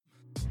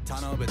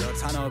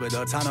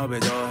تنا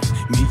بدار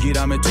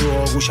میگیرم تو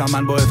آغوشم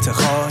من با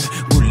افتخار،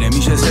 گول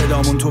نمیشه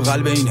صدامون تو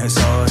قلب این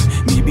حصار،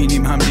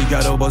 میبینیم هم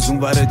دیگر رو باز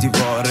اونور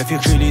دیوار،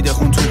 رفیق کلید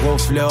خون تو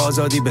قفل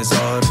آزادی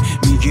بذار،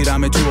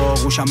 میگیرم تو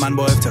آغوشم من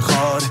با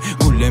افتخار،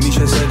 گول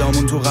نمیشه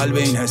صدامون تو قلب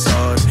این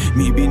حصار،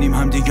 میبینیم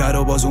هم دیگر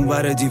رو باز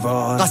اونور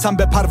دیوار. قسم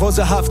به پرواز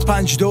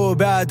 752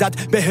 به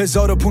عدد، به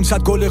 1500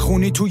 گل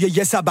خونی توی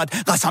یه سبد،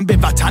 قسم به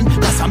وطن،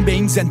 قسم به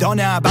این زندان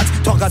ابد،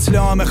 تا قتل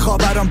عام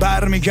خاوران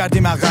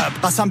برمیگردیم عقب،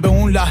 قسم به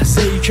اون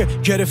لحظه ای که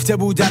گرفته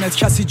بودنت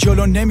کسی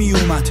جلو نمی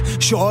اومد،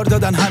 شعار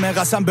دادن همه،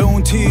 قسم به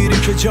اون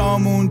تیری که جا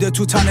مونده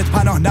تو تنت،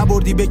 پناه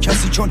نبردی به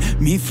کسی چون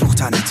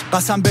میفروختنت،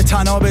 قسم به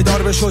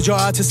تنابدار، به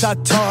شجاعت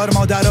ستار،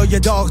 مادرای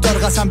داغدار،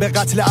 قسم به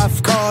قتل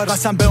افکار،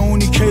 قسم به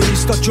اونی که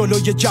ایستاد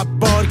جلوی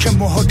جبار که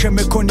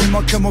محاکمه کنی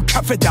ما که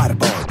مکف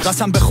دربار،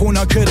 قسم به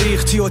خونا که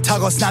ریختی و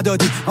تقاس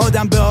ندادی،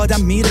 آدم به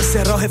آدم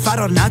میرسه راه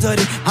فرار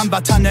نداری، هم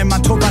وطن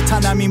من تو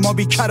وطنمی ما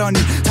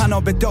بیکرانی،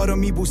 تنابدار رو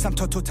میبوسم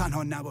تا تو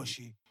تنها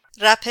نباشی.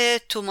 رپ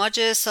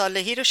توماج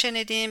صالحی رو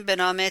شنیدیم به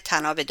نام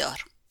تنابدار.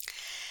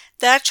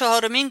 در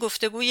چهارمین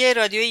گفتگوی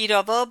رادیو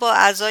ایرآوا با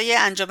اعضای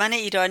انجمن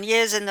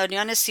ایرانی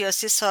زندانیان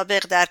سیاسی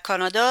سابق در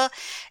کانادا،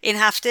 این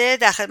هفته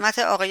در خدمت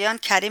آقایان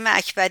کریم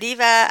اکبری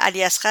و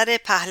علیاصغر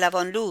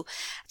پهلوانلو،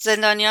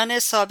 زندانیان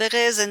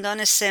سابق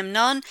زندان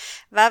سمنان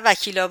و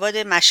وکیل‌آباد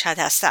مشهد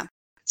هستم.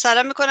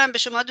 سلام میکنم به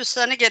شما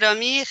دوستان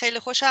گرامی، خیلی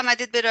خوش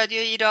آمدید به رادیو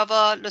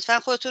ایرآوا. لطفاً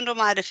خودتون رو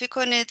معرفی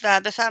کنید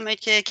و بفرمایید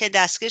که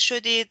دستگیر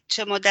شدید،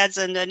 چه مدت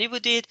زندانی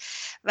بودید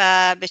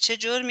و به چه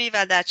جرمی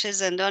و در چه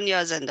زندان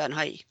یا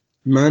زندانهایی.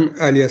 من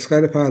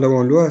علیاصغر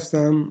پهلوانلو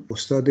هستم،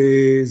 استاد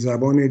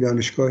زبان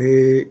دانشگاه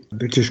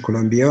بریتیش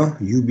کلمبیا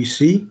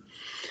UBC.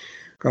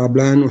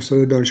 قبلا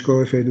استاد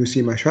دانشگاه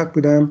فردوسی مشهد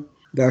بودم.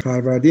 در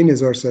فروردین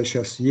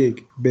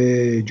 1361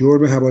 به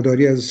جرم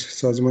هواداری از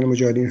سازمان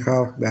مجاهدین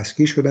خلق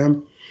دستگیر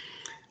شدم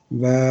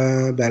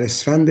و در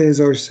اسفند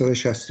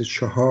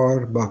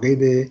 1364 با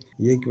قید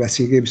یک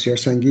وثیقه بسیار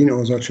سنگین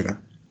آزاد شدم.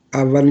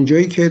 اولین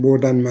جایی که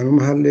بردن منو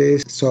محل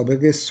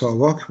سابق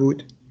سابق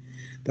بود،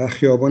 در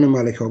خیابان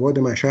ملک آباد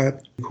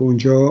مشهد، که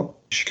اونجا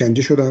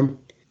شکنجه شدم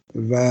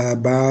و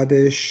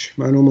بعدش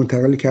منو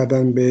منتقل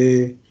کردن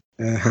به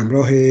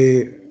همراه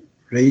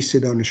رئیس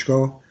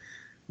دانشگاه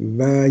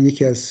و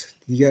یکی از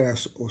دیگر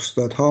از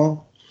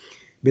استادها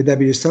به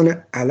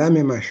دبیرستان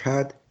علم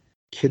مشهد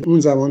که اون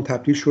زمان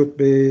تبدیل شد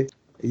به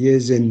یه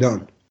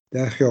زندان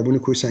در خیابان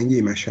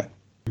کوهسنگی مشهد.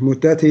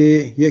 مدت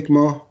 1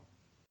 ماه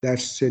در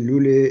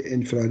سلول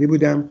انفرادی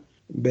بودم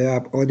به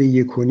ابعاد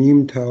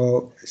 1.5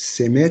 تا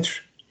 3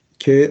 متر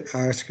که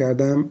عرض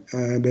کردم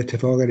به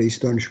اتفاق رئیس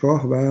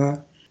دانشگاه و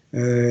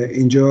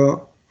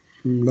اینجا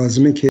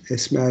لازمه که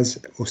اسم از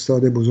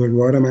استاد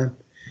بزرگوار من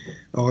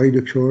آقای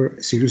دکتر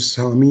سیروس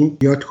سامی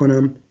یاد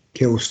کنم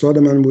که استاد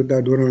من بود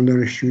در دوران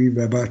دانشجویی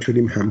و بعد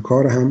شدیم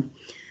همکار هم،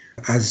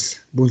 از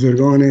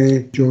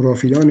بزرگان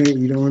جغرافیدان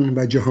ایران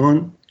و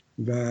جهان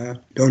و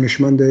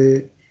دانشمند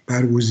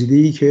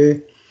برگزیده‌ای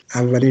که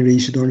اولین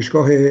رئیس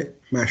دانشگاه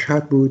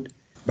مشهد بود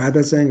بعد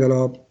از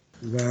انقلاب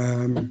و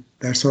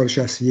در سال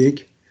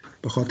 61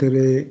 به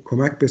خاطر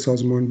کمک به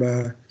سازمان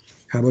و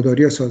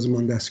هواداری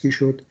سازمان دستگیر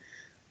شد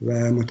و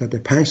مدت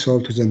 5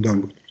 سال تو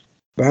زندان بود.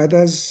 بعد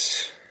از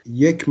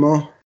 1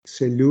 ماه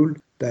سلول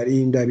در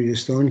این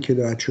دبیرستان که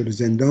دعوت شد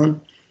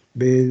زندان،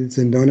 به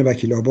زندان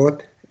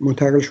وکیل‌آباد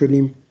منتقل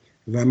شدیم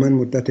و من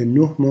مدت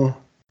 9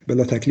 ماه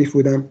بلا تکلیف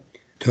بودم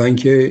تا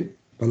اینکه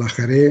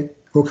بالاخره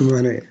حکم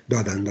من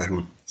دادن در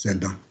اون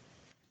زندان.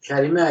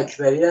 کریم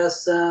اکبری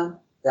هستم.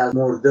 در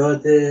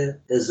مرداد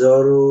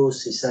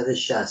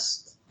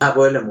 1360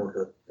 اوایل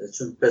مرداد،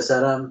 چون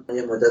پسرم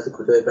یه مدت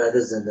کوتاهی بعد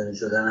از زندانی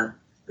شدنم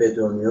به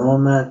دنیا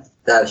آمد،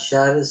 در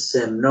شهر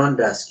سمنان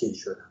دستگیر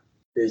شدم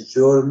به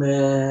جرم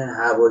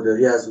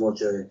هواداری از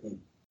مجاهدین.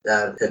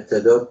 در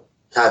ابتدا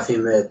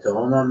تفهیم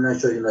اتهام هم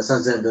نشدیم، مثلا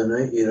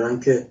زندانهای ایران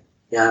که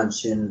یه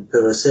همچین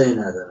پروسه‌ای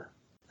ندارن.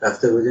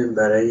 رفته بودیم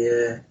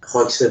برای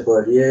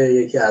خاکسپاری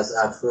یکی از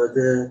افراد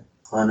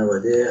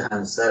خانواده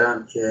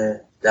همسرم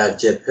که در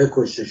جبهه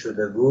کشته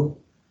شده بود،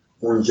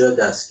 اونجا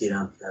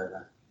دستگیرم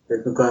کردن.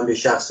 فکر میکنم یه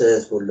شخص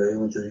حزب اللهی،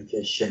 اونجوری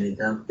که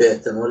شنیدم، به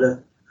احتمال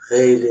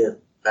خیلی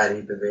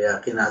قریبه به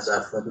یقین از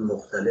افراد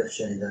مختلف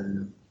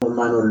شنیدن.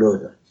 منو لو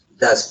داد،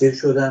 دستگیر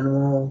شدن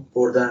و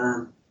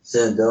بردنم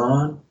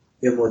زندان.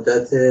 یه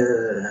مدت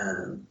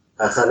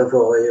برخلاف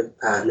آقای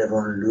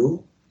پهلوانلو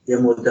یه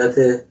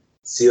مدت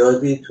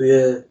زیادی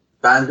توی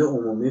بند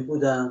عمومی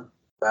بودم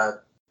و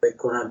فکر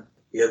کنم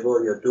 1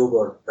 بار یا 2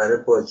 بار برای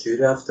بازجویی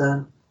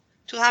رفتم.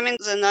 تو همین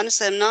زندان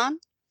سمنان؟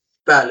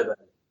 بله.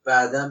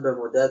 بعداً به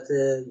مدت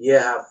 1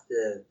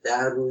 هفته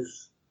 10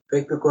 روز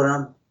فکر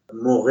میکنم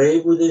موقعی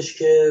بودش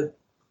که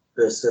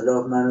به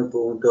اصطلاح منو به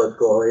اون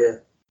دادگاه‌های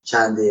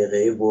چند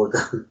دقیقه‌ای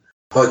بردم.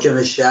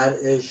 حاکم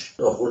شرعش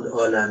آخوند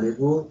عالمی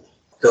بود،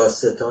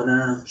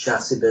 داستانم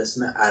شخصی به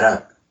اسم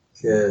عرب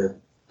که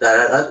در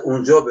حقیقت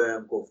اونجا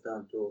بهم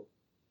گفتن تو،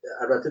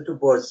 البته تو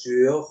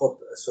بازجویی‌ها خب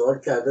سوال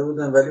کرده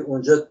بودن ولی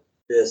اونجا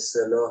به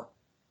اصطلاح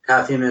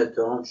تفهیم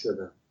اتهام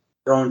شدم.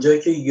 تا اونجایی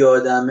که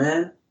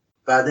یادمه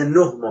بعد 9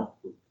 ماه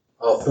بود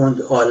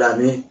آخوند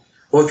عالمی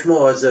حکم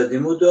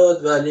آزادیمو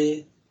داد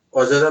ولی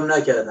آزادم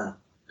نکردم.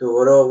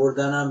 دوباره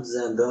آوردنم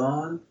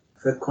زندان.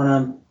 فکر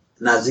کنم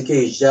نزدیک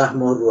 18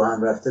 ماه رو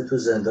هم رفته تو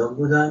زندان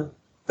بودم،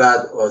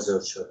 بعد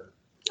آزاد شدم.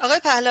 آقای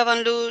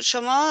پهلوانلو،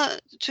 شما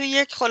توی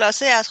یک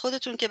خلاصه از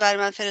خودتون که برای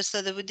من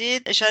فرستاده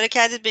بودید اشاره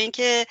کردید به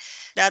اینکه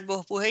در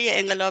بحبوحه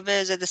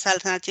انقلاب ضد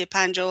سلطنتی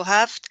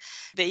 57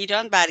 به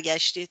ایران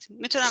برگشتید.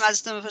 میتونم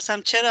ازتون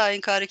بپرسم چرا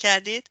این کارو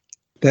کردید؟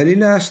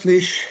 دلیل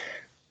اصلیش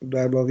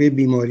در واقع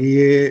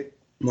بیماری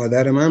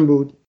مادر من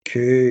بود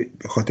که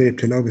به خاطر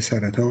ابتلا به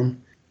سرطان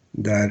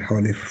در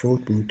حال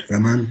فوت بود و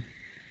من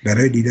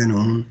برای دیدن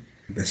اون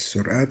به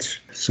سرعت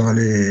سال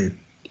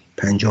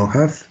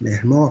 57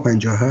 مهر ماه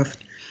 57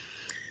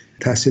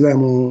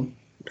 تحصیلمو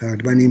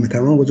تقریبا نیمه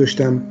تمام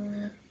گذاشتم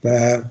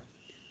و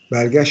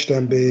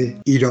برگشتم به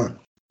ایران.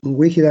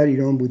 موقعی که در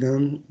ایران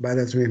بودم بعد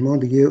از مهر ماه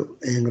دیگه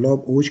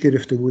انقلاب اوج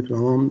گرفته بود و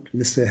ما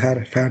مثل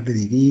هر فرد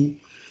دیگی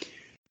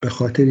به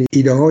خاطر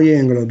ایده های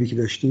انقلابی که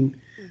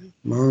داشتیم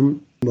ما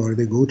هم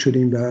وارد گوت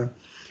شدیم و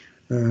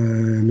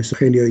مثل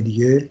خیلی های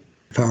دیگه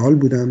فعال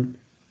بودم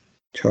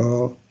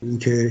تا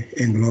اینکه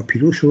انقلاب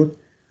پیروز شد.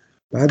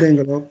 بعد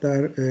انقلاب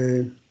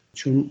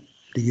چون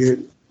دیگه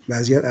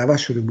وضعیت عوض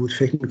شده بود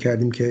فکر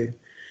میکردیم که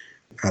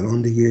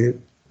الان دیگه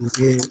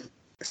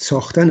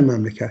ساختن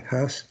مملکت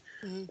هست.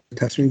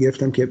 تصمیم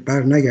گرفتم که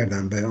بر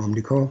نگردم به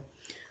آمریکا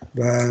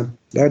و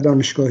در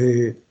دانشگاه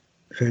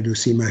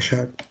فردوسی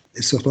مشهد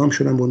استخدام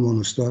شدم به عنوان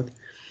استاد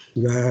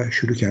و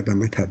شروع کردم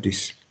به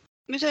تدریس.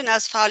 میتونین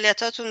از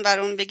فعالیتاتون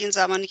برامون بگین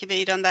زمانی که به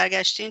ایران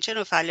برگشتین چه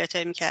نوع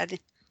فعالیتایی میکردین؟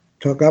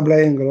 تا قبل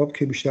انقلاب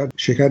که بیشتر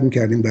شرکت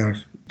میکردیم در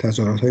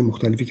تظاهرات‌های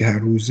مختلفی که هر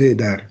روزه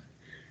در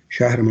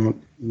شهر ما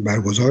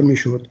برگزار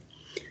میشد.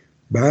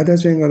 بعد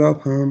از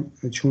انقلاب هم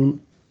چون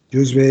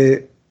جزو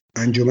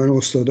انجمن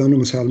استادان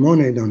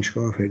مسلمان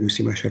دانشگاه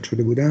فردوسی مشهد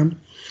شده بودم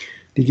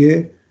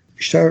دیگه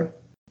بیشتر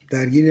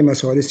درگیر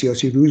مسائل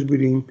سیاسی روز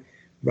بودیم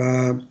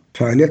و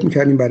فعالیت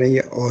میکردیم برای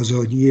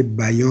آزادی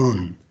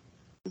بیان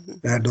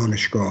در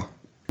دانشگاه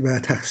و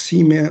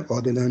تقسیم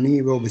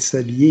عادلانه و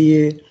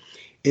بسیاری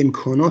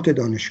امکانات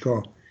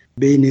دانشگاه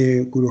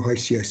بین گروه‌های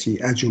سیاسی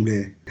از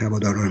جمله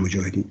هواداران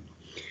مجاهدین.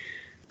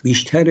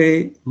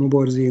 بیشتر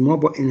مبارزه ما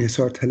با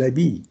انحصار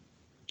طلبی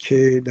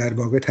که در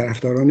واقع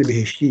طرفداران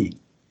بهشتی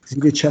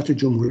زیر چتر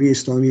جمهوری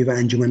اسلامی و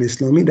انجمن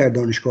اسلامی در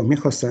دانشگاه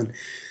می‌خواستن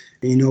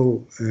اینو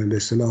به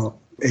اصطلاح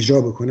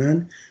اجرا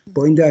بکنن،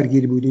 با این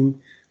درگیر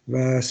بودیم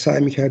و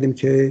سعی می‌کردیم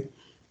که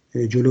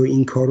جلو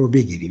این کار رو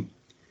بگیریم.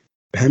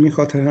 به همین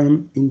خاطر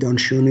هم این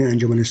دانشجویان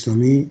انجمن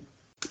اسلامی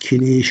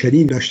کینه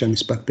شدید داشتن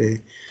نسبت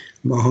به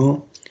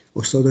ماها،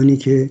 استادانی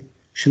که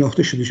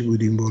شناخته شده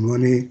بودیم به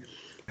عنوان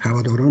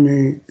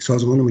هواداران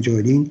سازمان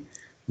مجاهدین.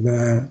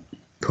 و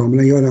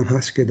کاملا یادم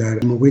هست که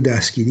در موقع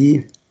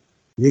دستگیری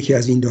یکی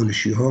از این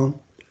دانشجوها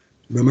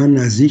به من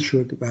نزدیک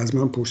شد و از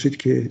من پرسید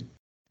که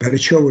برای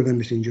چی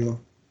آوردنت اینجا؟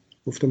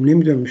 گفتم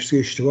نمیدونم، چیزی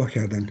اشتباه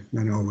کردن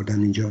من آوردن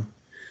اینجا.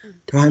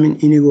 تا همین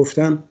اینو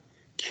گفتم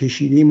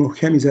کشیده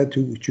محکمی زد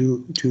تو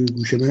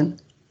گوش من،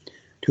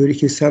 طوری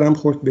که سرم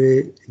خورد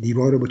به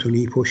دیوار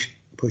بتونی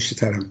پشت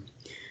سرم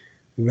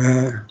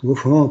و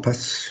گفت ها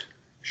پس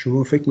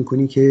شما فکر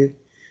میکنی که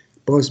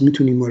باز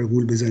میتونیم ما رو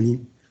گول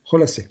بزنیم.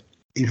 خلاصه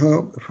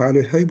اینها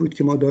فعالیت هایی بود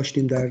که ما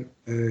داشتیم در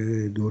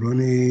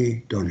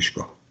دوران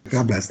دانشگاه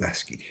قبل از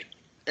دستگیری.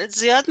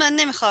 زیاد من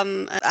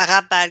نمیخوام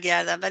عقب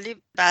برگردم، ولی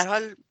به هر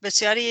حال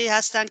بسیاری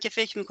هستن که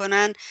فکر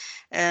میکنن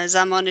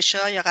زمان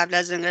شاه یا قبل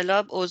از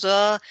انقلاب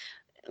اوضاع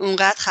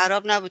اونقدر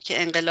خراب نبود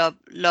که انقلاب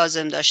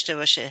لازم داشته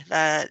باشه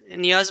و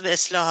نیاز به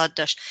اصلاحات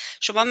داشت.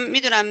 شما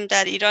میدونم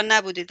در ایران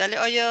نبودید، ولی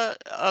آیا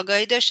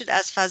آگاهی داشتید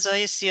از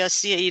فضای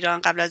سیاسی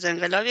ایران قبل از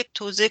انقلاب؟ یک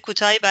توضیح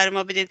کوتاهی برای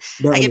ما بدین.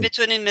 بله. اگه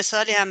بتونین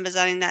مثالی هم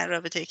بزنین در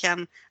رابطه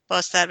کم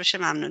بازتر بشه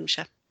ممنون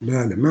میشم.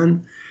 بله،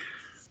 من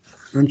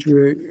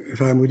چون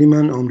فرمودی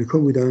من آمریکا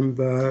بودم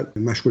و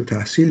مشغول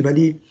تحصیل،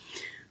 ولی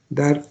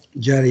در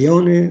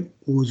جریان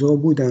اوضاع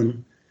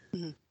بودم.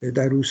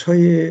 در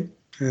روزهای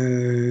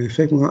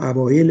فکر کنم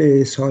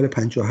اوایل سال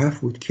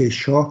 57 بود که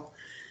شاه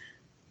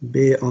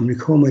به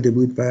آمریکا آمده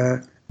بود و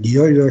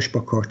دیداری داشت با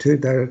کارتر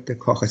در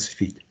کاخ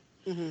سفید.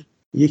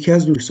 یکی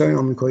از دوستان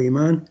آمریکایی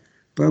من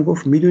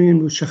گفت میدونی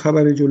امروز چه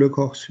خبره جلوی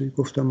کاخ سفید؟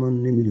 گفتم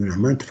من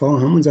نمیدونم. من اتفاقا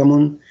همون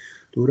زمان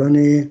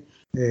دوران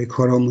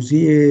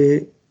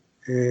کارآموزی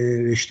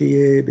رشته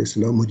به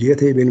اصطلاح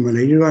مدیریت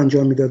بین‌المللی رو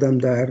انجام میدادم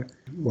در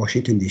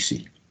واشنگتن دی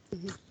سی.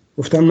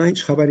 گفتم من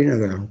هیچ خبری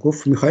ندارم.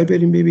 گفت میخوای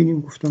بریم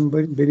ببینیم؟ گفتم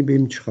بریم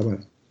ببینیم چه خبره.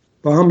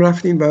 با هم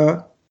رفتیم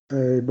و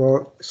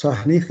با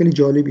صحنه خیلی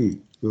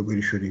جالبی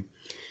روبرو شدیم.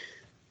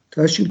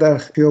 در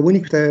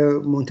خیابونی که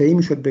منتهی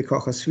میشد به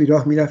کاخ سفید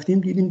راه میرفتیم،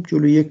 دیدیم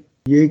جلوی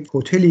یک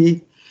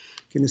هتلی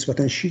که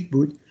نسبتا شیک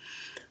بود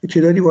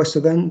تعدادی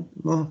واسطادن.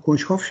 ما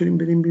کنجکاو شدیم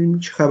بریم ببینیم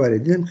چه خبره.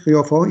 دیدیم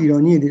قیافه ها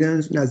ایرانیه.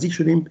 دیدن نزدیک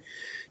شدیم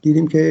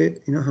دیدیم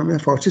که اینا همه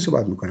فارسی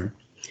صحبت میکنن.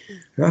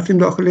 رفتیم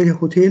داخل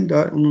هتل،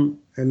 در اون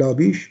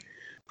لابیش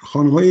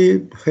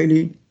خانم‌های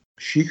خیلی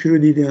شیک رو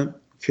دیدم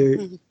که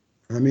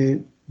همه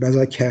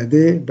بزک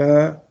کرده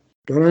و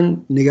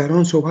دارن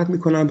نگران صحبت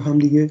میکنن با هم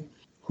دیگه.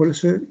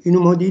 خلاصه اینو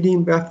ما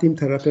دیدیم، رفتیم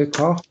طرف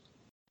کاخ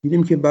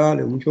دیدیم که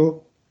بله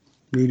اونجا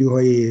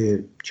نیروهای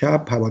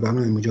چپ،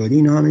 هواداران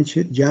مجاهدین همه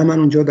جمعن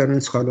اونجا دارن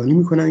اسخالانی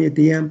میکنن، یه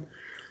دیم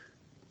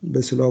به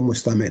اصطلاح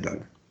مستمع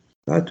دارن.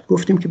 بعد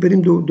گفتیم که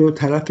بریم دو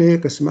طرف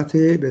قسمت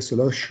به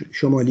اصطلاح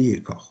شمالی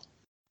کاخ.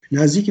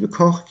 نزدیک به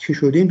کاخ که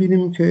شدیم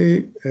دیدیم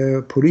که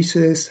پلیس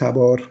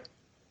سوار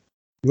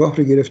راه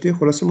رو گرفته.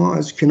 خلاصه ما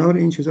از کنار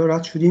این چیزا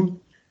رد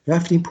شدیم،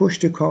 رفتیم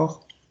پشت کاخ،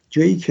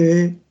 جایی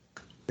که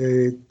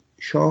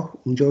شاه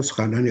اونجا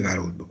سخنرانی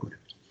قرار بکنه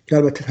که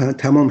البته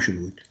تمام شده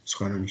بود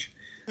سخنرانیش،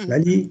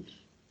 ولی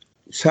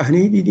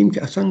صحنه دیدیم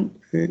که اصلا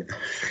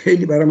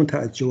خیلی برامون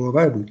تعجب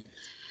آور بود.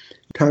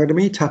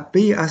 تقریبا یه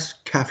تپه از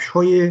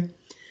کفش‌های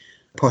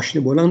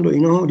پاشنه بلند و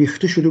اینا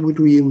ریخته شده بود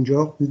روی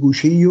اونجا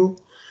گوشه‌ای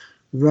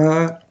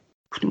و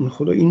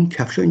خدا این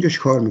کفش‌ها اینجا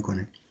چیکار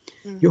میکنه.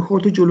 یه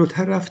خورده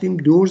جلوتر رفتیم،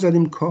 دور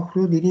زدیم کاخ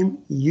رو، دیدیم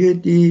یه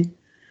دی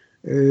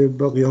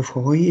با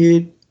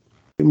قیافه‌های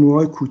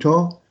موهای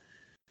کوتاه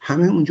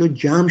همه اونجا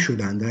جمع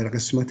شدن در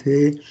قسمت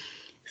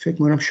فکر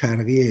می‌کنم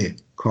شرقی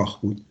کاخ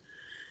بود.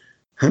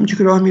 همینجور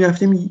که راه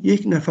میرفتیم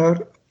یک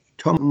نفر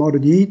تا ما رو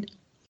دید،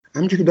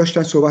 همینجور که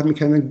داشتن صحبت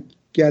میکردن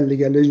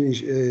گله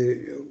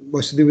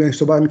واسطه بودن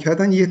صحبت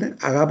میکردن، یه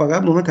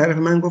عقب نومد طرف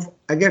من گفت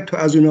اگر تو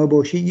از اونا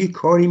باشی یه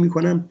کاری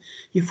میکنم.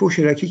 یه فوش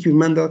رکیکی به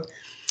من داد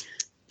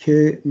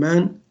که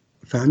من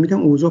فهمیدم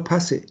اوضاع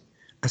پسه.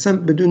 اصلا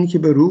بدونی که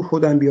به روح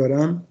خودم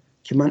بیارم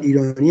که من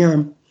ایرانی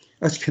ام،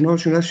 از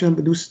کنارشون رد شدم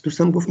به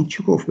دوستم گفت این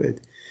چی گفت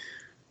بهت؟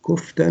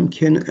 گفتم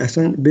که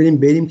اصلا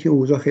بریم که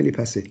اوضاع خیلی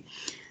پسه.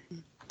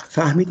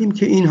 فهمیدیم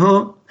که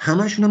اینها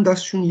همشون هم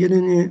دستشون یه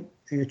دونه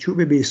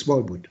چوب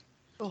بیسبال بود.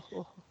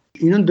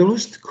 اینا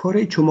درست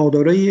کار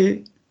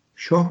چماقدارای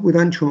شاه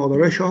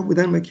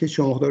بودن و که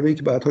چماقدارایی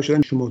که بعدها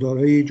شدن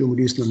چماقدارای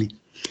جمهوری اسلامی.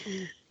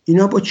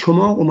 اینا با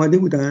چماق اومده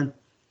بودن،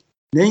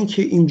 نه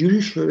اینکه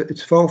اینجوری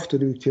اتفاق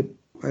افتاده بود که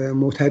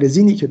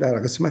معترضینی که در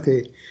قسمت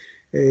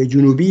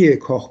جنوبی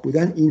کاخ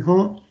بودن،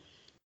 اینها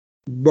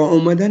با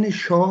اومدن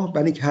شاه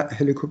برای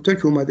هلیکوپتر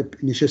که اومده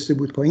نشسته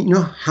بود پایین،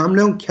 اینا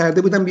حمله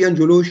کرده بودن بیان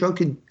جلو شاه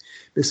که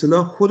به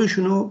اصطلاح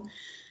خودشونو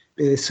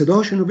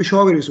صداشونو به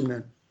شاه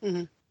برسونن.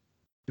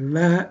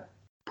 و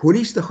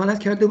پلیس دخالت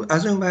کرده بود.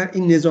 از اون ور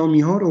این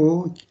نظامی ها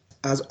رو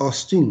از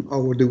آستین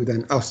آورده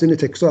بودن، آستین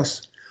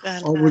تکساس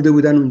آورده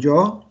بودن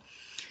اونجا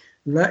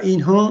و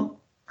اینها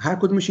هر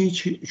کدومشون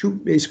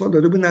چوب بیسبال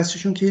داده بود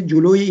دستشون که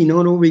جلوی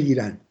اینا رو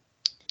بگیرن.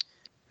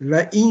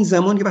 و این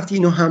زمان که وقتی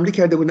اینا حمله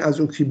کرده بودن از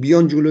اون که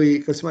بیان جلوی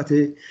قسمت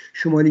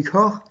شمالی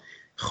کاخ،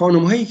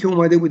 خانم هایی که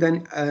اومده بودن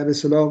به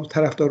اصطلاح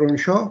طرفداران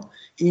شاه،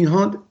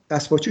 اینها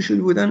دستپاچه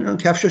شده بودن،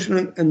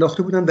 کفشاشون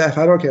انداخته بودن، در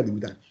فرار کرده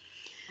بودن.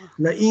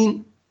 و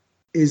این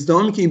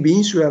ازدوامی که به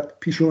این صورت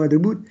پیش اومده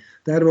بود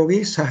در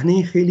واقع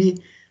صحنه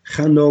خیلی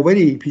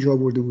خنده‌آوری پیش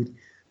آورده بود.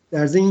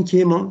 در ضمن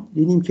که ما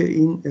دیدیم که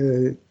این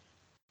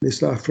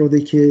مثل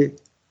افرادی که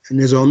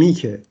نظامی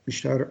که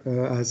بیشتر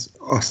از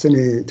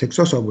آستین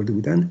تکساس آورده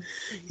بودن،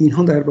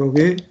 اینها در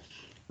واقع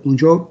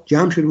اونجا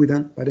جمع شده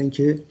بودن برای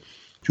اینکه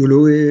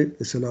جلوی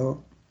اصطلاح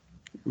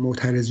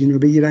معترضین رو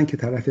بگیرن که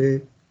طرف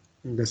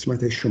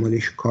قسمت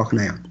شمالی کاخ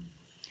نیان.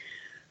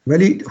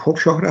 ولی خب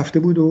شاه رفته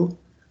بود و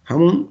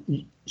همون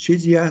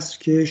چیزی است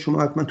که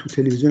شما حتما تو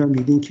تلویزیون هم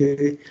دیدین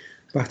که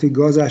وقتی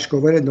گاز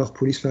اشک‌آور انداخت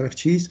پلیس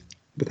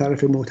به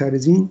طرف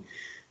معترضین،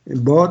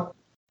 باد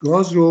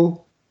گاز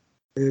رو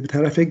به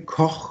طرف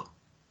کاخ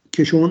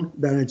کشون،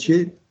 در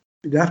نتیجه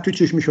رفت تو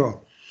چشم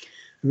شاه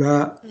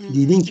و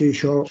دیدین که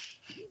شاه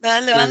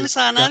بله من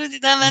صحنه رو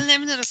دیدم ولی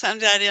نمیدونستم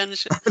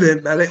جریانشو.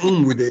 برای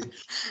اون بوده.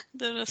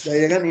 درست.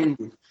 دقیقاً این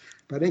بود.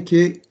 برای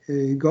اینکه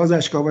گاز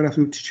اشک‌آور رفت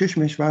تو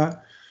چشمش و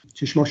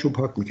چشماشو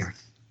پاک میکرد.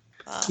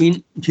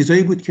 این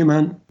چیزایی بود که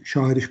من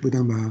شاهدش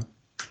بودم و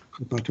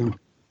خدمتتون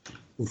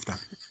گفتم.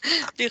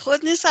 بی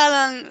خود نیست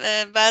الان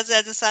بعضی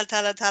از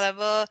سلطنت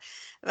طلبا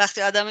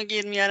وقتی آدمو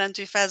گیر میارن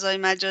توی فضای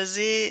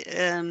مجازی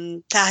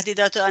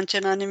تهدیدات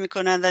آنچنانی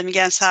میکنن و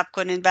میگن صبر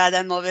کنین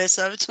بعداً ما به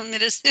حسابتون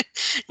میرسیم.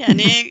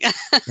 یعنی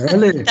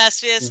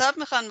تصفیه حساب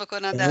میخوان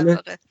بکنن در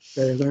واقع.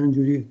 دقیقاً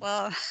اینجوری.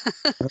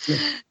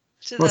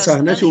 ما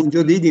صحنه‌اش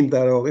اونجا دیدیم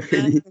در واقع،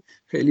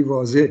 خیلی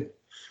واضح.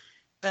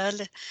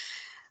 بله.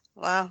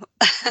 واو.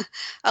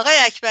 آقای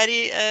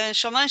اکبری،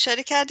 شما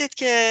اشاره کردید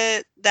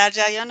که در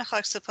جریان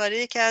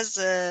خاکسپاری که از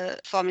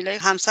فامیلای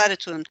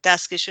همسرتون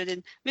دستگیر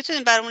شدین.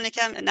 میتونین برامون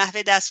یکم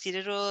نحوه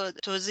دستگیری رو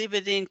توضیح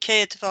بدین؟ که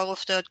اتفاق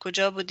افتاد؟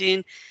 کجا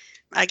بودین؟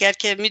 اگر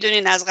که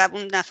میدونین از قبل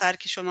اون نفر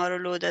که شما رو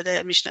لو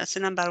داده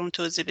میشناسین هم برامون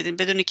توضیح بدین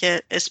بدونی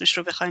که اسمش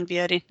رو بخواین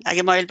بیارین.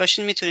 اگه مایل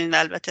باشین میتونین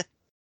البته.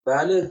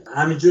 بله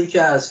همینجور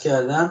که عرض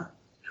کردم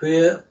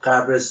توی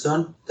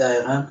قبرستان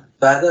دقیقاً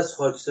بعد از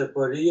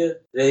خاکسپاری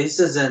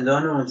رئیس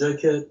زندان اونجا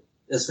که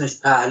اسمش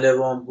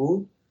پهلوان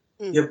بود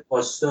یه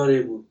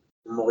پاسداری بود.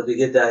 موقع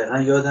دیگه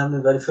دقیقاً یادم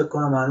نمیاد ولی فکر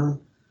کنم اون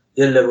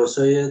یه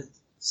لباسای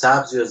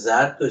سبز یا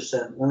زرد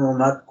داشتن. اون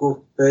اومد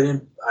گفت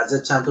بریم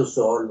ازت چند تا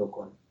سوال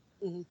بکنیم.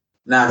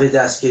 نحوه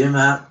دستگیری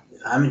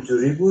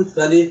همینجوری بود.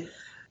 ولی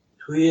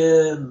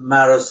توی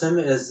مراسم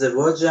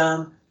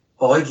ازدواجم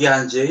آقای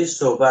گنجه‌ای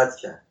صحبت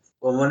کرد.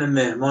 به عنوان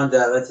مهمان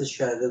دعوتش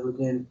کرده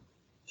بودیم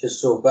که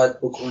صحبت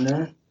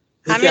بکنه.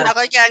 همین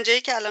آقای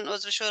گنجایی که الان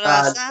عضو شورا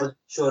هستن،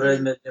 شورای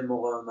ملی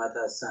مقاومت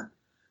هستن.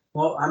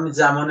 ما همین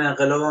زمان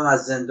انقلاب هم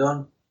از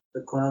زندان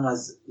بکنم،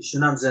 از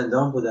ایشون هم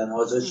زندان بودن،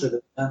 آزاد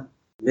شده بودن،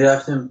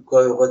 میرفتیم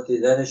گاهی اوقات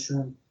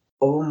دیدنشون.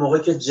 خب اون موقع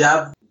که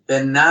جو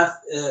به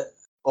نفع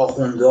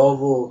آخوندها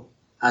و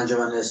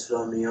انجمن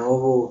اسلامی ها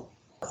و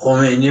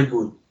خمینی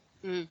بود.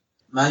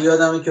 من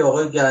یادمه که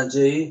آقای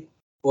گنجایی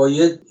با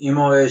یه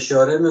ایما و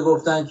اشاره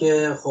میگفتن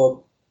که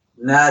خب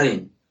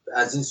نرین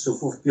از این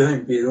صفوف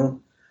بیاین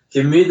بیرون،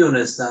 که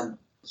میدونستن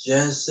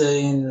جنس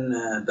این،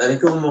 برای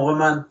اینکه اون موقع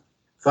من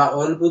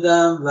فعال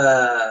بودم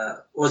و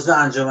عضو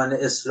انجمن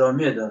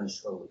اسلامی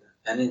دانشگاه بودم،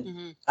 یعنی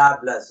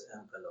قبل از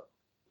انقلاب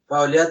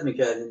فعالیت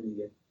میکردیم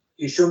دیگه.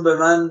 ایشون به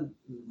من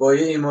با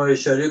یه ایما و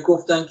اشاره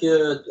گفتن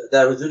که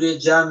در حضور یه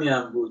جمعی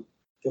هم بود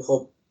که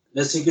خب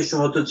مثل اینکه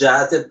شما تو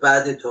جهت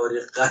بعد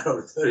تاریخ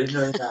قرار دارین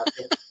و این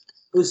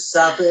تو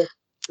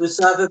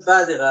صف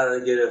بعدی قرار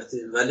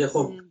گرفتیم، ولی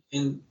خب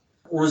این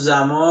اون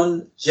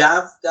زمان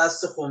جو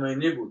دست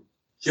خمینی بود،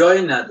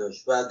 جایی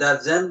نداشت و در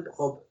ضمن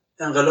خب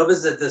انقلاب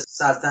ضد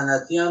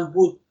سلطنتی هم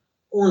بود،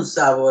 اون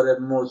سوار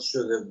موج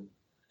شده بود.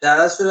 در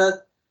اصل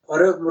صورت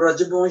آره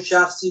مراجع به اون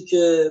شخصی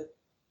که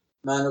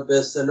منو به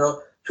اصطلاح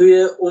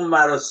توی اون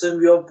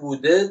مراسم یا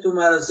بوده تو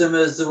مراسم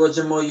ازدواج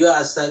ما یا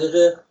از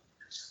طریق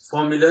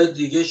فامیلای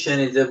دیگه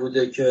شنیده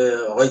بوده که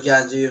آقای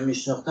گنجایی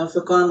میشناختن، فکر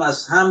کنم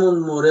از همون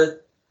مورد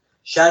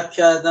شک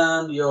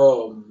کردن،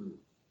 یا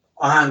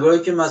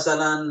آهنگایی که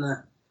مثلا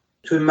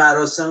توی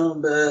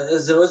مراسم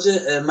ازدواج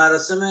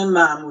مراسم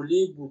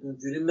معمولی بود،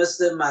 اونجوری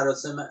مثل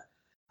مراسم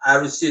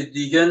عروسی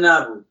دیگه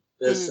نبود،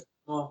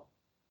 ما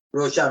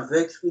روشن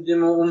فکر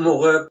بودیم و اون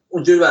موقع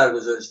اونجوری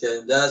برگزارش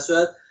کردیم در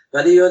صورت.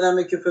 ولی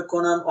یادمه که فکر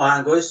کنم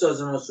آهنگای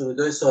سازمان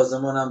سرودای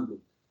سازمان هم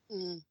بود.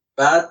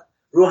 بعد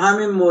رو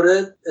همین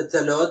مورد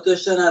اطلاعات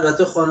داشتن،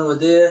 البته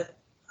خانواده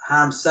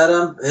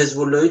همسرم حزب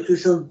اللهی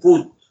توشون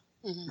بود،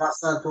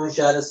 مثلا تو اون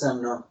شهر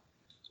سمنان.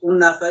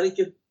 اون نفری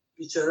که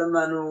بیچاره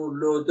منو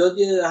لو داد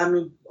یه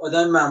همین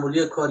آدم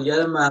معمولی،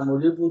 کارگر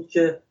معمولی بود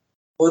که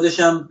خودش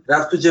هم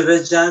رفت تو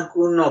جبهه جنگ،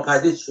 اون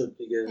ناپدید شد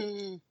دیگه.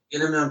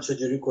 نمیدونم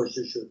چجوری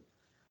کشته شد،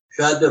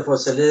 شاید به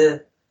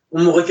فاصله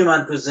اون موقع که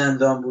من تو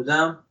زندان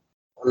بودم،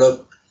 حالا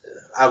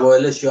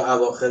اوایلش یا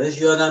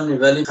اواخرش یادم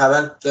نیست، ولی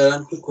خبر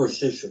دارم که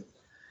کشته شد.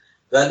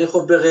 ولی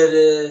خب به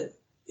غیر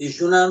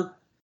ایشون هم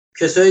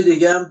کسای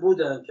دیگه هم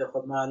بودن که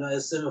خب من الان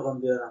اسم میخوام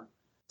بیارم،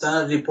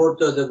 مثلا ریپورت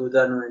داده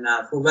بودن و این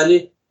حرفا.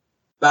 ولی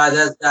بعد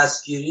از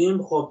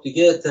دستگیریم خب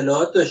دیگه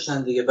اطلاعات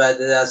داشتن دیگه.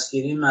 بعد از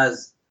دستگیریم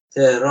از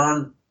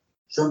تهران،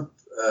 چون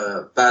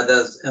بعد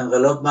از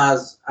انقلاب من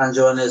از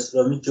انجمن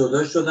اسلامی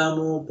جدا شدم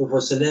و به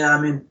فاصله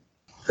همین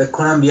فکر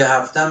کنم یه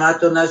هفته هم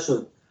حتی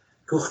نشد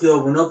تو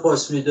خیابونا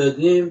پاس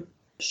میدادیم.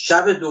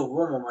 شب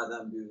دوم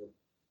اومدم بیرون،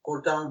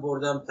 کلتمو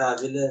بردم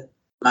تحویل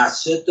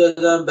مسجد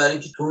دادم، برای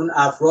اینکه تو اون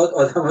افراد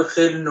آدم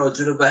خیلی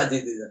ناجور و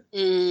بدی دیدن،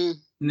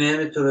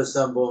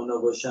 نمیتونستم با اونا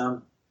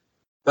باشم.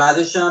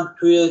 بعدش هم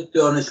توی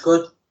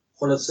دانشگاه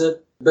خلاصه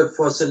به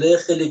فاصله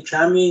خیلی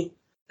کمی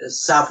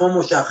صفا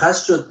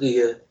مشخص شد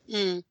دیگه.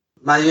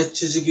 من یه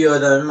چیزی که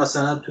یادمه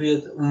مثلا توی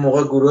اون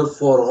موقع گروه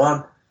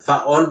فرقان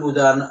فعال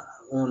بودن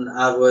اون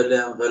اوایل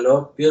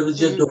انقلاب، یه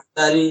روز یه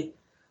دختری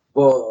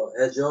با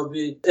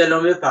حجابی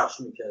اعلامیه پخش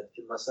میکرد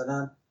که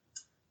مثلا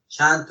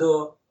چند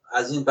تا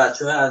از این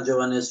بچه‌های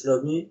انجمن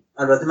اسلامی،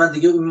 البته من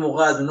دیگه اون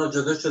موقع از اونا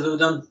جدا شده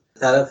بودم،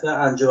 طرف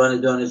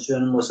انجمن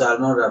دانشجویان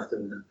مسلمان رفته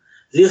بودم،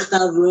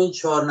 ریختن روی این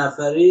 4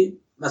 نفری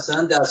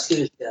مثلا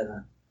دستگیرش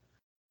کردن.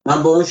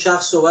 من با اون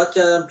شخص صحبت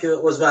کردم که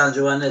عضو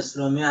انجمن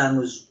اسلامی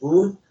هنوز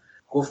بود،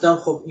 گفتم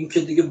خب این که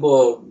دیگه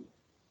با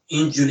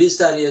اینجوری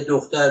سر یه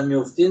دختر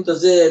میافتین،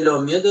 تازه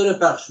اعلامیه داره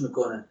پخش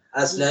میکنه،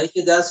 اسلحه‌ای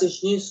که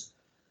دستش نیست.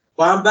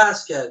 با هم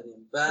بحث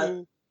کردیم.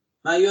 بعد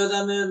من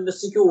یادمه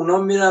مثل که اونا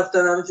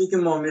میرفتن همینجوری که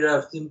ما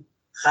میرفتیم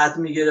خط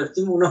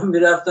میگرفتیم، اونا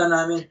میرفتن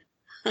همین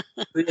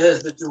توی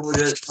حزب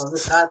جمهوری اسلامی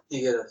خط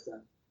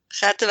میگرفتن،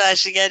 خط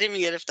وحشیگری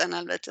میگرفتن.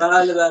 البته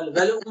بله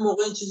ولی اون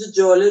موقع این چیز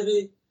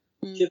جالبی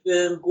که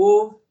بهم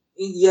گفت،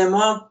 این یه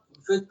ماه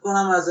فکر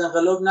کنم از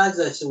انقلاب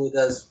نگذشته بود،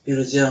 از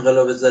پیروزی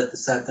انقلاب ضد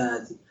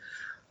سلطنتی،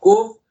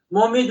 گفت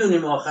ما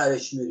میدونیم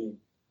آخرش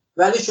میریم،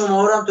 ولی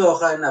شما رو هم تا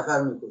آخر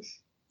نفر میکش.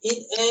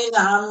 این عین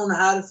همون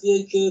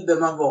حرفیه که به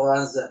من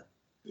واقعا زد.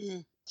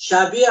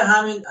 شبیه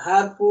همین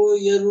حرفو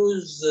یه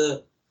روز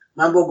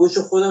من با گوش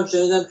خودم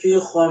شنیدم که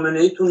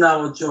خامنه‌ای تو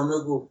نماز جمعه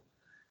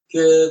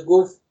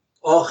گفت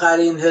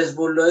آخرین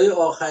حزب اللهی،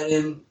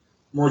 آخرین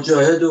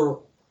مجاهد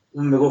و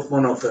اون میگفت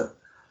منافق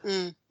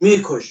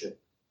میکشه.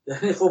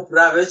 یعنی خب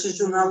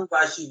روششون هم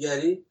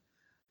وحشیگری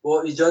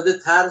با ایجاد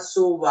ترس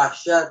و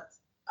وحشت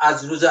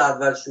از روز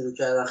اول شروع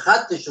کردن.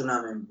 خطشون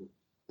هم این بود.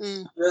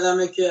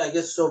 یادمه که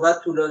اگه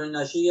صحبت طولانی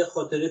نشه یه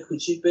خاطره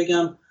کوچیک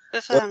بگم.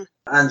 بفرم.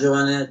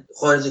 انجمن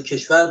خارج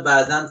کشور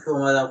بعداً که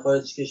اومدم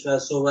خارج کشور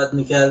صحبت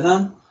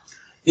میکردم،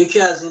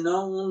 یکی از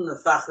اینا اون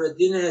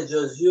فخرالدین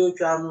حجازیو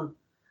که همون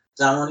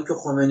زمانی که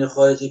خمینی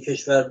خارج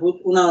کشور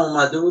بود، اونم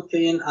اومده بود که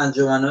این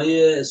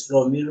انجمنهای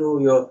اسلامی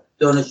رو یا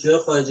دانشجوهای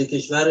خارج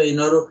کشور رو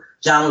اینا رو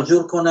جمع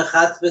جور کنه،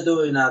 خط بده و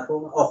این حرفا.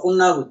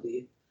 آخوند نبود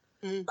دیگه.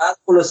 بعد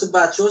خلاصه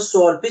بچه‌ها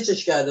سوال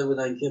پیچش کرده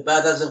بودن که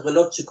بعد از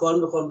انقلاب چیکار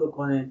میخوام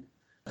بکنین،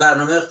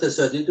 برنامه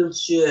اقتصادیتون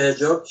چیه،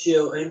 حجاب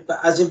چیه،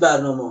 از این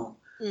برنامه‌ها.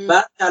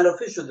 بعد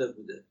کلافه شده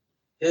بوده.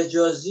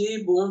 حجازی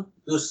به اون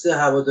دوست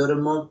هوادار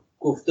ما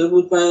گفته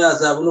بود، من از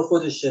زبون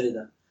خودش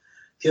شنیدم،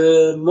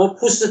 که ما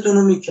پوستتون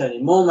رو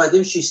میکنیم، ما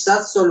اومدیم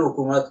 600 سال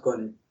حکومت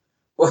کنیم.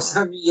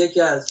 بازم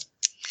یکی از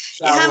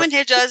این همین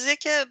حجازی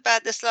که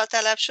بعد اصلاح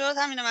طلب شد،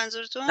 همین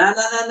منظورتون؟ نه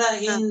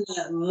این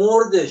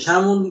مردش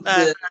همون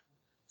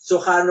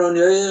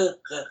سخنرانی‌های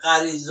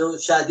غلیظ و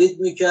شدید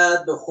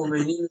میکرد، به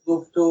خمینی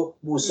میگفت و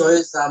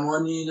موسی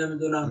زمانی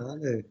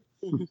نمیدونم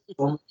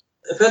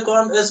فکر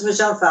کنم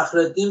اسمش هم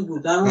فخرالدین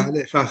بود.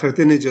 بله،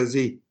 فخرالدین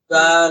حجازی.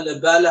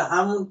 بله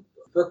همون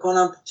فکر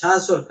کنم چند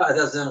سال بعد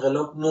از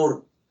انقلاب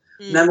مرد.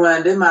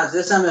 نماینده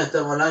مجلس هم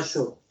احتمالاً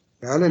شد.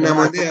 بله،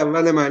 نماینده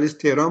اول مجلس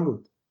تهران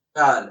بود.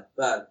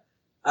 بله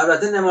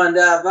البته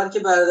نماینده اول که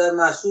برادر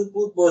مسعود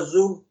بود با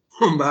زور.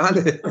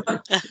 بله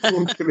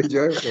اون که به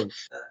جای خود.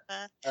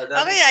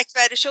 آقای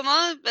اکبری، شما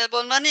به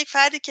عنوان یک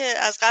فردی که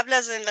از قبل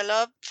از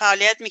انقلاب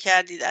فعالیت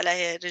میکردید،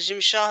 علیه رژیم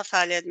شاه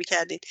فعالیت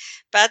میکردید،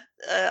 بعد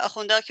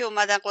آخوندها که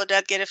اومدن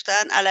قدرت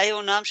گرفتن علیه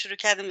اونا هم شروع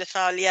کردیم به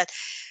فعالیت،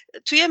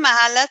 توی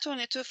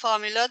محلتون، توی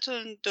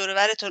فامیلاتون، دور و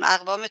برتون،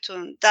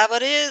 اقوامتون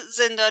درباره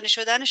زندانی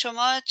شدن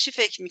شما چی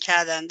فکر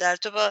میکردن؟ در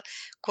تو با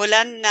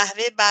کلا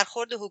نحوه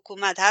برخورد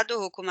حکومت، هر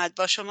دو حکومت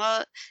با شما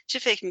چی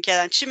فکر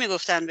میکردن؟ چی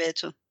میگفتن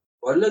بهتون؟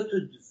 والا تو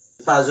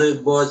فضای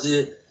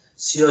بازی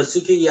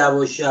سیاسی که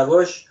یواش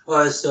یواش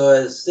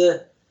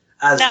آهسته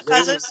از نه،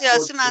 فضای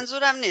سیاسی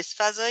منظورم نیست،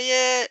 فضای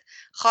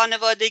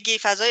خانوادگی،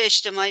 فضای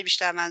اجتماعی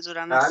بیشتر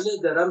منظورم است. بله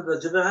دارم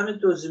راجع به همین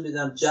توضیح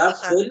میدم. جو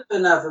خیلی به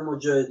نفع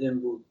مجاهدین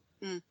بود.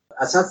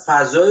 اصلا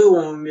فضای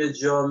عمومی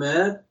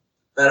جامعه،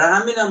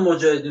 برای همینم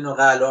مجاهدین رو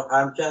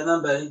قلم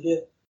کردن، برای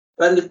اینکه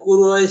بند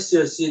گروه‌های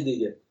سیاسی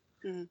دیگه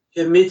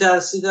که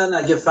میترسیدن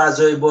اگه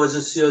فضای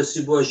باز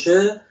سیاسی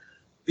باشه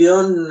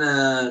بیان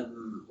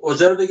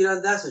اوضاع رو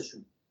بگیرن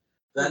دستشون.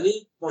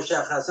 ولی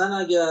مشخصا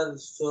اگر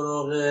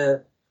سراغ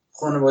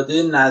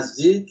خانواده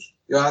نزدیک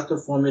یا حتی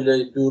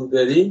فامیلای دور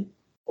بریم،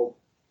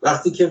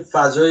 وقتی که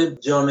فضای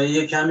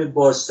جامعه کمی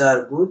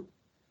بازتر بود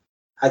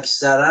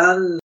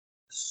اکثرا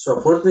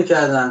ساپورت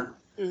میکردن.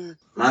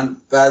 من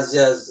بعضی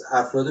از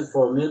افراد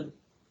فامیل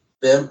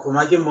بهم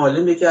کمک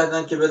مالی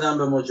میکردن که بدم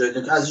به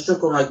مجاهدین، که ازشون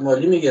کمک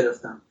مالی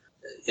میگرفتم.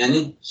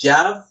 یعنی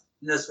جو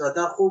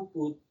نسبتا خوب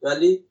بود،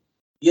 ولی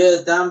یه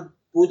دم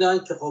بودن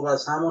که خب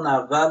از همون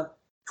اول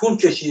طول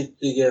کشید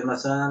دیگه.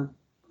 مثلا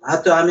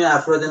حتی همین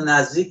افراد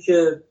نزدیک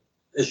که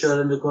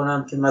اشاره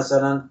میکنم که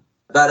مثلا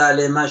بر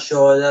علیه من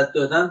شهادت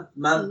دادن،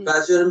 من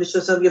بعضی رو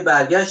میشناسم که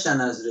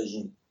برگشتن از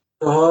رژیم،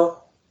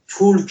 تا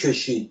طول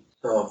کشید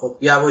تا خب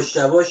یواش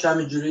یواش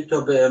همینجوری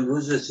تا به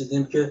امروز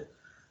رسیدیم که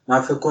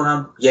من فکر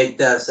کنم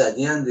 1%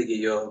 هن دیگه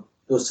یا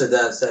 2-3%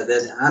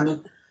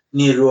 همین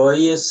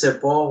نیروهای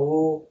سپاه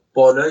و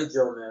بالای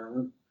جامعه،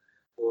 اون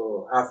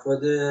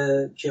افراد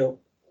که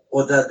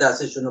قدرت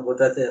دستشون،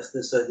 قدرت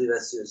اقتصادی و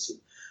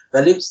سیاسی.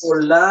 ولی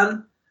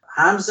کلاً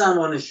هم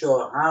زمان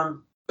شاه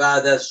هم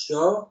بعد از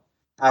شاه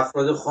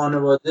افراد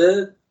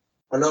خانواده،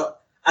 حالا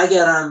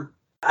اگرم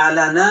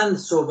علنا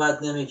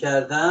صحبت نمی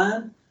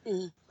کردن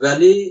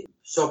ولی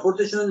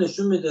ساپورتشون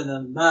نشون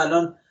میدادن. من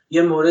الان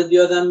یه مورد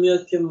یادم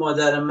میاد که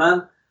مادر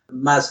من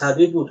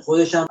مذهبی بود،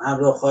 خودش هم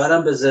همراه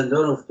خواهرم به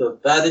زندان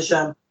افتاد، بعدش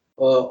هم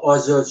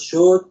آزاد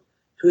شد.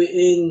 توی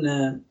این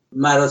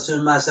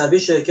مراسم مذهبی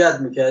شرکت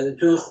میکرد،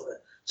 توی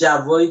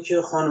جوایی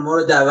که خانم‌ها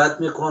رو دعوت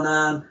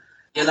میکنن،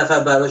 یه نفر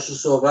براش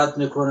صحبت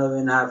میکنه و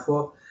این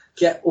حرفا،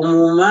 که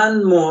عموما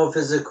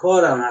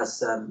محافظه‌کارم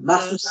هستن،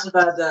 مخصوصا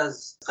بعد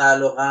از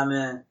قحط و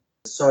غم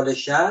سال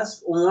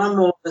 60 عموما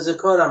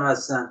محافظه‌کارم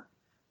هستن.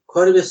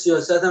 کاری به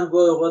سیاست هم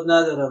گاهی اوقات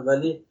ندارم،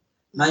 ولی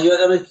من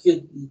یادمه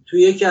که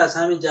توی یکی از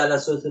همین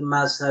جلسات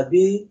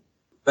مذهبی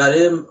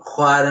برای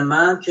خواهر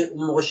من که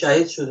اون موقع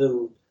شهید شده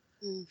بود،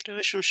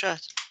 روشون شد.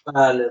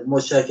 بله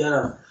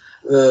متشکرم.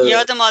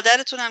 یاد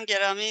مادرتونم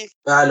گرامی.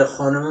 بله،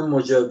 خانم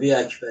مجابی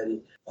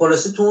اکبری.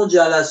 خلاصه تو اون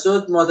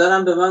جلسات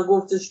مادرم به من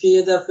گفتش که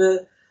یه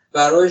دفعه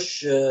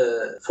براش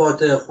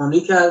فاتحه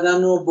خونی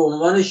کردن و به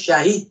عنوان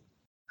شهید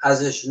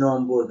ازش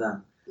نام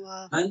بردن.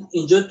 من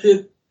اینجا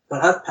توی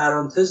فقط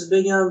پرانتز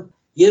بگم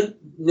یه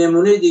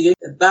نمونه دیگه،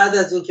 بعد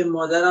از اینکه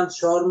مادرم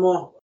 4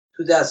 ماه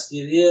تو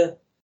دستگیری،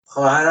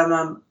 خواهرم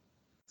هم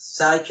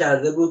سعی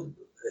کرده بود،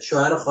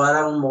 شوهر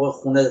خواهرم اون موقع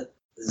خونه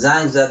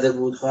زنگ زده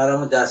بود،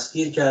 خواهرم رو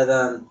دستگیر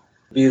کردن،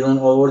 بیرون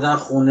آوردن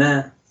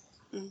خونه،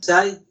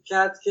 سعی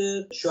کرد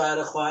که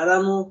شوهر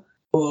خواهرم رو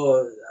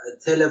با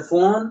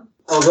تلفن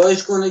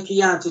آگاهش کنه که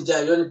یه همچین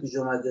جریانی پیش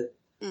اومده.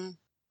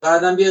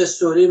 بعدم یه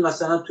استوری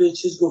مثلا توی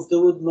چیز گفته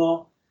بود،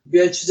 ما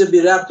بیا چیز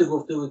بی ربطی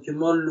گفته بود که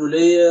ما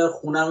لوله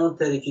خونمون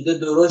ترکیده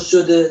درست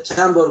شده،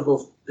 چند بار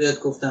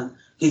گفتم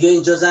دیگه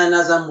اینجا زنگ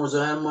نزن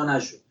مزاحم ما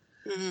نشد.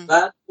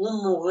 بعد اون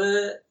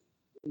موقع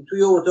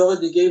توی اتاق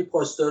دیگه این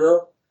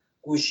پاستورا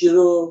گوشی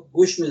رو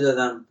گوش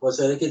میدادن،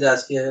 پاسداری که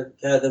دستگیر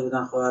کرده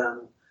بودن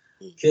خواهرمو،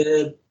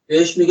 که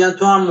بهش میگن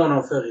تو هم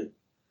منافقی.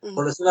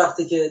 خلاصه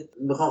وقتی که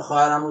میخوام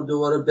خواهرم رو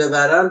دوباره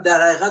ببرم،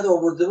 در حقیقت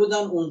آورده بودن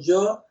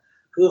اونجا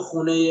توی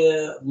خونه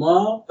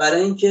ما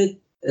برای اینکه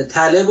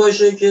طلب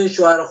باشه که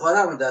شوهر و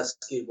خواهرم رو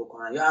دستگیر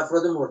بکنن یا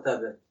افراد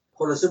مرتبط.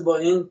 خلاصه با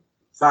این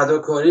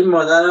فداکاری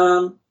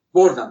مادرم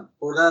بردن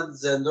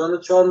زندان و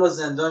 4 ماه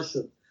زندان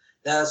شد.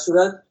 در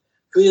صورت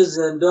توی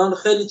زندان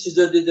خیلی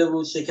چیزا دیده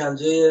بود،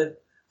 شکنجه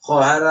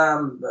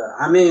خواهرم،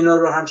 همه اینا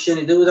رو هم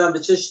شنیده بودم، به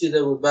چشم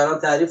دیده بود، برام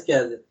تعریف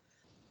کرده.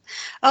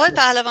 آقای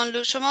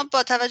پهلوانلو، شما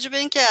با توجه به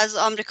اینکه از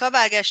آمریکا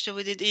برگشته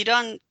بودید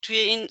ایران، توی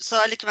این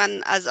سوالی که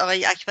من از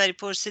آقای اکبری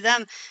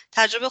پرسیدم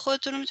تجربه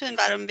خودتون رو میتونید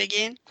برام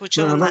بگین؟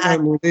 کوچه و محل. در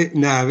مورد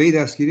نحوه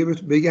دستگیری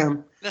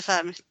بگم.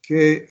 بفرمایید.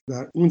 که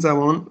در اون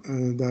زمان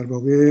در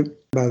واقع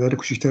برادر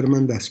کوچکتر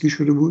من دستگیر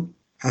شده بود،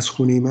 از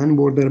خونه من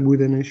برده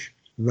بودنش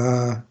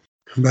و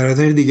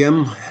برادر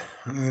دیگم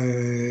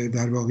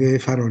در واقع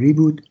فراری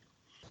بود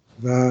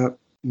و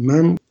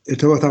من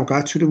ارتباطم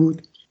قطع شده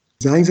بود.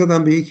 زنگ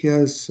زدم به یکی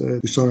از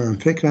دوستانم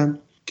فکرم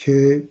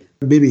که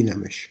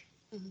ببینمش،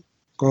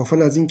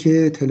 غافل از این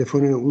که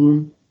تلفن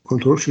اون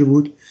کنترل شده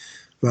بود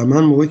و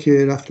من موقعی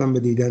که رفتم به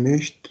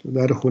دیدنش،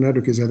 در خونه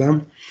رو که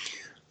زدم،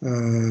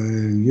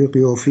 یه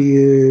قیافه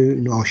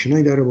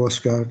ناآشنایی در رو باز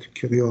کرد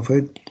که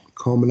قیافه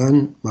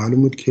کاملا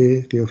معلوم بود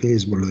که قیافه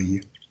حزب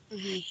اللهیه.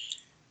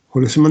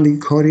 خلاصه من دیگه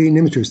کاری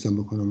نمیتونستم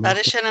بکنم.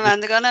 برای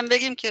شنوندگانم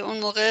بگیم که اون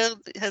موقع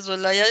حزب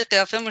اللهی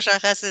قیافه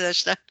مشخصی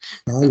داشتن.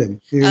 بله.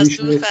 از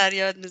دور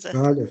فریاد میزد.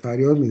 بله،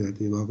 فریاد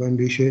میزد. واقعا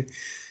ریشه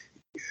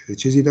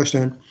چیزی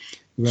داشتن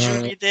و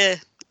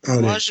ژولیده،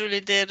 ما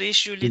ژولیده،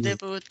 ریش ژولیده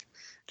بود،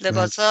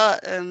 لباسا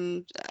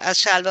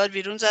از شلوار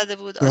بیرون زده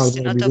بود،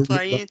 آستینا تا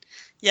پایین،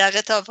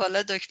 یقه تا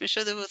بالا دکمه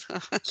شده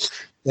بود.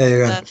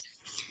 دقیقاً.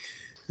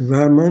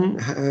 و من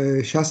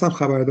شخصم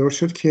خبردار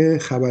شد که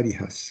خبری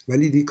هست،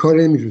 ولی دیگه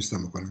کاری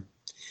نمیتونستم بکنم.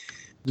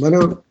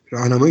 منو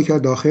راهنمایی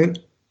کرد داخل،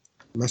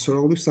 من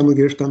سراغ دوستم رو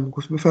گرفتم،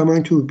 گفت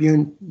بفرمایید تو،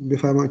 بیان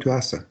بفرمایید تو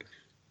هستن.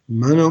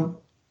 منو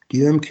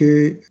دیدم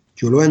که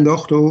جلو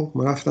انداخت و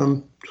من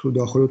رفتم تو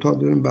داخل اتاق،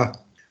 دیدم بعد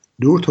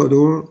دور تا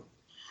دور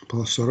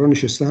پاسدارا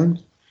نشستن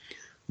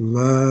و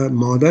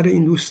مادر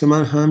این دوست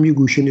من هم یه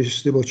گوشه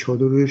نشسته با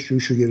چادرش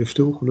روشو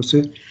گرفته و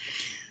خلاصه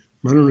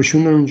منو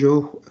نشوندن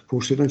اونجا،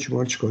 پرسیدن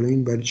شما چیکاره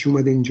این، برای چی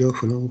اومده اینجا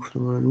فلان. گفتم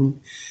من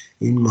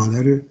این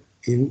مادر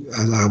این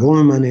از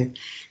اقوام منه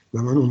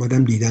و من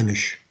اومدم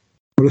دیدنش.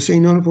 خلاصه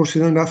اینا رو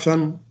پرسیدن،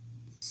 رفتن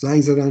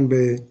زنگ زدن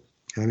به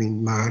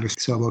همین مقر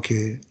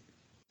سابق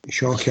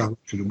شاه که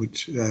شده بود،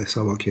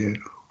 سابق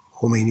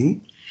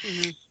خمینی،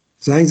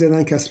 زنگ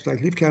زدن، کسب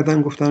تکلیف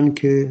کردن، گفتن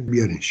که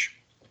بیارنش.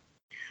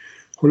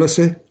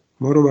 خلاصه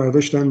ما رو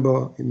برداشتن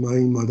با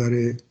این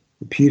مادر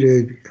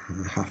پیر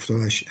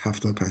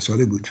 75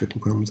 ساله بود فکر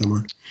میکنم اون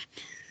زمان،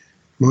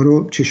 ما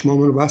رو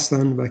چشمامون رو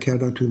بستن و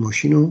کردن توی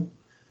ماشین و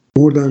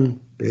بردن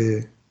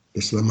به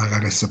اصطلاح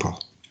مقر سپاه.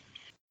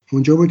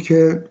 اونجا بود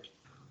که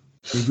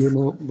دیگه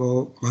ما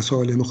با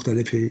مسائل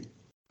مختلفی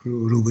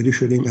روبرو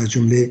شدیم، از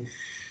جمله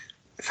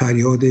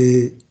فریاد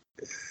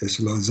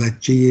اصطلاح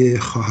زجه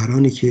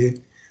خواهرانی که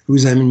رو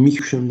زمین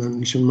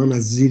میکشوندن. من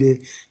از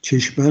زیر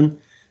چشمم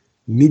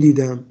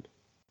میدیدم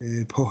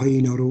پاهای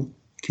اینا رو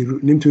که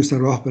نمیتونستن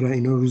راه برن،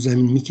 اینا رو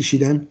زمین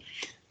میکشیدن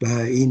و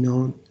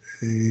اینا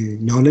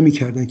ناله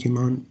میکردن که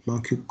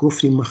ما که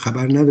گفتیم ما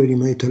خبر نداریم،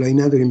 ما اطلاعی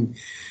نداریم،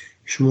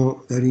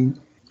 شما دارین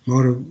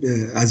ما رو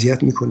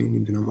اذیت میکنین،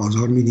 نمیدونم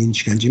آزار میدین،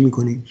 شکنجه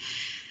میکنین.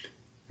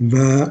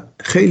 و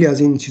خیلی از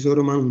این چیزها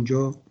رو من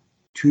اونجا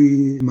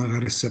توی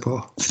مقر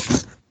سپاه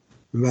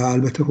و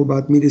البته خب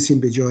بعد میرسیم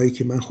به جایی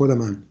که من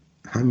خودم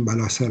هم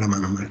بلا سر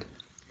من آمد.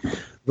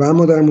 و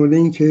اما در مورد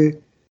این که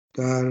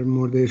در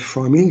مورد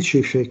فامیل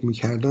چه فکر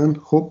میکردن،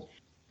 خب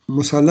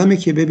مسلمه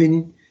که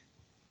ببینین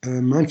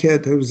من که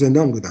در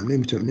زندان بودم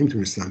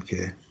نمیتونستم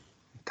که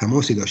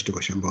تماسی داشته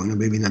باشم با اونا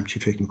ببینم چی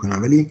فکر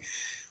میکنم، ولی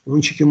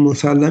اون چی که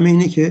مسلمه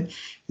اینه که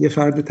یه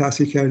فرد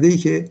تحصیل کرده ای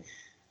که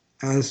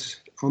از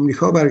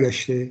آمریکا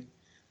برگشته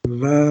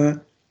و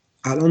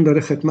الان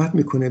داره خدمت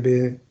میکنه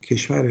به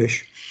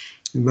کشورش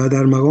و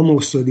در مقام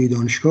استادی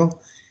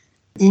دانشگاه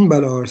این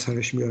بلا رو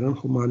سرش میارن،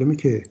 خب معلومه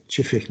که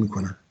چه فکر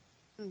میکنن.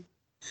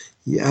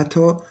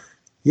 حتی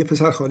یه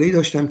پسر خاله‌ای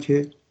داشتم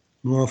که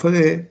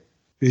موافق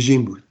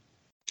رژیم بود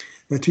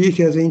و توی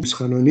یکی از این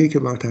سخنرانی‌هایی که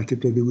ما ترتیب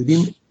داده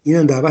بودیم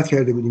اینم دعوت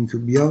کرده بودیم که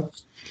بیا،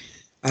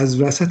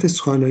 از وسط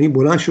سخنرانی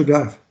بلند شد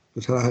رفت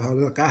مثلا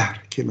حالت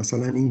قهر که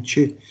مثلا این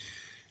چه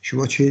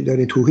شما چه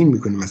دارین توهین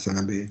میکنید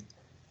مثلا به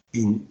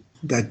این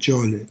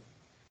دجال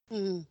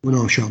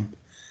مناشام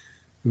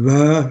و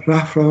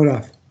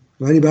رفت.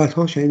 ولی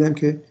بعدها شنیدم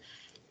که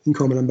این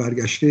کاملا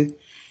برگشته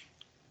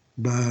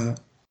و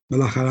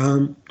بالاخره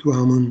هم تو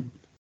همون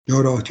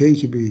ناراحتی‌ای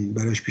که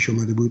براش پیش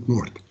اومده بود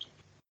مرد.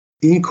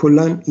 این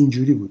کلا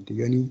اینجوری بود،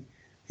 یعنی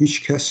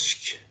هیچ کس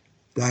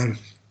در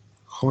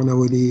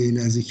خانواده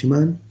نزدیک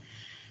من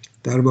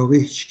در واقع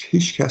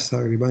هیچ کس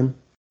تقریبا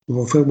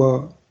موافق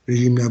با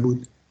رژیم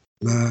نبود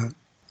و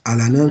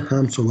علنا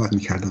هم صحبت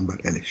میکردن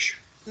بر علیش.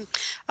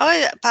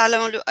 آقای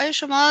پهلوانلو، آیا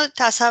شما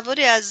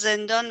تصوری از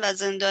زندان و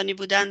زندانی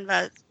بودن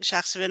و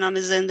شخصی به نام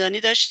زندانی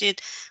داشتید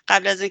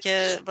قبل از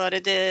اینکه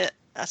وارد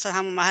اصلا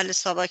همون محل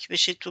سابق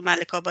بشید تو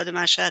ملک آباد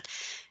مشهد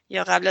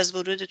یا قبل از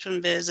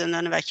ورودتون به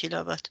زندان وکیل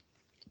آباد؟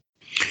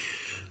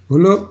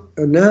 حالا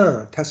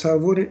نه،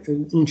 تصور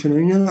این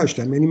چنانی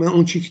نداشتم. یعنی من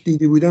اون چی که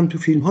دیده بودم تو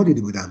فیلم ها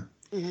دیده بودم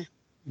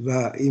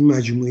و این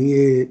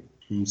مجموعه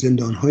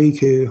زندان هایی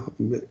که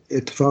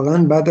اتفاقا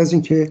بعد از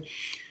اینکه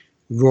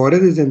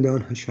وارد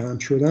زندان هم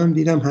شدم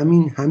دیدم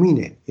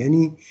همینه.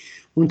 یعنی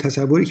اون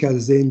تصوری که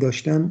از ذهن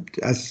داشتم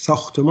از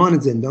ساختمان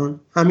زندان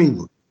همین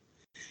بود.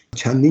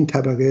 چندین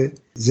طبقه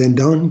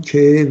زندان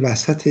که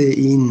وسط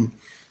این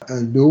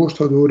دور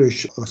تا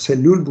دورش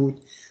سلول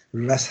بود،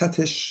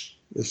 وسطش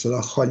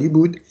اصطلاح خالی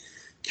بود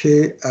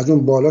که از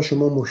اون بالا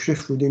شما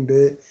مشرف بودیم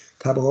به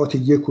طبقات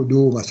 1 و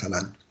 2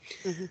 مثلا.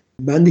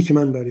 بندی که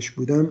من درش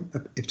بودم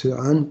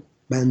ابتداعاً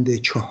بند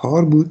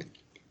 4 بود،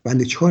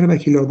 بند 4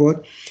 وکیل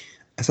آباد.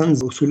 اصلا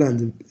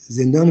اصولاً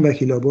زندان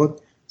وکیل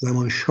آباد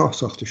زمان شاه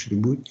ساخته شده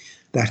بود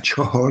در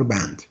 4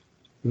 بند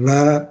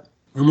و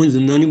همون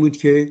زندانی بود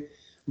که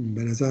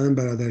به نظرم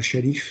برادر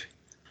شریف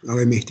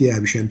آقای مهدی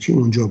ابریشمچی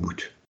اونجا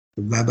بود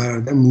و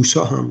برادر موسی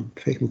هم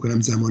فکر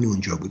میکنم زمانی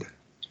اونجا بودن.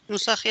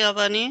 موسی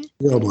خیابانی؟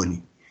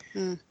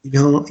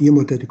 اینا یه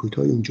مدت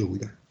کوتاهی اونجا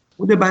بودن.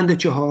 بوده بند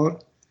 4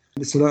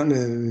 مثلا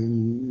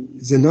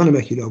زندان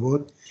وکیل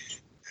آباد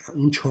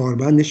اون 4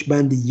 بندش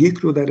بند 1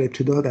 رو در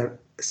ابتدا در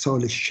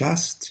سال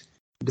 60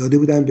 داده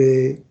بودن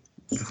به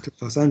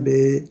اختصاصا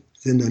به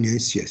زندانیان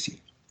سیاسی،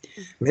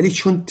 ولی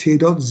چون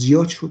تعداد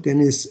زیاد شد،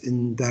 یعنی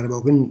در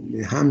واقع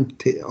هم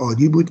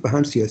عادی بود و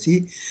هم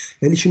سیاسی،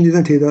 ولی چون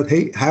دیدن تعداد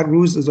هر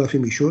روز اضافه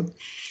میشد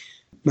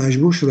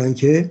مجبور شدن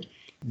که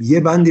یه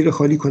بندی رو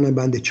خالی کنن،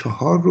 بند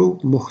 4 رو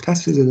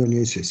مختص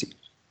زندانیان سیاسی.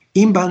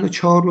 این بند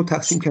 4 رو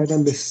تقسیم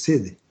کردن به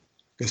 3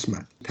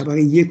 قسمت.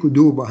 طبقه 1 و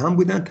 2 با هم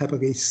بودن،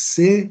 طبقه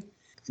 3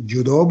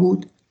 جدا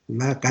بود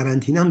و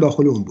قرنطینه هم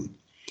داخل اون بود.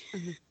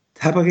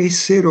 طبقه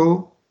 3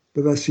 رو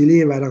به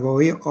وسیله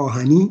ورقه‌های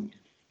آهنی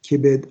که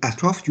به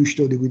اطراف جوش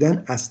داده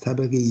بودن از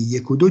طبقه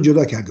 1 و 2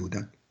 جدا کرده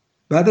بودن.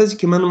 بعد از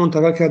اینکه منو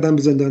منتقل کردم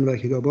به زندان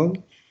وکیل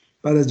آباد،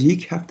 بعد از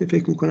 1 هفته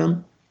فکر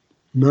میکنم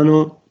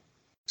منو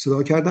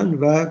صدا کردن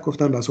و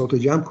گفتن بساطو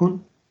جمع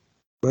کن،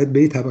 باید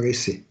بری طبقه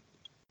 3.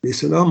 به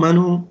اصطلاح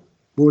منو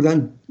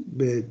بردن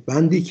به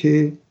بندی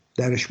که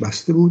درش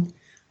بسته بود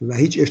و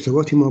هیچ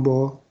ارتباطی ما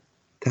با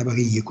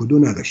طبقه 1 و 2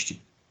 نداشتیم.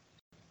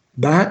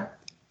 بعد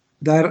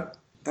در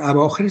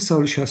اواخر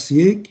سال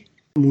 61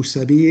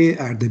 موسوی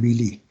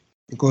اردبیلی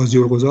قاضی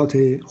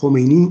القضات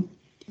خمینی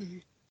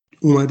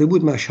اومده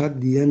بود مشهد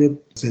دیدن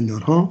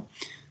زندان ها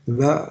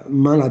و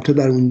من البته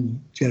در اون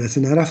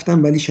جلسه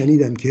نرفتم، ولی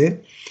شنیدم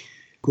که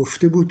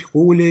گفته بود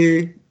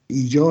قول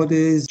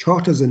ایجاد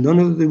 4 تا زندان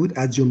داده بود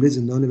از جمله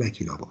زندان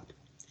وکیل آباد،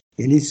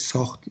 یعنی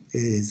ساخت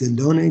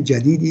زندان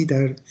جدیدی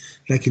در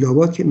وکیل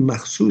آباد که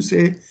مخصوص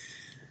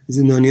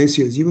زندانیان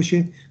سیاسی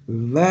باشه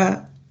و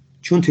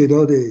چون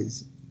تعداد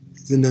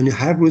زندانی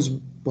هر روز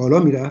بالا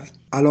میرفت،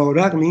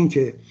 علی‌رغم این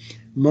که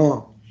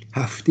ما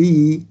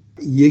هفته‌ای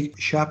 1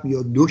 شب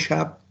یا 2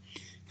 شب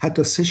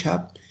حتی 3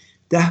 شب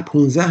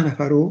 10-15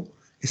 نفر رو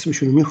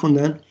اسمشون رو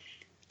میخوندن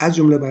از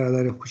جمله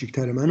برادر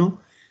کوچکتر منو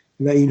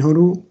و اینها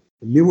رو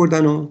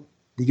میبردن و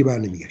دیگه بر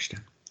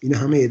نمیگشتن. اینا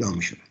همه اعدام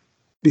میشدن.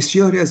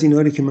 بسیاری از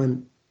اینها که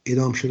من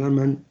اعدام شدن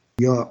من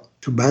یا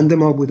تو بند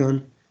ما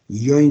بودن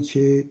یا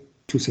اینکه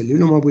تو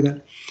سلول ما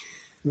بودن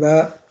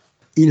و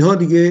اینها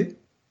دیگه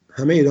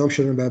همه اعدام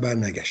شدن و بر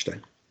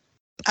نگشتن.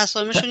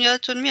 اسامیشون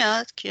یادتون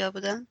میاد کیا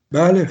بودن؟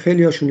 بله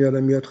خیلی هاشون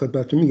یادم میاد،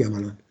 خدمتتون میگم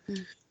الان.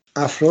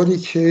 افرادی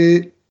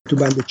که تو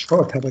بند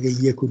 4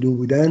 طبقه 1 و 2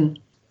 بودن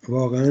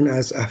واقعا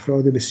از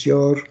افراد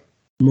بسیار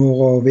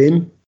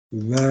مقاوم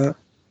و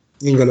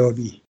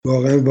انقلابی،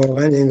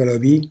 واقعا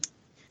انقلابی.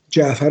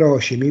 جعفر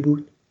هاشمی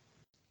بود،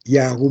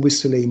 یعقوب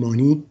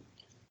سلیمانی،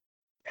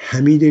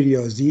 حمید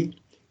ریاضی.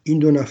 این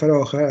 2 نفر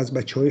آخر از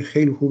بچه‌های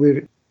خیلی خوب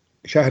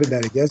شهر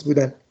درگز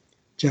بودن.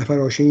 جعفر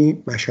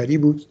هاشمی مشهدی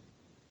بود.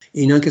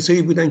 اینا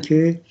کسایی بودن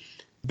که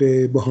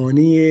به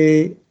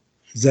بهانه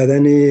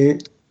زدن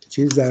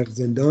در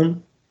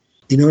زندان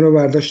اینا رو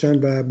برداشتن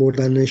و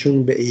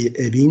بردنشون به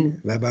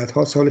اوین و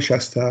بعدها سال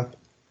 60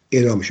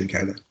 اعدامشون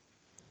کردن.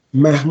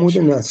 محمود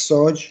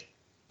نساج،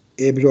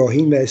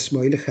 ابراهیم و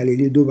اسماعیل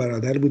خلیلی 2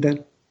 برادر بودن.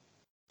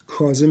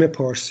 کاظم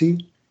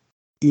پارسی،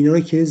 اینا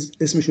که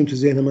اسمشون تو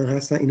ذهن من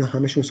هستن، اینا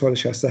همشون سال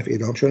 60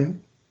 اعدام شدن.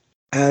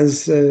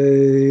 از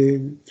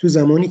تو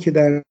زمانی که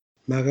در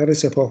مقر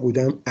سپاه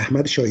بودم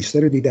احمد شایسته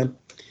رو دیدم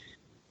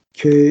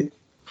که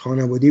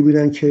خانواده‌ای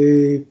بودن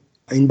که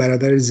این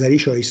برادر زری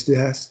شایسته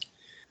هست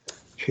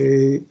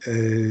که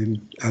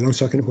الان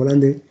ساکن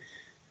هلنده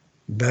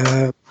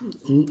و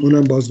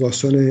اونم باز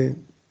داستان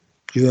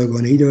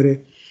جداگانه‌ای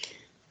داره.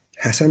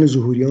 حسن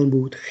ظهوریان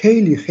بود.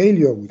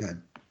 خیلی ها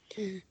بودن.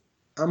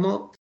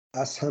 اما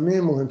از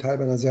همه مهمتر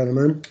به نظر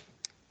من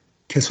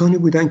کسانی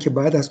بودن که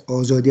بعد از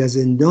آزادی از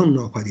زندان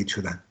ناپدید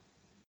شدن.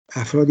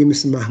 افرادی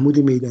مثل محمود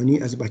میدانی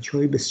از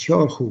بچه‌های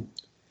بسیار خوب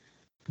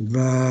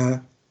و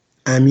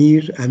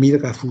امیر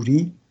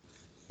غفوری،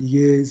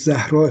 دیگه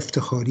زهرا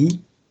افتخاری،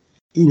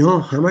 اینها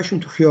همشون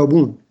تو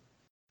خیابون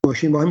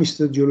ماشین با هم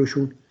ایستاد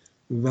جلوشون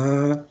و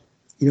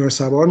اینا رو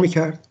سوار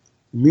میکرد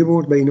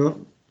میبرد و اینا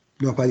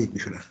ناپدید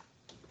میشدن.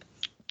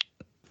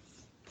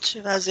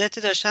 چه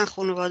وضعیتی داشتن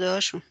خانواده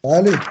هاشون؟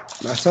 بله،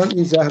 مثلا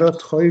این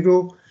زهرات خاری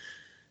رو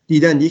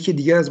دیدن. یکی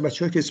دیگه از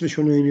بچه ها که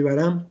اسمشون رو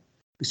نمیبرم،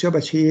 بسیار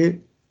بچه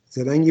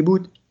زرنگی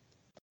بود،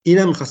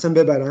 اینم میخواستن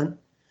ببرن،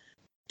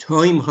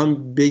 تا این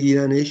میخوام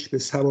بگیرنش به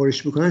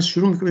سوارش بکنن،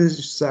 شروع میکنه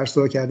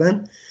سرصدا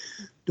کردن،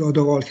 داد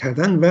و قال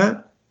کردن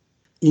و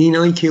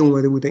اینایی که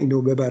اومده بودن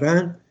اینو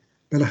ببرن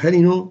بالاخره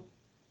اینو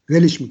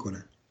ولش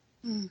میکنن.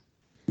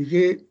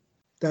 دیگه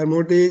در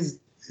مورد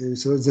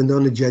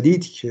زندان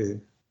جدید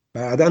که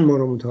بعداً ما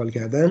رو مطالعه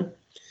کردن،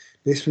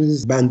 به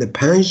اسم بند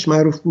 5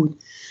 معروف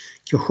بود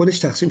که خودش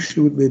تقسیم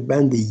شده بود به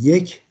بند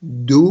 1،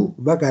 2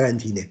 و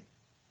قرنطینه.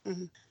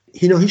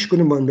 اینا هیچ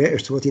گونه با هم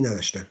ارتباطی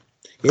نداشتن،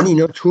 یعنی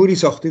اینا طوری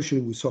ساخته شده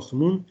بود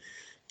ساختمون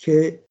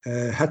که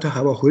حتی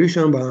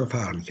هواخوریشون با هم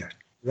فرق میکرد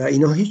و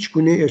اینا هیچ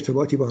گونه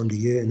ارتباطی با هم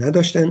دیگه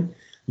نداشتن،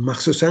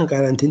 مخصوصا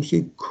قرنطینه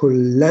که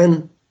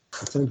کلاً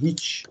اصلا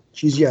هیچ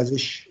چیزی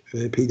ازش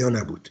پیدا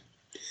نبود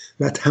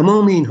و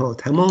تمام اینها،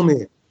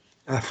 تمام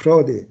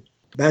افراد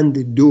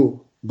بند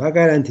 2 و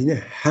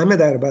قرنطینه همه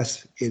در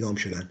بس اعدام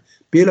شدن،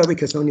 به علاوه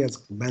کسانی از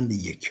بند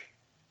 1.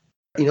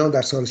 اینا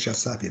در سال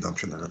 67 اعدام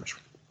شدن همشون.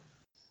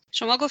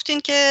 شما گفتین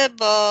که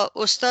با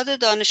استاد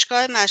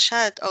دانشگاه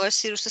مشهد آقای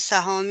سیروس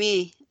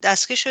سهامی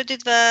دستگیر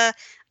شدید و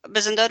به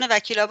زندان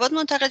وکیل آباد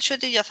منتقل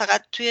شدید یا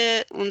فقط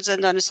توی اون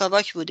زندان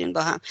سابق بودین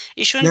با هم؟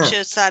 ایشون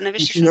چه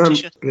سرنوشتشون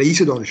چی شد؟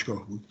 رئیس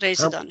دانشگاه بود.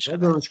 رئیس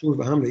دانشگاه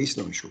و هم رئیس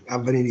دانشگاه.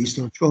 اولین رئیس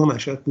دانشگاه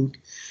مشهد بود.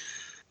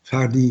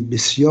 فردی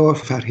بسیار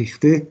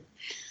فرهیخته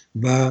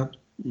و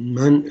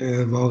من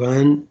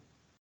واقعا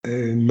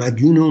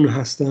مدیون اون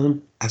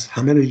هستم از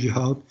همه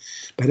جهات،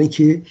 برای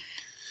اینکه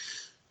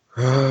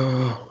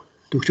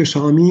دکتر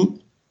سامی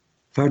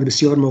فرد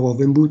بسیار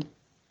مقاوم بود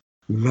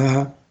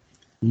و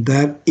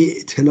در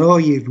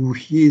اعتلاع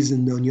روحی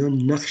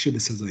زندانیان نقش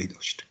بسزایی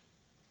داشت.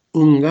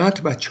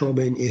 اونقدر بچه‌ها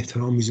به این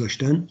احترام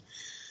میذاشتن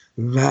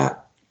و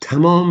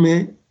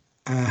تمام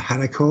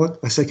حرکات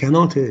و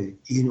سکنات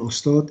این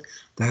استاد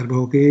در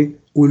واقع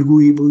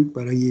الگویی بود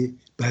برای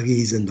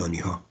بقیه زندانی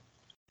ها.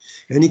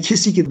 یعنی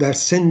کسی که در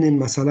سن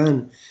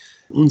مثلا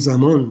اون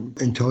زمان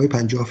انتهای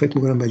 50 فکر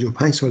میکنم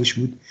 55 سالش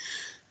بود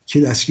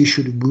که دستگیر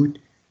شده بود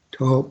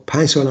تا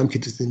 5 سال هم که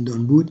تو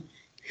زندان بود،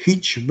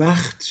 هیچ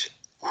وقت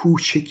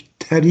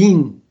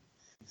کوچکترین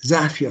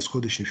ضعفی از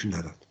خودش نشون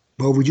نداد،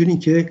 با وجود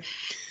اینکه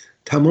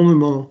تمام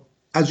ما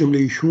از جمله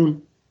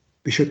ایشون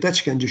به شدت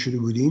شکنجه شده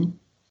بودیم.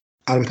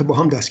 البته با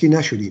هم دستگیر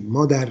نشدیم،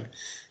 ما در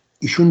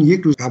ایشون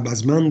یک روز قبل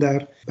از من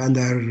در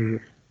بندر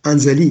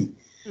انزلی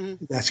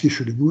دستگیر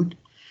شده بود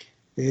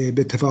به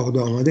اتفاق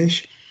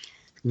دامادش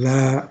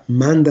و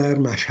من در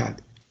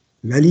مشهد،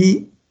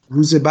 ولی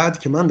روز بعد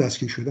که من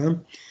دستگیر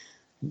شدم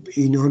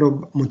اینا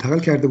رو منتقل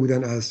کرده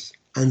بودن از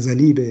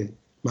انزلی به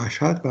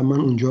مشهد و من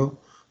اونجا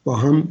با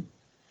هم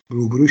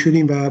روبرو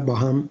شدیم و با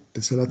هم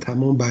به صلاح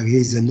تمام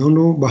بقیه زندان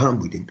رو با هم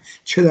بودیم،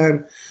 چه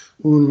در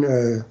اون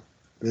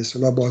به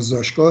اصطلاح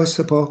بازداشتگاه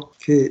سپاه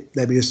که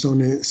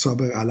دبیرستان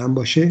سابق علم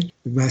باشه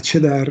و چه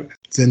در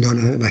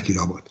زندان وکیل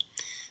آباد.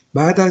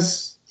 بعد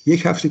از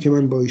یک هفته که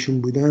من با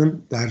ایشون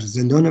بودم در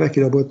زندان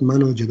وکیل آباد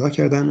منو جدا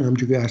کردن،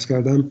 همونجوری که عرض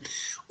کردم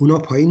اونا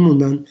پایین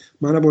موندن،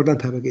 منو بردن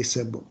طبقه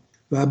سوم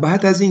و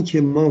بعد از این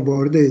که ما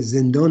وارد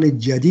زندان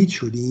جدید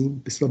شدیم،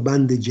 به اصطلاح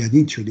بند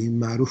جدید شدیم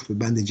معروف به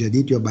بند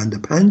جدید یا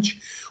بند 5،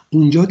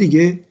 اونجا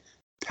دیگه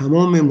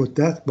تمام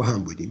مدت با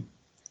هم بودیم،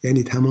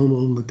 یعنی تمام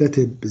اون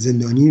مدت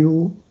زندانی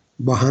رو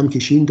با هم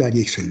کشیم در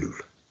یک سلول.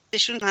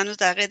 ایشون هنوز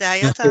در قید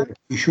حیاتن؟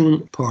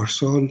 ایشون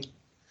پارسال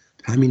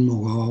همین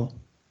موقع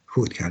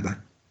فوت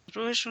کردن.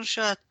 روحشون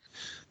شاد.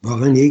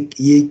 واقعا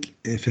یک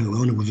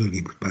فقدان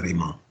بزرگی بود برای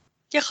ما.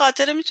 یه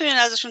خاطره میتونین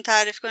ازشون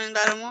تعریف کنین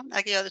برامون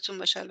اگه یادتون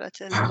باشه؟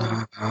 البته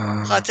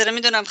خاطره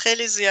میدونم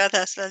خیلی زیاد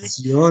هست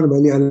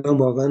ولی الان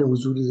واقعا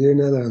حضور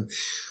ذهن ندارم.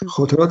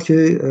 خاطرات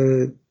که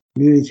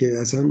میدونی که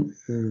اصلا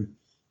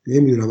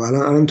نمیدونم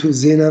الان تو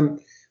ذهنم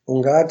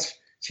اونقدر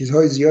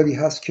چیزهای زیادی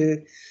هست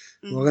که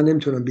واقعا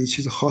نمیتونم به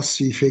چیز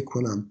خاصی فکر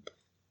کنم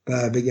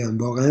و بگم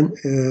واقعا.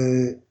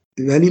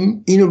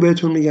 ولی اینو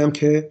بهتون میگم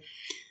که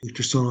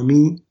دکتر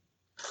سامی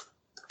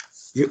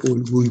یه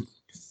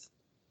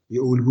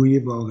الگوی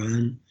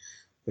واقعا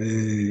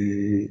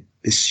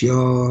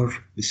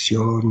بسیار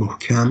بسیار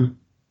محکم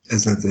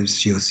از نظر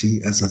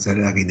سیاسی، از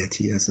نظر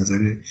عقیدتی، از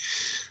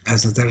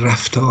نظر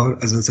رفتار،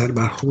 از نظر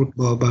برخورد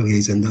با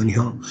بقیه زندانی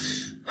ها.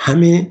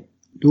 همه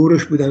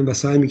دورش بودن و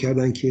سعی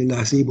میکردن که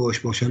لحظه‌ای باش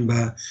باشن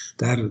و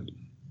در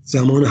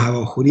زمان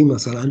هواخوری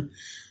مثلا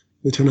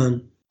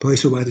بتونن پای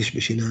صحبتش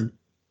بشینن.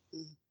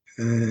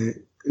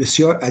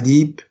 بسیار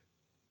ادیب.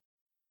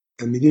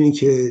 میدونی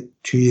که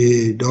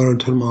توی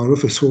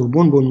دارالمعارف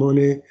سوربن به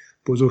عنوان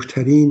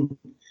بزرگترین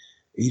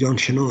ایران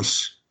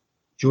شناس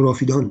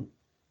جغرافیدان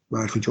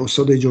معرفی، چون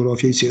استاد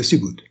جغرافیای سیاسی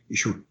بود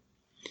ایشون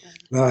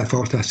و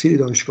فارغ التحصیل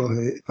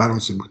دانشگاه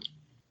فرانسه بود،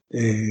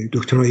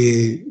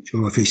 دکترای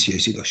جغرافیای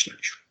سیاسی داشتن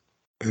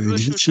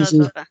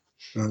ایشون.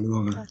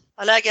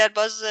 حالا اگر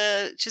باز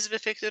چیزی به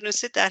فکر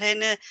دونستید در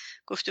حین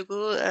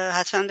گفتگو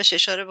حتما بهش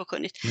اشاره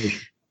بکنید.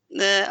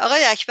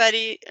 آقای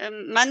اکبری،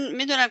 من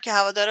میدونم که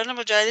هواداران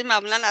مجاهدین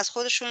معمولا از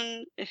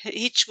خودشون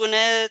هیچ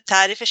گونه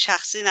تعریف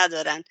شخصی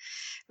ندارن،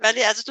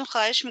 ولی ازتون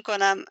خواهش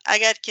میکنم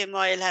اگر که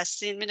مایل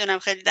هستین، میدونم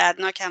خیلی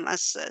دردناک هم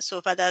از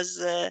صحبت از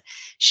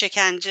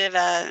شکنجه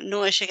و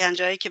نوع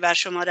شکنجه هایی که بر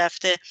شما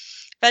رفته،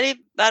 ولی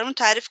برامون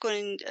تعریف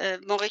کنین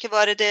موقعی که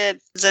وارد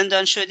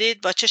زندان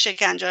شدید با چه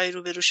شکنجه هایی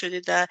روبرو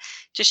شدید و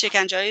چه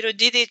شکنجه هایی رو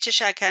دیدید، چه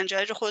شکنجه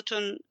هایی رو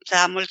خودتون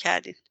تحمل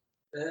کردید.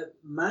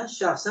 من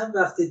شخصا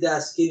وقتی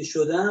دستگیر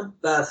شدم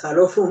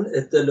برخلاف اون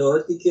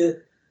اطلاعاتی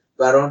که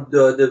برام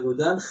داده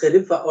بودن خیلی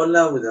فعال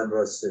نبودم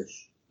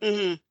راستش.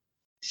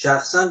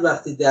 شخصا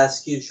وقتی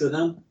دستگیر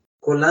شدم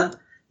کلا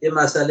یه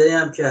مسئله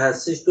هم که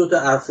هستش، 2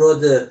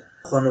 افراد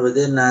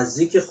خانواده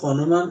نزدیک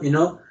خانومم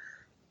اینا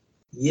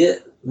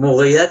یه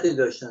موقعیتی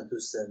داشتن تو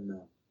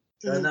سمنان،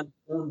 شاید هم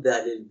اون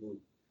دلیل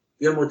بود.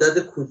 یه مدت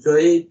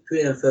کوتاهی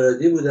توی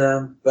انفرادی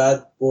بودم،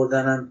 بعد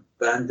بردنم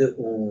بند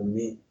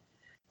عمومی.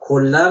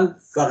 کلا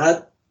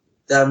فقط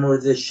در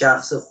مورد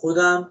شخص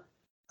خودم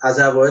از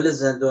اوایل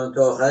زندان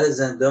تا آخر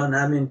زندان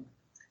همین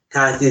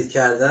تهدید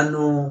کردن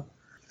و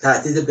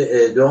تهدید به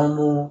اعدام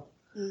و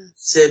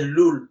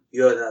سلول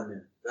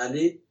یادمه،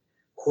 ولی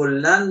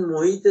کلا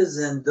محیط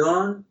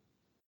زندان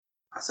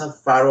اصلا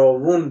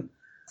فراوون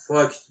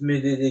فاکت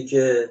میدیدی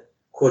که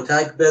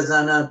کتک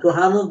بزنن تو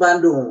همون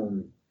بند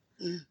عمومی،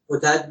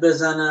 کتک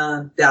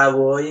بزنن،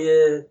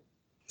 دعوای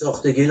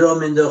ساختگی را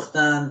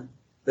مینداختن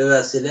به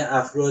وسیله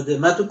افراد.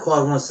 من تو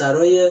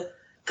کاروانسرای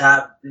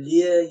قبلی،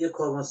 یه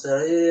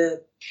کاروانسرای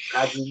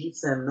قدیمی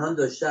سمنان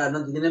داشته،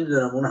 الان دیگه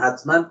نمیدونم، اون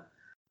حتما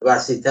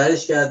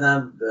وسیع‌ترش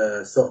کردن،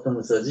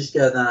 ساختمان‌سازیش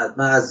کردن،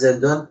 حتما از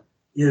زندان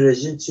این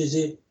رژیم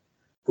چیزی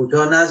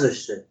کوتاه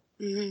نذاشته.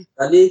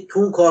 ولی تو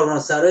اون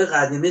کاروانسرای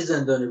قدیمی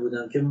زندانی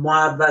بودم که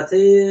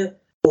محوطه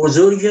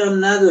بزرگی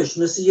هم نداشت،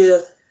 مثل یه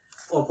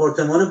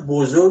آپارتمان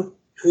بزرگ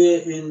توی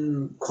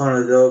این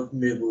کانادا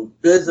می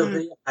بود، به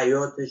اضافه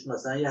حیاتش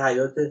مثلا یه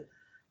حیات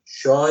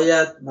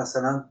شاید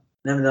مثلا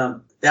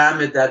نمیدونم 10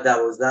 متر در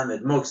 12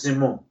 متر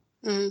ماکسیموم.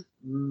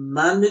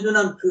 من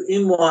میدونم تو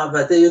این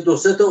محوطه یه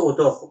 2-3 تا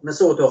اتاق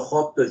مثل اتاق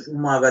خواب داشت،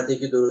 اون محوطه‌ای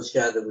که درست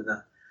کرده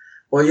بودن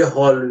با یه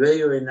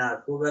هالوی و این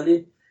حرفا،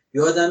 ولی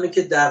یادمه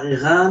که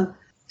دقیقاً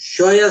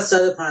شاید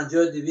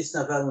 150-200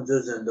 نفر اونجا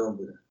زندان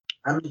بودن،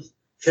 همین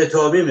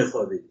کتابی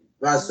میخوابید.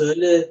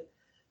 وسایل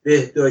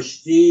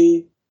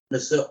بهداشتی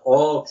مثل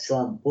آب،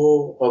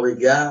 شامپو، آب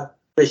گرم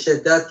به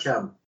شدت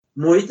کم.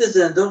 محیط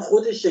زندان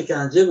خودش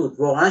شکنجه بود،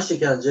 واقعا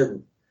شکنجه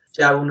بود.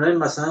 جوانای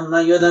مثلا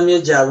من یادم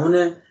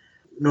یه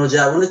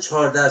نوجوان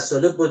 14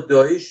 ساله با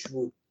دایش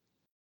بود،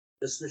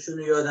 اسمشون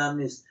رو یادم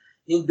نیست.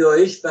 این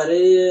دایش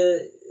برای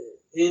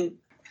این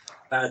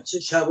بچه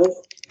شبا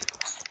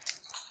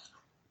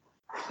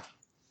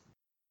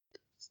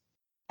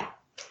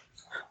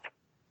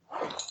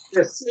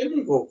قصه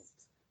میگفت،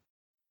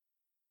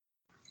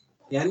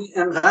 یعنی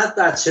انقدر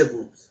بچه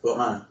بود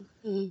واقعا.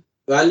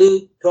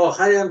 ولی تا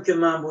آخری هم که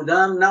من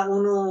بودم نه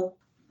اونو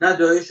نه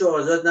دایشو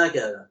آزاد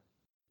نکردم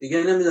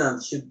دیگه. نمیدونم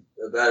چی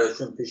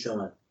براشون پیش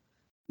اومد.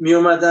 می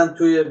اومدن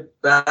توی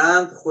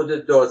بند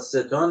خود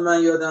دادستان،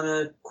 من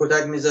یادمه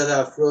کتک میزد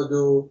افراد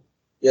و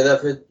یه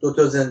دفعه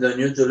 2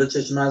 زندانیو جلو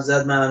چشمم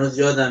زد، من هنوز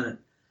یادمه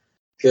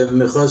که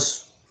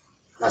میخواست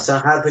مثلا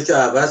حرفشو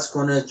عوض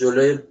کنه،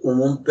 جلوی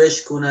عموم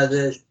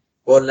بشکوندش،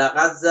 با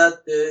لغت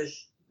زد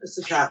بهش،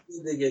 مثل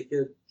تهدید دیگه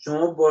که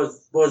شما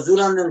با زور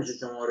هم نمیشه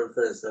شما رو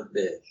فرستاد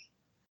بهش.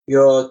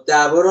 یا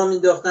دعوا رو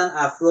مینداختن،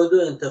 افراد رو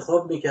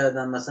انتخاب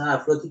میکردن، مثلا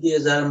افرادی که یه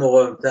ذره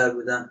مقاومتر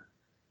بودن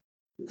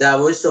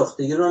دعوای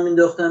ساختگی رو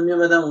مینداختن،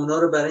 میامدن اونا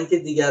رو برای اینکه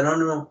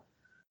دیگران رو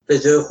به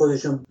جای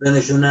خودشون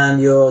بنشونن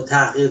یا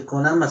تحقیر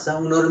کنن مثلا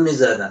اونا رو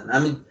میزدن.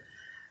 همین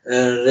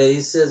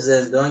رئیس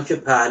زندان که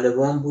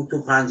پهلوان بود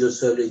تو 50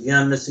 سالگی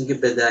هم مثل که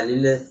به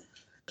دلیل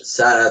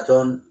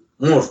سرطان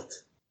مرد.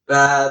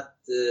 بعد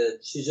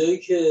چیزایی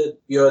که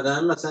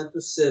بیادم مثلا تو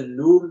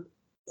سلول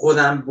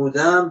خودم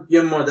بودم،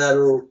 یه مادر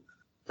و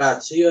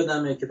بچه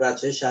یادمه که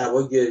بچه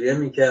شبا گریه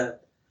میکرد.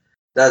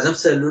 لازم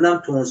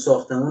سلولم تو اون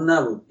ساختمون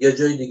نبود، یه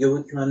جای دیگه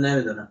بود که من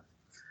نمیدونم.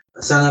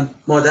 مثلا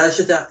مادرش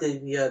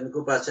تحقیق میکرد،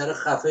 میگو بچه رو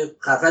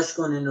خفش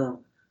کنین و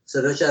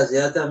صداش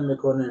اذیت هم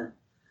میکنه.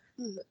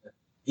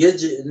 یه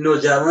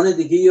نوجوان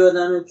دیگه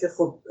یادمه که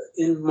خب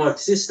این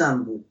مارکسیست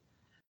هم بود،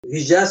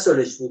 18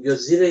 سالش بود یا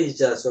زیر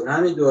 18 سال،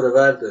 همین دوره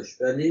ور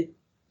داشت. ولی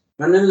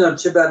من نمیدونم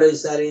چه بلایی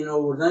سر این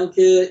آوردن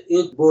که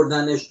این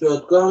بردنش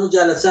دادگاه. همون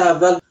جلسه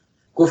اول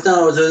گفتن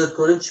آزادت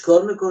کنیم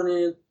چیکار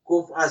میکنید؟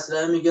 گفت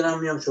اسلحه میگیرم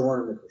میام شما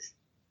رو میکشم.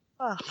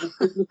 من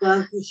فکر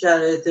میکنم که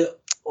شرایط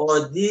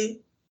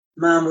عادی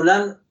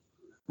معمولا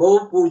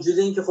با وجود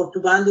این که خب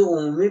تو بند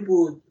عمومی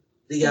بود،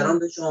 دیگران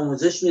بهش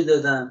آموزش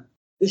میدادن،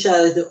 تو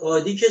شرایط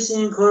عادی کسی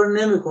این کار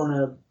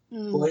نمیکنه.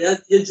 باید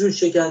یه جور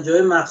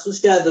شکنجه‌های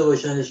مخصوص کرده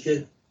باشنش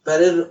که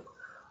برای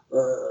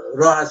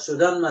راحت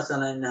شدن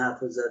مثلا این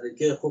حرف زده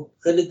که خب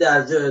خیلی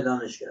درجا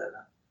اعدامش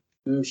کردن.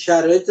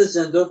 شرایط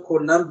زندان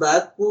کلا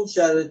بد بود.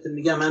 شرایط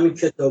میگم همین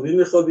کتابی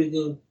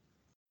میخوابیدیم.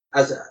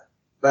 از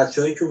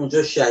بچه‌هایی که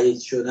اونجا شهید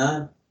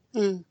شدن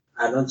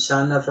الان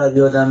چند نفر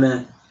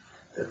یادمه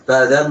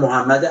برادر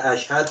محمد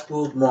اشهد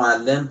بود،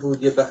 معلم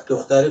بود، یه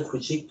دختر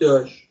کوچیک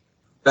داشت.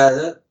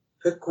 برادر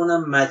فکر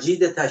کنم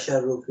مجید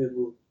تشرفی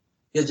بود،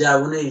 یه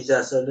جوان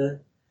 18 ساله.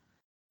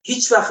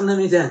 هیچ وقت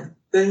نمیدن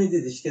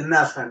بمیدیدش که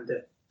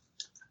نخنده.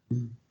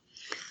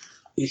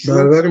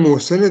 برادر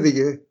محسن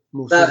دیگه.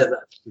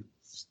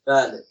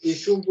 بله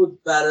ایشون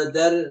بود.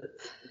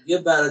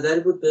 یه برادری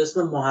بود به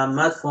اسم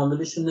محمد،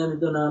 فامیلشون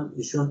نمیدونم.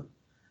 ایشون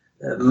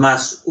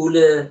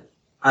مسئول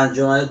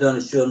انجمن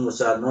دانشجویان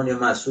مسلمان یا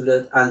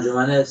مسئول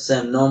انجمن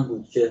سمنان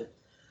بود که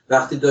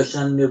وقتی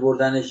داشتن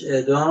میبردنش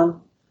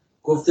اعدام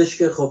گفتش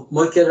که خب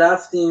ما که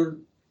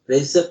رفتیم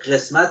رئیس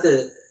قسمت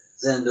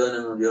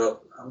زندانمون،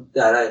 یا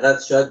در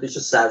حقیقت شاید بشه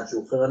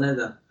سرجوخه و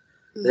ندم،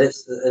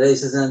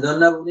 رئیس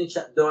زندان نبود،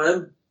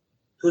 دائم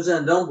تو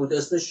زندان بود،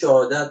 اسم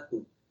شهادت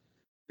بود.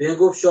 به این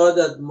گفت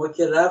شهادت ما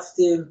که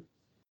رفتیم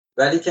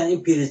ولی که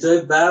این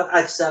پریزای برق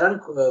اکثرا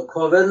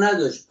کاور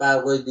نداشت،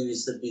 برقای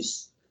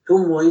 220 تو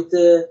محیط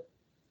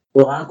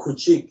واقعا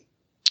کوچیک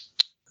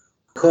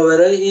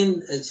کاورای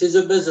این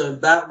چیزو بذاریم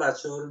برق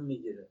بچه ها رو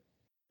میگیره.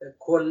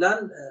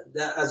 کلا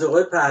از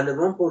آقای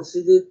پهلوان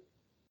پرسیدید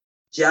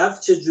جو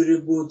چجوری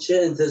بود، چه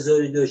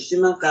انتظاری داشتی؟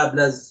 من قبل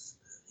از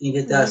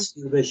اینکه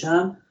دستگیر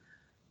بشم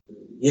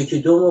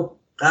یکی دو ماه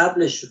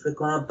قبلش فکر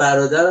کنم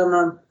برادرم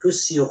هم تو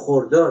 30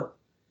 خرداد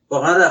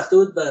واقعا رفته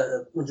بود،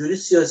 اونجوری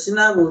سیاسی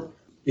نبود،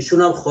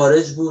 ایشون هم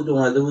خارج بود،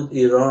 اومده بود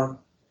ایران،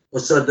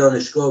 استاد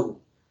دانشگاه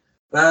بود،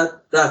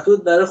 بعد رفته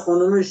بود برای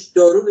خانومش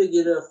دارو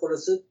بگیره.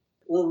 خلاصه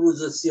اون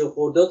روز 30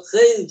 خرداد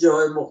خیلی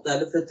جاهای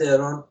مختلف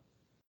تهران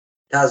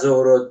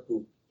تظاهرات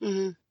بود.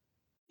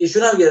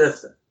 ایشون هم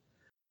گرفتن.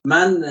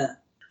 من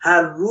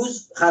هر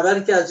روز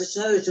خبری که ازش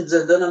نداشتم،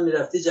 زندانم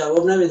میرفتی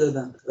جواب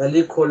نمیدادم،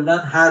 ولی کلا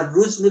هر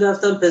روز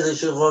میرفتم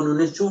پزشک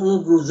قانونی، چون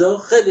اون روزا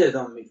خیلی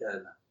اعدام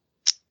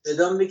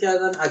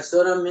میکردن،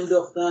 عکسارم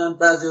مینداختن،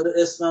 بعضی‌ها رو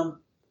اسمم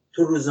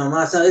تو روزنامه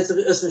اصلا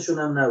اسمشون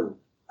هم نبود،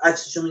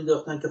 عکسشو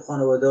مینداختن که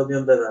خانواده‌ها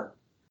بیان ببرن.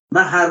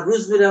 من هر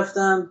روز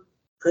میرفتم.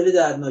 خیلی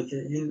دردناکه.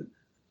 این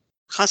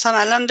خواستم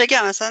الان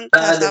بگم اصلا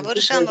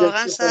تصورش هم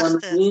واقعا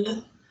سخته.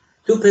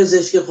 تو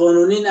پزشک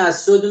قانونی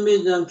نسادو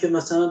میدونم که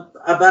مثلا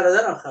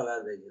برادرم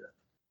خبر بگیرم.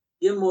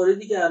 یه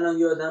موردی که الان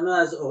یادمه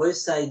از آقای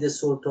سعید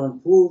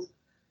سلطانپور،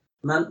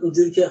 من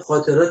اونجوری که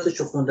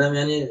خاطراتشو خوندم،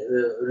 یعنی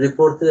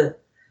ریپورت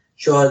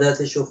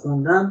شهادتشو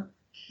خوندم،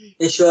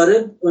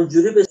 اشاره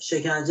اونجوری به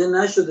شکنجه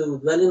نشده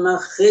بود، ولی من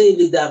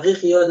خیلی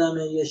دقیق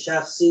یادمه یه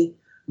شخصی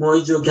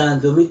ماهی جو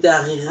گندمی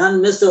دقیقاً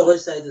مثل آقای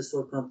سعید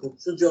سلطانپور،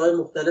 چون جاهای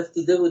مختلف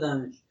دیده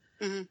بودمش،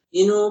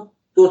 اینو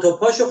 2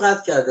 پاشو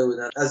قطع کرده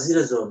بودن از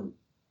زیر زانو.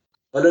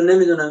 حالا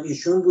نمیدونم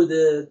ایشون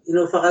بوده،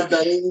 اینو فقط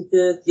برای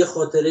اینکه یه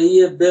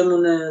خاطره‌ای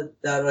بمونه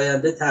در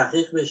آینده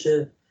تحقیق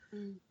بشه.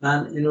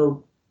 من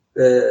اینو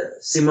به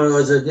سیمای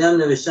آزادی هم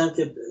نوشتم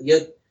که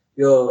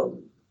یا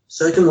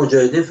سایت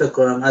مجاهدین فکر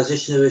کنم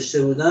ازش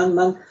نوشته بودم،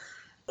 من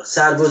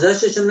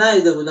سرگذشتشو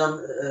ندیده بودم،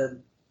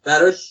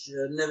 براش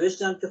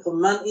نوشتم که خب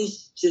من این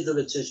چیزو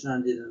به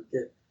چشمم دیدم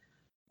که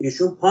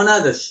ایشون پا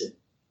نداشته،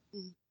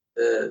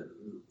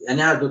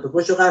 یعنی هر 2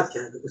 پاشو قطع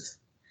کرده بود.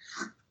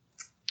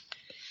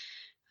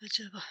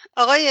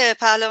 آقای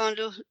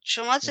پهلوانلو،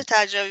 شما چه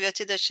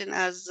تجربیاتی داشتین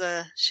از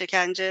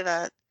شکنجه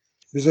و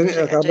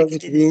بذارین قبل از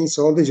اینکه این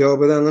سوال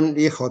جواب بدم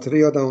یه خاطره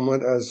یادم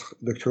اومد از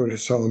دکتر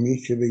سامی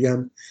که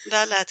بگم.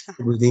 بله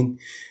بودیم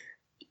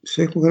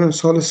فکر میکنم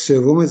سال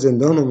 3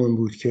 زندانمون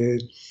بود که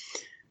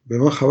به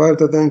ما خبر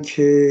دادن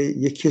که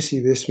یک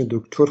کسی به اسم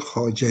دکتر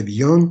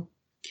خاجبیان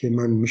که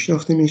من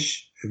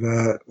میشناختمش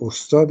و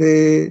استاد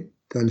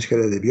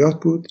دانشگاه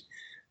ادبیات بود،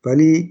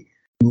 ولی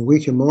موقعی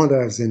که ما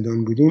در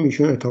زندان بودیم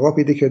ایشون ارتقا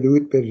پیدا کرده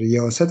بود به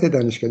ریاست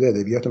دانشگاه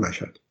ادبیات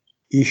مشهد.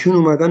 ایشون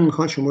اومدن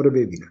میخوان شما رو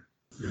ببینن.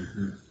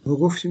 ما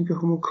گفتیم که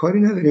خب ما کاری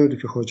نداریم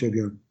دکتر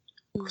خاجبیان.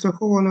 گفتن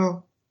خب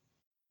حالا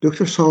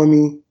دکتر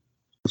سامی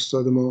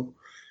استاد ما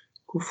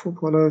گفت خب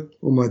حالا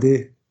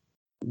اومده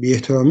بی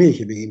احترامیه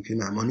که بگیم که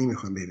نه ما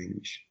نمیخوام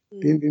ببینیمش،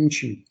 ببینیم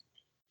چی میگه.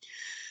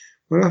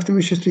 ما رفتیم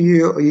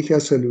نشستیم یکی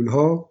از سلول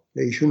ها و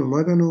ایشون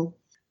اومدن و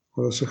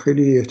خلاصه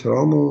خیلی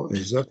احترام و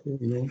عزت و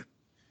اینا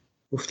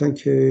گفتن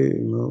که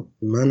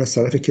من از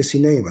طرف کسی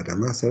نیومدم،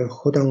 من از طرف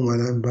خودم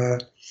اومدم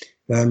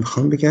و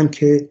میخوام بگم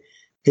که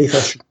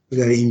حیف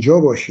در اینجا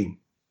باشین،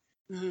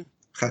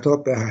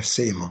 خطاب به هر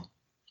 3 ما،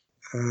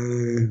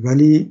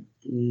 ولی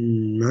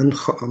من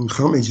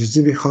میخوام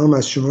اجازه بخوام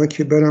از شما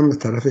که برم به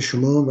طرف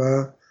شما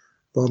و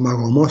با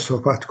مقامات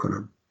صحبت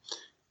کنم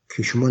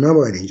که شما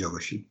نباید اینجا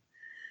باشید.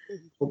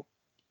 خب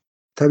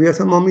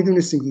طبیعتا ما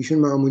میدونستیم که ایشون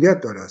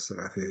مأموریت داره از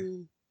طرف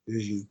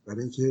رژیم،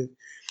 برای اینکه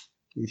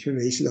ایشون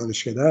رئیس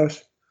دانشگاه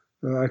است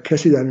و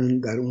کسی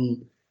در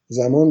اون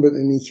زمان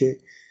بدونی که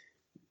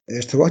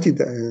ارتباطی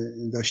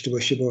داشته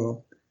باشه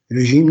با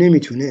رژیم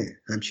نمیتونه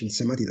همچین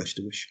سمتی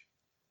داشته باشه.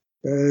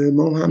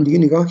 ما هم دیگه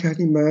نگاه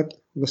کردیم. بعد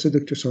واسه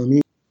دکتر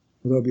سامی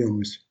خدا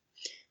بیامرزه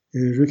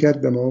رو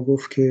کرد به ما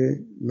گفت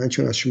که من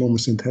چون از شما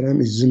مسن‌ترم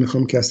اجازه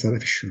میخوام که از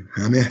طرفشون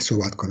همه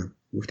صحبت کنم.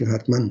 گفتیم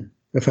حتما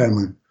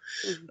بفرمایید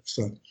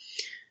استاد.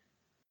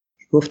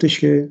 گفتش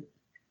که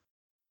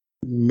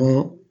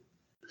ما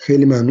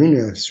خیلی ممنون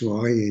از شما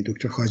آقای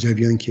دکتر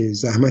خواجویان که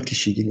زحمت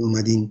کشیدین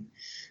اومدین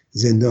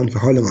زندان که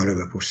حال ما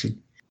رو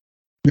بپرسین.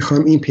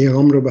 میخوام این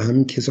پیغام رو به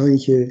همین کسانی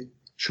که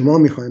شما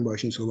میخواین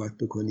باشین صحبت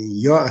بکنین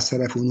یا از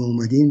طرف اون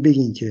اومدین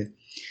بگین که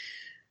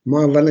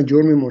ما اولا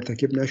جرم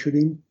مرتکب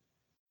نشدیم،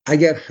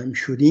 اگر هم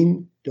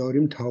شدیم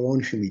داریم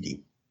تاوانشو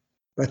میدیم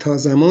و تا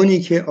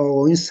زمانی که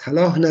آقایون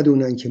صلاح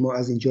ندونن که ما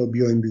از اینجا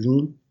بیایم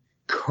بیرون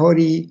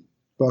کاری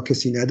با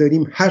کسی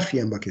نداریم، حرفی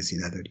هم با کسی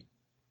نداریم.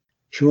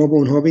 شما به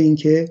اونها بگین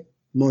که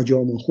ما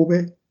جامون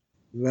خوبه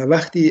و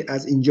وقتی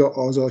از اینجا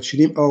آزاد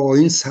شدیم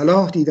آقایون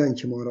صلاح دیدن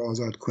که ما رو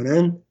آزاد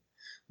کنن،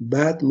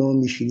 بعد ما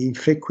میشینیم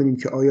فکر کنیم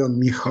که آیا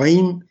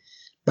میخواییم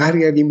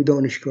برگردیم به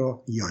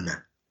دانشگاه یا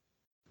نه.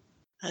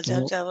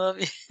 عجب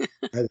جوابی.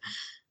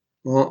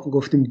 ما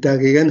گفتیم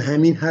دقیقا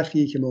همین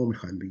حرفیه که ما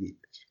میخوایم بگیم.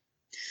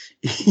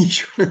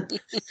 ایشون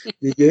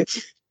دیگه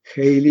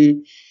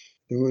خیلی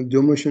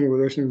دومشون رو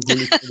گذاشتن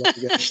گلی که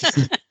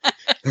برگشتن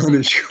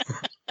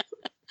دانشگاه.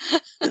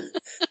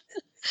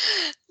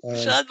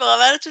 شاید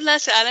باورتون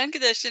نشه الان که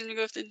داشتین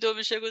میگفتین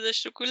دومشه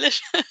گذاشت رو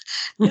کولش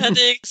یاد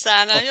یک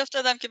صحنه‌ای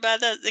افتادم که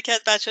بعد از یکی از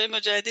بچهای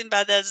مجاهدین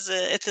بعد از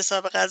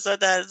اعتصاب غزه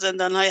در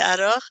زندان‌های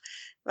عراق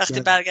وقتی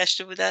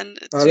برگشته بودن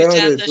توی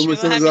جمع داشت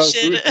میگفت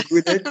همیشه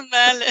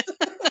بله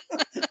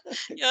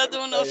یاد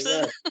اون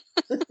افتاد.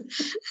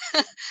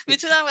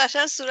 میتونم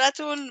قشنگ صورت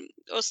اون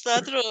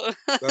استاد رو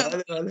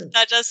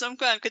تجسم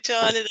کنم که چه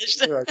حالی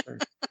داشته.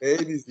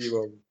 خیلی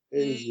زیبا بود،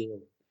 خیلی زیبا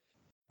بود.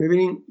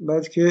 ببینین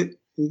بعد که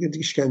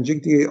دیگه شکنجه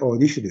دیگه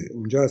عادی شده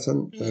اونجا،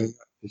 اصلا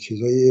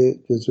چیزای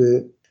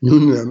جزو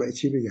نون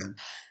چی بگن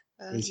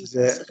چیز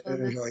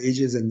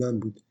رایج زندان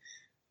بود.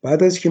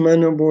 بعد از که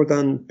من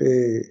بردن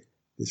به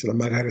مثلا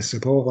مقر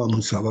سپاه و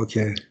قانون سوا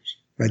که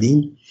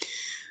قدیم،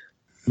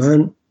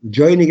 من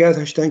جای نگه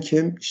داشتن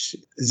که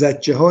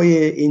زجه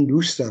های این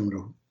دوستم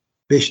رو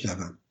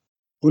بشنوم.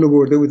 اونو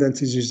برده بودن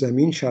تو زیر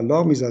زمین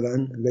شلاق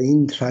میزدن و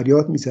این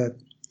فریاد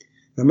میزد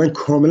و من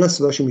کاملا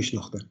صداشو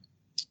میشناختم،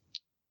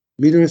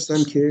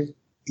 میدونستم که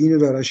اینو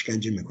داره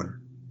شکنجه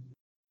میکنن.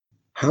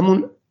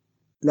 همون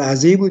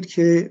لحظه‌ای بود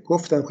که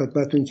گفتم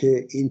خدمتتون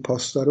که این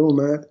پاسداره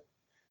اومد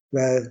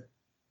و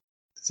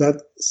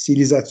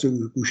سیلی زد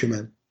تو گوش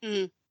من.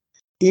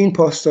 این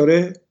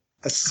پاسداره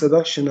از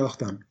صدا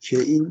شناختم که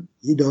این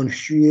یه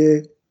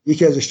دانشجوی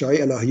یکی از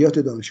رشته‌های الهیات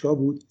دانشگاه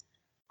بود.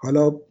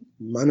 حالا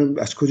منو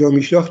از کجا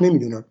میشناخت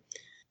نمیدونم،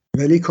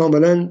 ولی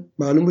کاملا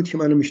معلوم بود که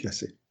منو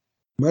میشناسه.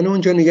 منو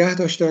اونجا نگه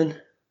داشتن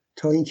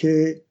تا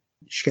اینکه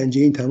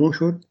شکنجه این تموم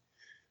شد.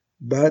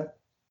 بعد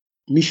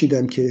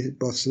میشیدم که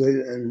با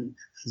صدای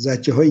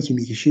زجه هایی که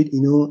میکشید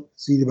اینو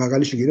زیر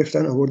بغلش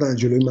گرفتن آوردن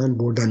جلوی من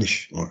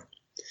بردنش.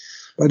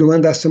 بعد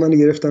من دست منو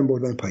گرفتن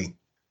بردن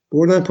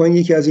پایین.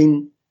 یکی از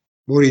این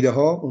مریده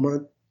ها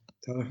اومد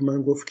طرف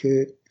من گفت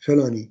که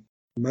فلانی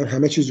من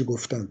همه چیزو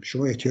گفتم،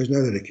 شما احتیاج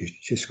نداره که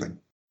چیز کنی،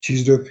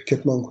 چیز رو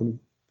کتمان کنی.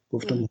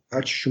 گفتم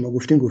هر چی شما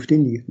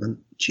گفتین دیگه، من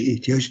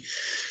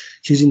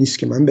چیزی نیست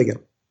که من بگم.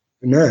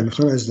 نه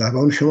میخوام از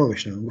زبان شما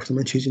بشنوم. گفتم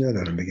من چیزی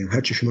ندارم بگم،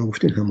 هر چی شما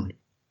گفتین همون.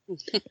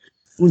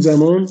 اون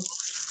زمان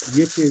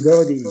یه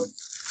تعدادی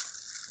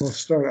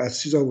پاسدار از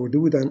چیز آورده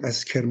بودن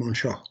از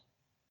کرمانشاه،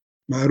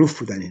 معروف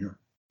بودن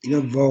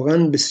اینا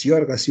واقعا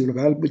بسیار قسی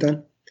القلب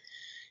بودن،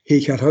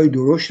 هیکل‌های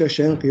درشت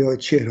داشتن،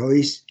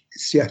 چهره‌های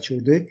سیاه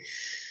چرده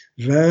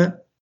و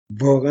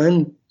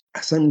واقعا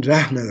اصلا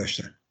رحم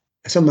نداشتن،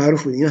 اصلا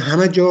معروف بود. اینا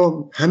همه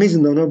جا همه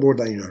زندان‌ها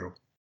بردن اینا رو.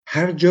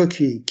 هر جا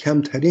که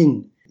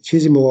کمترین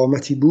چیزی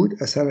مقاومتی بود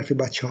از طرف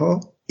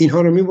بچه‌ها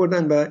اینها رو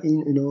می‌بردن و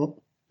اینا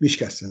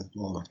میشکستن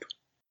مقاومت.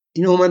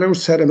 اینا اومدن رو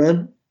سر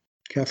من،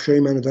 کفشای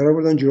منو در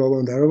آوردن،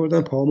 جورابام در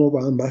آوردن، پاهامو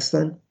با هم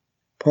بستن.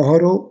 پاها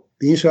رو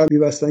به این صورت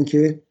می‌بستن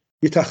که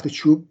یه تخت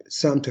چوب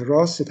سمت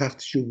راست، تخت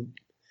چوب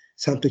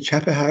سمت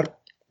چپ هر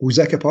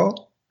قوزک پا،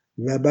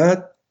 و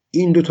بعد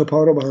این دو تا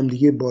پا رو با هم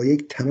دیگه با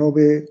یک تناب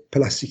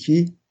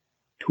پلاستیکی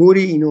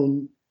طوری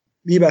اینو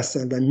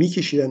می‌بستن و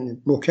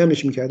می‌کشیدن،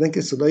 محکمش می‌کردن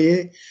که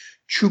صدای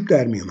چوب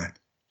در میومد.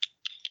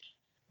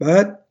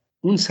 بعد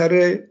اون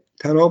سر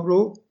تناب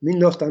رو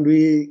مینداختن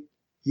روی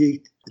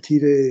یک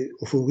تیر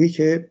افقی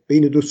که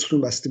بین دو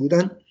ستون بسته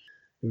بودن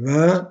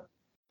و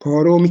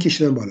پا رو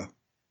میکشیدن بالا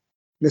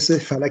مثل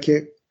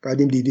فلک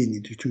قدیم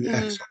دیدین توی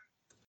عکس،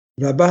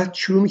 و بعد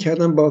شروع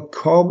میکردن با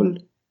کابل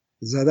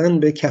زدن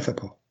به کف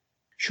پا.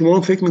 شما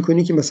هم فکر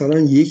میکنی که مثلا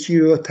یکی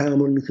رو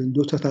تحمل میکنی،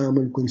 دو تا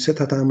تحمل میکنی، سه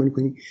تا تحمل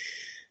میکنی،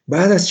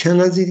 بعد از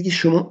چند لحظه دیگه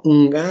شما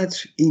اونقدر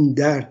این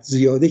درد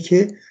زیاده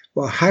که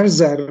با هر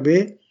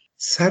ضربه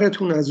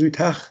سرتون از روی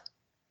تخت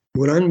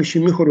بلند میشه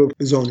میخوره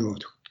به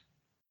زانوهاتون.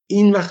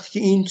 این وقتی که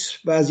این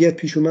وضعیت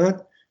پیش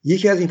اومد،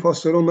 یکی از این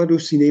پاسدارا اومد رو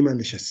سینه من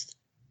نشست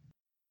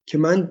که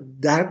من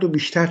درد رو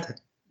بیشتر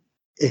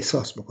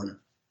احساس بکنم.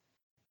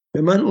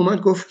 به من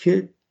اومد گفت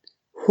که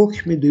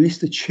حکم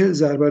 240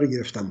 ضربه رو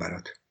گرفتم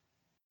برات.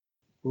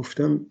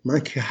 گفتم من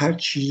که هر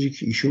چیزی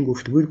که ایشون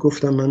گفته بود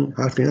گفتم من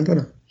حرفی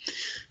ندارم.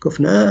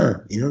 گفت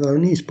نه اینا داره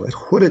نیست، باید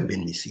خودت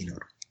بنویسی اینا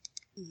رو،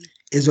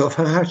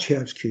 اضافه هر چی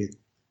هست که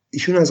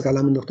ایشون از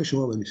قلم انداخته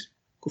شما بنویس.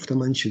 گفتم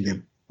من چی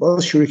دیم.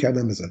 باز شروع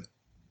کردم بزدن،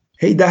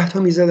 هی 10 تا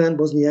میزدن،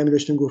 باز نگه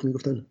می‌داشتن،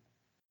 میگفتن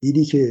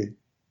دیدی که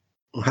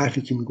اون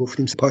حرفی که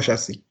میگفتیم پاش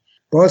هستیم،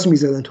 باز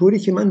میزدن طوری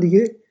که من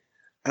دیگه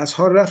از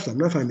حال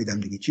رفتم، نفهمیدم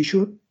دیگه چی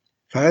شد.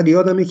 فقط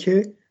یادمه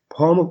که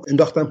پامو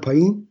انداختم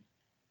پایین،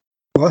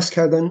 باز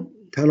کردن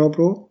طناب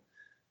رو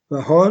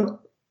و حال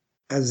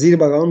از زیر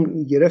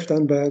بغلم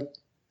گرفتن و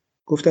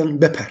گفتن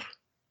بپر.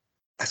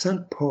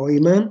 اصلا پای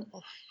من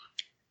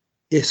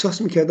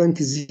احساس میکردم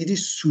که زیری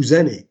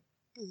سوزنه،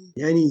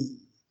 یعنی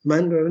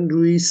من دارم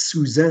روی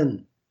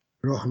سوزن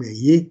راه میرم،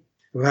 یک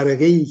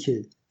ورقه‌ای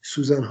که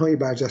سوزن‌های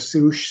برجسته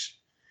روش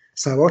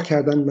سوار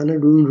کردن من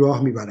روی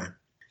راه میبرن.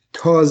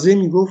 تازه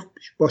میگفت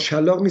با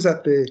شلاق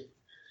میزد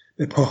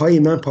به پاهای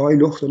من، پاهای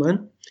لخت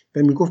من،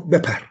 و میگفت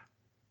بپر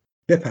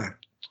بپر.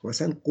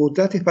 مثلا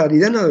قدرت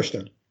پریدن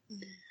نداشتم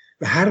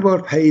و هر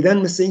بار پریدن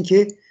مثل این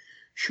که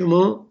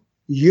شما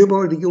یه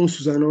بار دیگه اون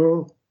سوزن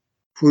رو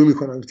فرو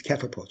میکنن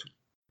کف پاتون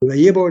و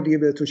یه بار دیگه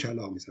بهتون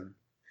شلاق میزنن.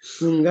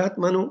 اونقدر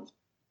منو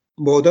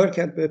وادار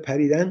کرد به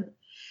پریدن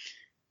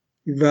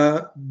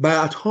و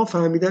بعدها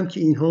فهمیدم که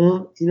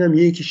اینم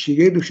یکی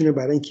شگردشونه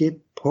برای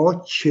اینکه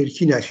پا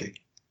چرکی نشه.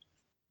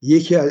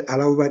 یکی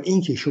علاوه بر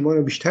این که شما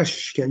رو بیشتر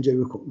شکنجه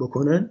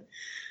بکنن،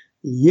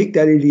 یک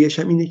دلیلیش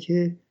هم اینه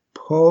که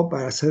پا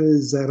بر اثر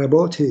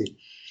ضربات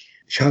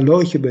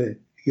شلاقی که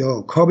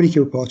یا کابلی که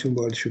به پاتون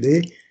وارد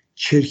شده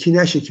چرکی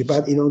نشه که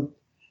بعد اینا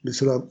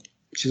مثلا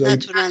چیزایی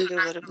نتونن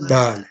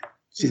بله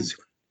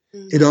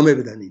ادامه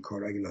بدن این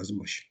کار اگه لازم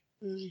باشه.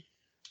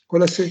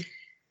 خلاصه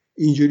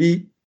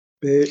اینجوری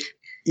به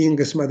این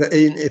قسمت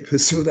این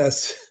اپیزود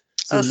از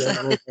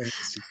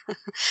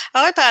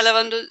آقای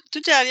پهلوان، تو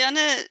جریان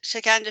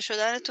شکنجه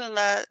شدنتون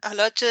و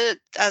حالا چه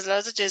از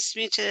لحاظ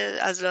جسمی چه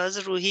از لحاظ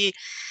روحی،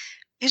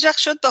 هیچ وقت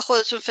شد با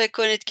خودتون فکر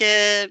کنید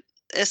که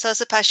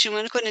احساس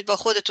پشیمانی کنید با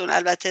خودتون،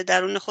 البته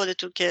درون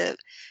خودتون، که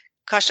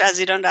کاش از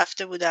ایران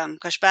رفته بودم،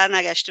 کاش بر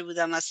نگشته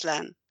بودم،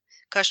 اصلا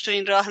کاش تو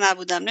این راه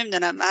نبودم؟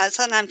 نمیدونم،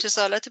 اصلا همچین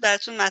سوالاتی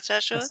براتون مطرح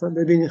شد؟ اصلا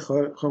ببینید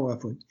خانم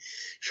غفاری،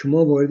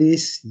 شما وارد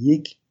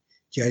یک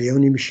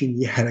جریانی میشین،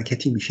 یه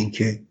حرکتی میشین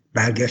که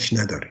برگشت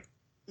نداره.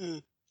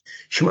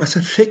 شما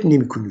اصلا فکر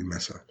نمی‌کنید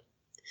مثلا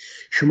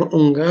شما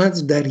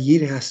اونقدر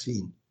درگیر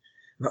هستین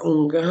و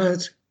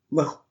اونقدر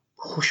و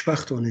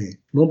خوشبختانه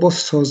ما با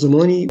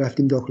سازمانی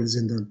رفتیم داخل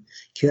زندان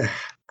که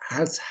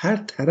از هر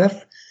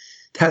طرف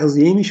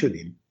تغذیه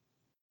می‌شدیم.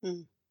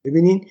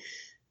 ببینین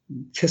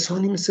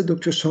کسانی مثل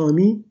دکتر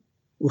سامی،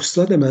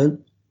 استاد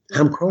من،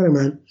 همکار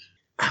من،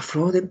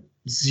 افراد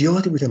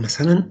زیادی بودن.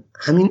 مثلا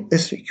همین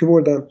اسمی که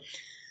بردم،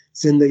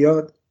 زنده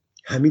یاد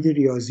حمید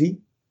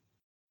ریاضی،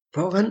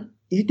 واقعا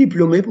یه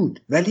دیپلمه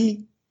بود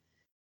ولی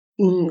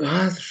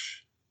اونقدر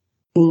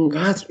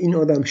این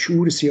آدم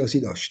شعور سیاسی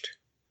داشت.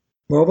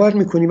 باور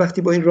میکنی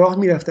وقتی با این راه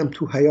میرفتم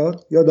تو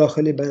حیات یا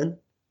داخل بند،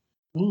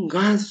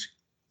 اونقدر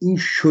این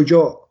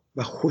شجاع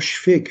و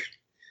خوشفکر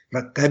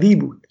و قوی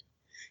بود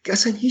که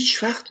اصلا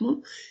هیچ وقت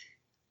ما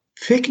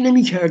فکر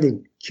نمی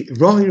کردیم که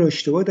راهی را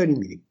اشتباه داریم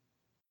میریم.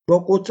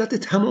 با قدرت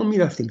تمام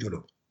میرفتیم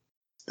جلو،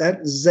 در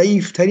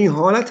ضعیفترین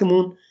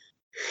حالتمون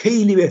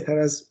خیلی بهتر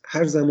از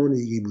هر زمان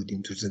دیگه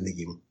بودیم تو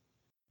زندگیمون.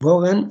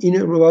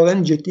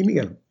 واقعا جدی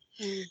میگم.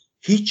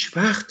 هیچ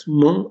وقت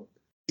ما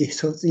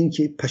احساس این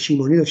که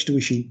پشیمانی داشته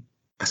باشیم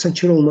اصلا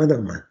چرا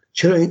اومدم من،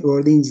 چرا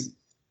وارد این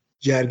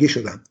جرگه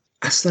شدم،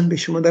 اصلا به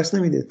شما دست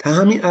نمیده. تا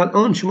همین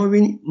الان شما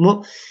ببینید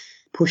ما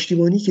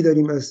پشتیبانی که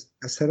داریم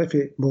از طرف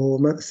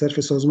مقاومت، از طرف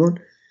سازمان،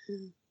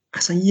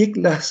 اصلا یک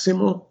لحظه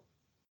ما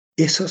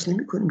احساس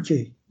نمی کنیم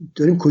که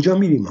داریم کجا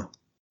میریم.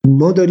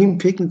 ما داریم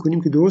فکر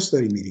میکنیم که درست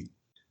داریم میریم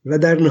و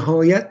در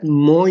نهایت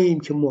ماییم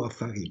که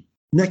موفقیم،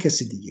 نه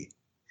کسی دیگه.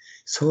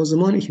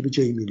 سازمانی که به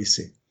جایی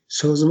میرسه،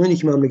 سازمانی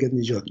که مملکت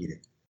نجات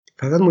میده،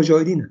 فقط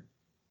مجاهدینه،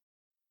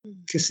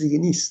 کسی دیگه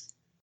نیست.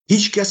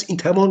 هیچ کس این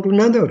توان رو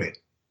نداره.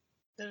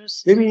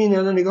 درست. ببینین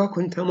الان نگاه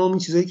کنین تمام این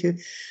چیزایی که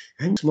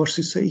همین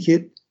مارکسیستایی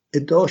که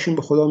ادعاشون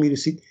به خدا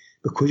میرسید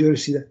به کجا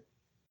رسیدن.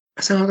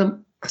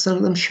 اصلا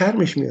آدم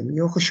شرمش میاد.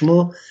 میگه آخه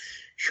شما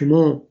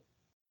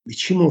به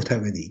چی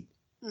معتقدین؟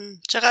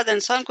 چقدر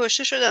انسان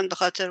کشته شدن به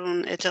خاطر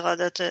اون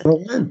اعتقادات.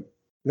 واقعا.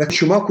 و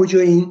شما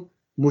کجایین؟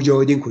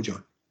 مجاهدین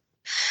کجا؟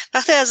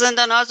 وقتی از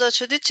زندان آزاد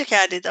شدید چه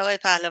کردید آقای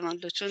پهلوان؟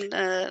 چون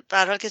به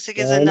هر حال کسی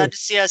که زندانی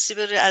سیاسی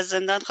بره از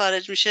زندان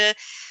خارج میشه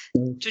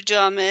تو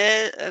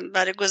جامعه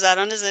برای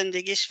گذران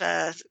زندگیش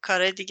و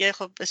کارهای دیگه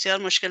خب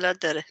بسیار مشکلات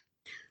داره.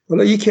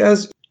 حالا یکی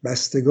از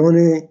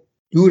بستگان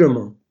دور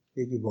ما،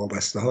 یکی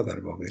وابسته ها در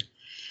واقع،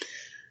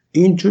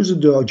 این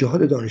جزء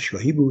جهاد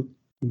دانشگاهی بود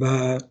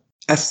و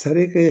از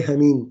طریق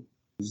همین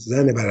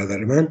زن برادر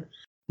من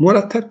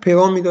مرتب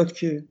پیغام میداد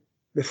که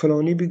به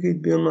فلانی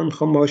بگید بیان من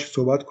میخوام باهاش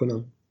صحبت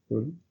کنم.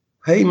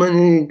 هی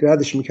من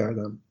ردش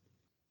میکردم،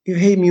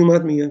 هی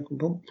میومد میگن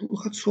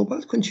میخواد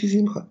صحبت کن،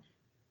 چیزی میخواد.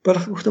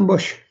 بالاخره گفتم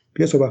باش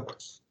بیا صحبت کن.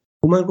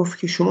 و من گفت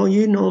که شما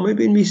یه نامه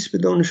بنویس به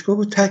دانشگاه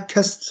و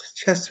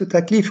کسب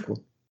تکلیف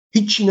کن،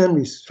 هیچی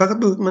ننویس،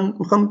 فقط من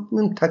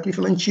میخوام تکلیف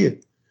من چیه.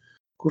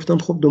 گفتم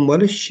خب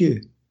دنبالش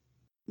چیه؟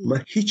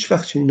 من هیچ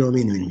وقت چنین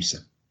نامه‌ای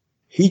نمی‌نویسم،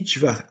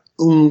 هیچ وقت.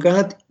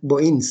 اونقدر با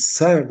این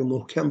سرد و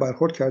محکم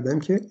برخورد کردم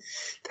که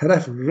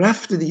طرف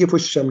رفت دیگه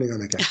پشتشم نگاه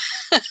نکرد.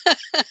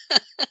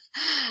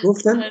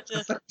 گفتن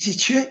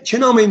چه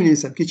نامه‌ای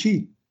می‌نویسم که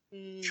چی؟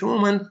 شما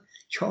من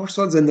 4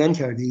 سال زندان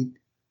کردید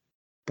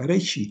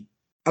برای چی؟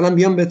 الان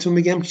بیام بهتون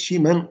بگم که چی؟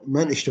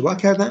 من اشتباه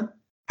کردم؟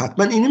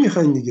 حتما اینو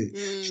میخواین دیگه.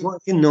 شما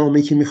که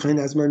نامه‌ای که میخواین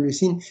از من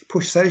بنویسین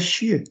پشت سرش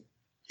چیه؟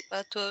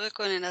 بعد توبه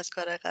کنین از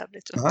کار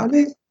قبلتون.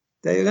 بله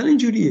دقیقاً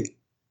اینجوریه.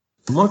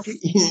 ما که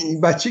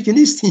این بچه که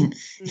نیستیم.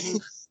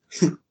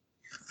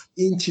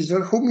 این چیزا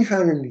رو خوب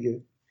میفهمیم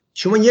دیگه.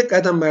 شما یک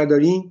قدم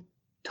بردارین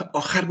تا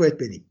آخر باید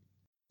بریم.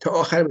 تا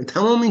آخر بریم.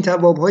 تمام این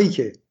تواب‌هایی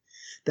که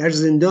در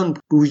زندان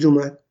بوجود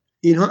اومد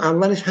اینها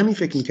اولش همین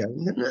فکر می‌کردن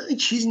نه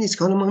چیز نیست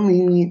که ما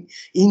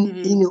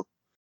اینو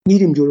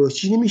میریم جلو،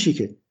 چیزی نمیشه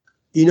که.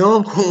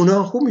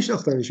 اونا خوب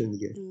میشناختنشون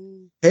دیگه.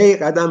 هی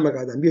قدم به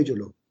قدم بیا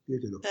جلو.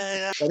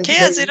 کی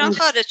از ایران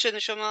خارج شدی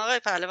شما آقای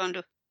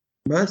پهلوانلو؟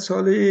 من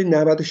سال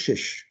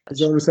 96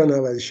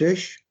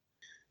 1996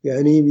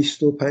 یعنی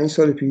 25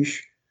 سال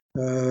پیش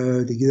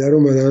دیگه در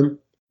اومدم.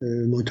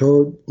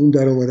 منتها اون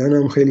در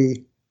اومدنم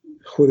خیلی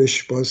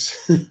خودش باز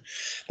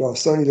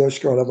داستانی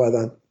داشت که حالا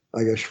بعداً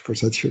اگر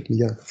فرصت شد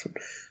میگم.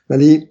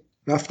 ولی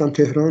رفتم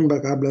تهران و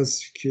قبل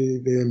از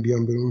که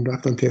بیام برون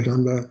رفتم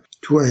تهران و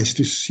تو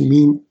انستیتوت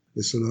سیمین به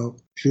اصطلاح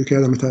شروع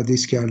کردم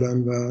تدریس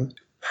کردن و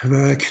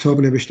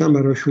کتاب نوشتم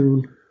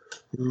براشون.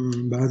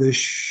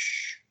 بعدش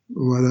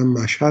اومدم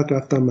مشهد،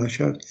 رفتم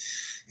مشهد،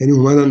 یعنی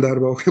اومدم در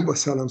واقع با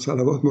سلام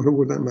صلوات ما رو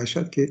بردن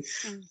مشهد که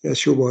از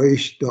شعبه‌های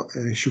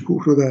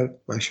شکوه رو در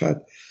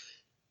مشهد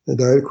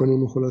دایر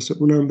کنیم و خلاصه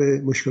اونم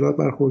به مشکلات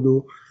برخورد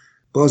و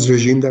باز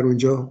رژیم در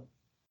اونجا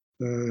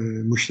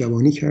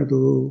مشتبانی کرد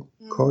و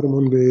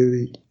کارمون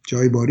به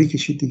جای باری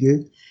کشید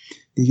دیگه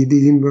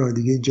دیدیم و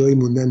دیگه جای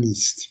موندن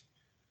نیست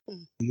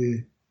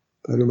دیگه.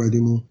 در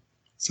اومدیم و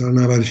سال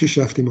 96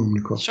 رفتیم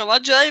آمریکا. شما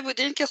جایی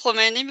بودین که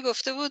خمینی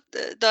میگفته بود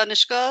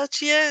دانشگاه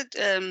چیه؟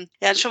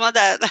 یعنی شما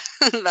در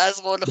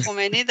از قول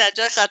خمینی در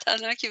جای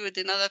خطرناکی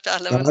بودین آقای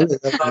پهلوان.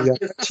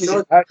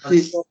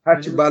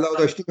 هرچی بلا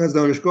داشتیم از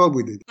دانشگاه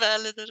بودیم.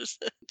 بله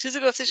درسته. چیزی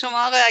گفتی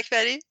شما آقای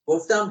اکبری؟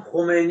 گفتم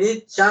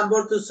خمینی چند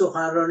بار تو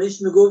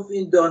سخنرانیش میگفت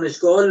این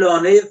دانشگاه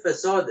لانه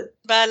فساده.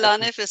 بله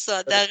لانه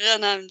فساد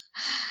دقیقاً هم.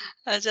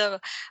 عجبا.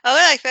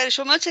 آقای اکبری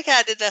شما چه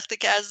کردید وقتی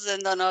که از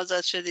زندان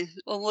آزاد شدید؟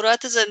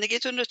 امورات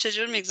زندگیتون رو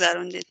چجور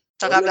میگذروندید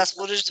تا قبل از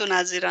خروجتون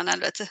از ایران؟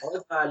 البته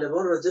آقای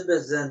پهلوان راجع به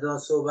زندان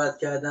صحبت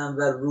کردن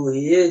و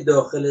روحیه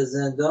داخل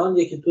زندان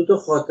یکی تو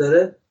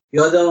خاطره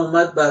یادم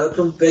اومد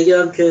براتون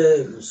بگم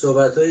که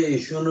صحبت‌های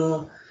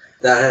ایشونو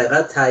در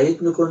حقیقت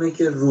تایید میکنه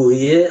که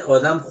روحیه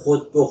آدم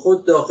خود به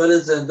خود داخل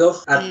زندان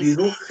از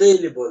بیرون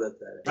خیلی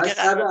بالاتره. من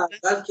شب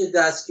اول که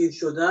دستگیر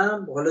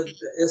شدم، حالا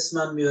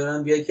اسمم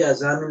میارم، یکی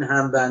از همین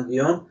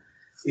همبندیان،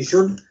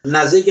 ایشون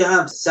نزدیک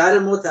هم سر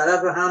ما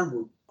طرف هم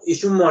بود،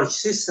 ایشون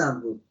مارکسیست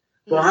هم بود،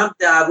 با هم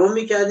دعوا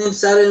میکردیم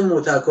سر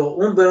متکا.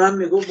 اون به من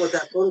میگفت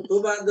متکا رو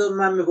تو بردار،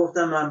 من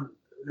میگفتم من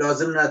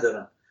لازم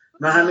ندارم،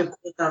 من همین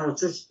کتم،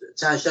 چون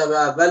چند شب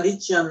اول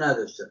هیچی هم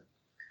نداشتم.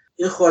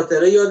 این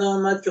خاطره یادم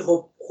اومد که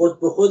خب خود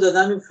به خود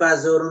آدم این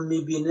فضا رو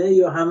میبینه.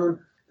 یا همون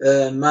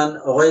من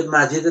آقای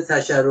مجید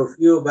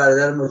تشرفی و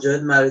برادر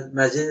مجاهد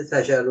مجید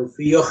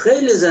تشرفی یا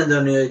خیلی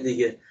زندانیای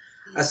دیگه،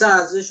 اصلا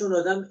ازشون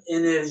آدم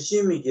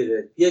انرژی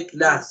میگیره. یک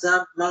لحظه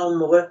من اون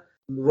موقع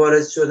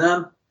وارد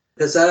شدم،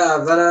 پسر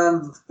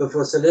اولم به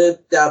فاصله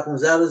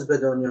 10-15 روز به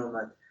دنیا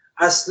اومد،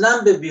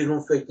 اصلا به بیرون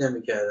فکر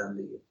نمی‌کردم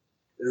دیگه.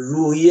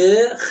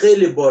 روحیه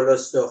خیلی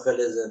بالاست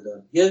داخل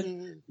زندان. یه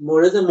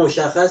مورد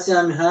مشخصی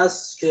هم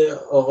هست که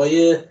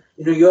آقای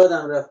اینو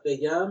یادم رفت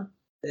بگم،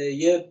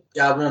 یه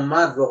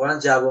جوانمرد، واقعا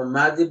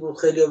جوانمردی بود،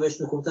 خیلی ها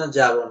بهش میگفتن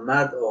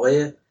جوانمرد،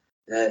 آقای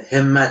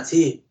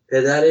همتی،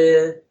 پدر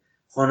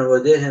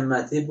خانواده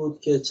همتی بود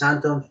که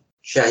چند تا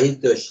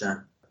شهید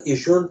داشتن.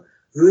 ایشون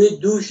روی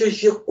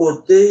دوشش یه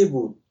قده‌ای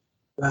بود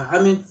و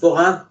همین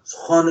واقعا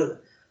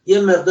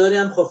یه مقداری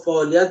هم خب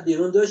فعالیت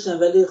بیرون داشتن،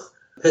 ولی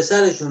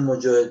پسرشون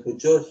مجاهد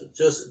بود،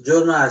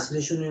 جرم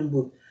اصلیشون این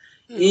بود.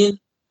 این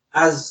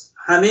از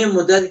همه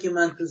مدتی که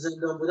من تو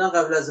زندان بودم،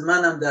 قبل از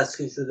منم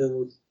دستگیر شده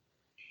بود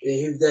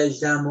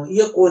 17-18 ماه،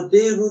 یه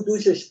قده رو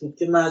دوشش بود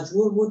که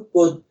مجبور بود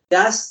با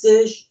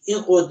دستش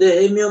این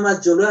قده می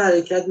اومد جلو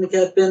حرکت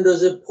میکرد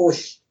بندازه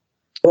پشت.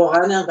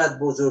 واقعا انقدر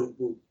بزرگ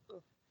بود،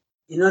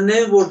 اینا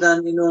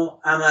نمی‌بردن اینو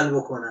عمل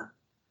بکنن،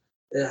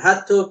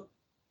 حتی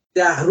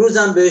 10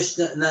 روزم بهش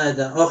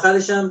ندادن.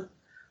 آخرش هم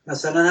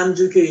مثلا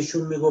همونجور که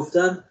ایشون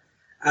میگفتن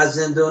از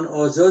زندان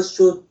آزاد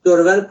شد،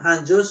 دورور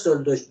 50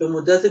 سال داشت، به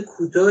مدت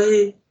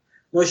کوتاهی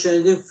ما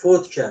شنیدیم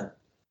فوت کرد.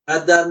 و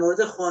در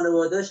مورد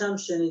خانواده‌اش هم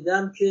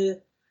شنیدم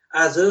که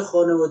اعضای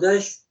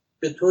خانواده‌اش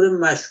به طور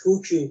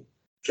مشکوکی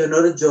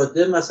کنار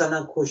جاده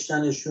مثلا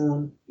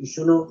کشتنشون.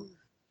 ایشونو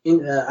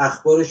این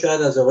اخبار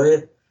شاید از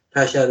آقای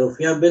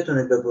تشرفی هم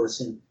بتونید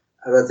بپرسین،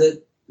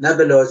 البته نه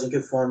به لحاظ اینکه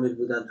فامیل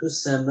بودن، تو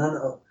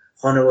سمنان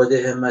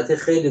خانواده همتی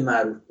خیلی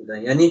معروف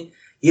بودن، یعنی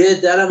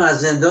یه درم از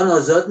زندان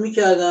آزاد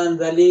میکردن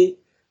ولی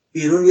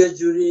بیرون یه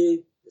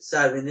جوری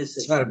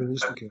سربینیست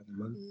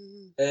میکردن.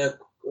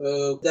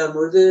 در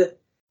مورد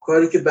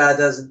کاری که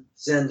بعد از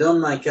زندان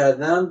من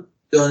کردم،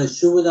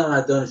 دانشجو بودم،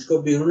 از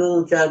دانشگاه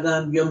بیرونمون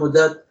کردن، یه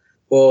مدت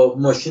با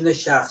ماشین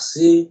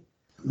شخصی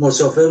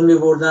مسافر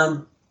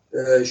می‌بردم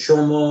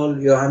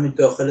شمال یا همین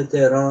داخل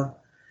تهران.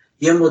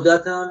 یه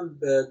مدت هم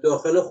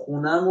داخل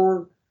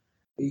خونمون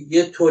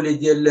یه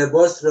تولیدی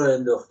لباس را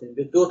انداختیم.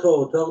 به 2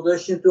 اتاق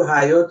داشتیم تو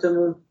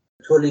حیاطمون،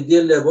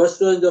 تولیدی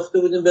لباس رو انداخته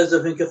بودیم، به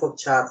اضافه اینکه خب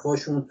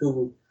چرخ‌هاشون تو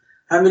بود.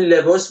 همین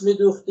لباس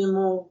می‌دوختیم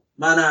و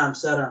من و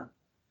همسرم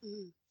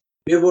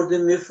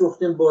می‌بردیم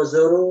می‌فروختیم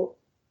بازار رو،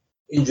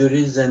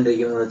 اینجوری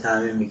زندگیمون رو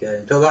تامین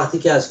می‌کردیم تا وقتی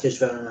که از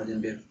کشور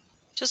اومدیم بیرون.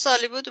 چه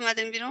سالی بود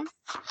اومدین بیرون؟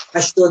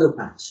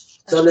 85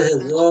 سال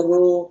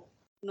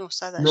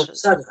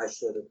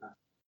 1985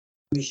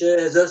 میشه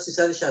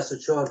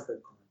 1364 فکر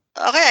کنم.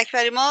 آقای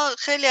اکبری، ما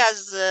خیلی از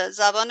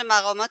زبان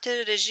مقامات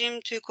رژیم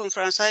توی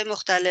کنفرانس‌های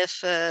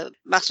مختلف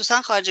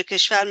مخصوصا خارج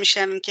کشور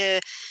میشنویم که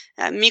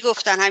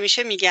میگفتن،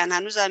 همیشه میگن،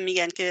 هنوزم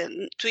میگن که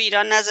تو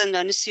ایران نه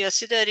زندانی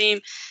سیاسی داریم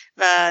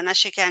و نه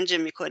شکنجه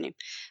میکنیم.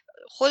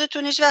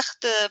 خودتون هیچ وقت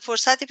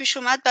فرصتی پیش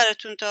اومد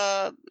براتون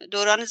تا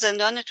دوران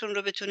زندانتون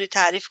رو بتونید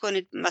تعریف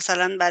کنید،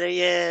 مثلا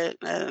برای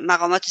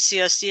مقامات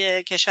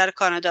سیاسی کشور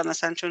کانادا،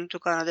 مثلا چون تو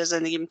کانادا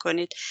زندگی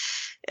میکنید،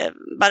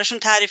 براشون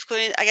تعریف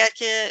کنید؟ اگر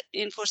که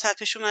این فرصت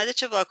پیش اومده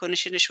چه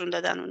واکنشی نشون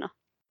دادن اونا؟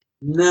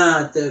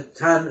 نه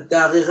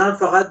دقیقاً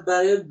فقط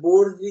برای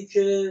بردی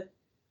که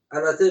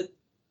البته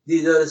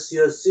دیدار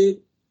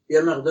سیاسی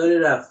یه مقداری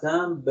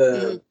رفتم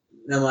به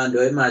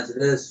نماینده‌های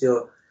مجلس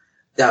یا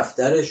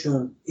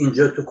دفترشون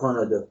اینجا تو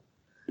کانادا،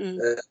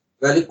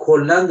 ولی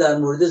کلا در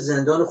مورد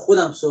زندان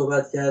خودم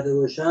صحبت کرده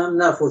باشم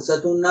نه،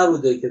 فرصت اون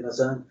نبوده که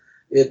مثلا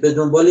به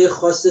دنبال یه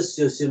خواست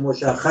سیاسی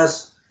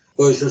مشخص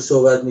باشون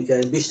صحبت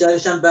میکردیم.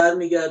 بیشترش هم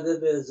برمیگرده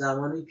به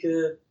زمانی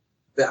که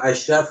به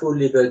اشرف و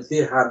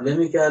لیبرتی حمله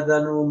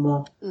میکردن و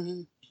ما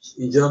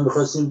اینجا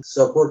میخواستیم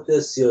ساپورت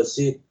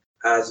سیاسی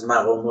از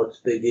مقامات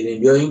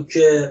بگیریم یا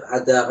اینکه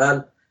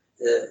حداقل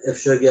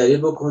افشاگری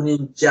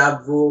بکنیم،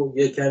 جو و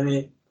یه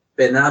کمی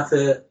به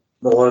نفع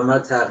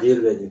مقاومت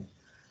تغییر بدیم.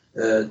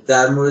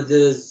 در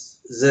مورد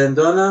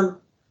زندانم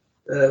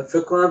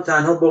فکر کنم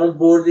تنها با اون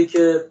بردی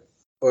که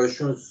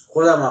باشون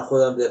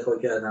خودم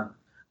دفاع کردم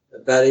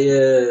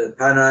برای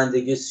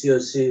پناهندگی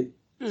سیاسی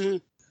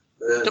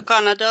تو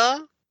کانادا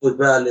بود،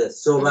 بله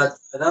صحبت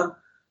کردم.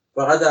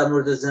 فقط در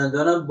مورد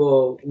زندانم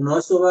با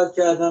اونا صحبت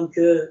کردم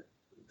که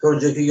تا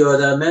اونجا که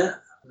یادمه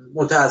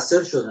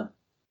متأثر شدم.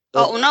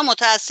 اونا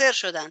متأثر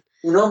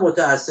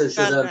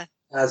شدن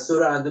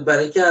تأثیر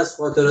برای که از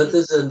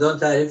خاطرات زندان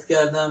تعریف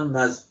کردم،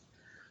 از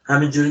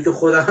همین جوری که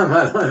خودم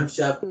هم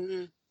امشب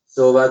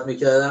صحبت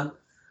میکردم،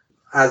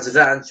 از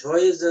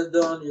رنج‌های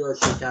زندان یا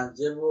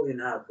شکنجه و این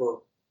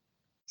حرفا.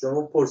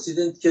 شما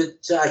پرسیدین که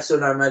چه عکس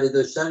العملی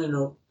داشتن،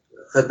 اینو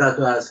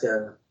خدمتتون عرض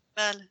کردم.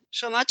 بله،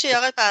 شما چی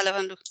آقای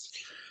پهلوانلو؟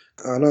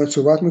 الان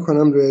صحبت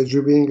میکنم راجع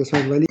به این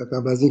قسمت، ولی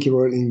قبل از اینکه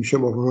وارد این میشه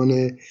با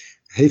عنوان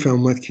حیف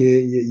اومد که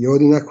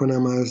یادی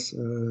نکنم از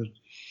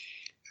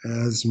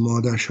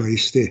مادر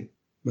شایسته.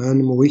 من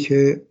موقعی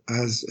که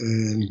از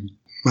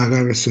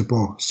مقر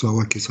سپاه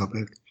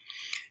سابق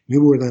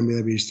میبردم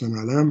به دبیرستان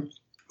علم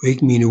و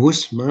یک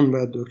مینیبوس، من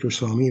و دکتر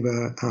سامی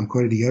و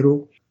همکار دیگر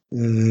رو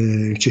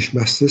چشم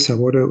بسته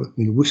سوار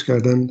مینیبوس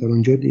کردن. در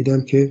اونجا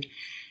دیدم که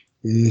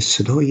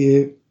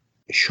صدای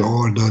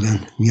شعار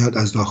دادن میاد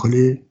از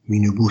داخل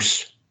مینیبوس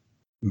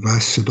و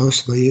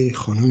صدای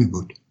خانمی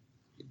بود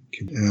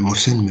که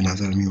مسن به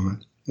نظر می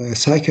اومد.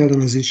 سعی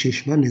کردم از زیر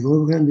چشم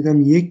نگاه بکنم،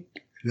 دیدم یک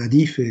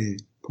ردیف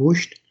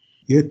پشت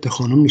یه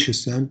خانم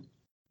نشستن،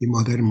 یه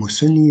مادر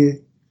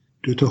مسنیه،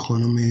 2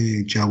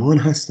 خانم جوان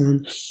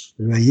هستن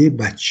و یه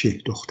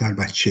دختر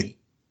بچه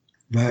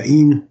و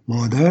این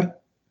مادر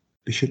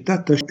به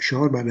شدت داشت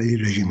شعار برای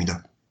رژیم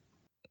میداد.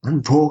 من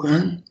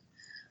واقعا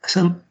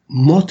اصلا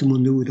مات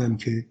مونده بودم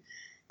که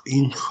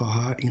این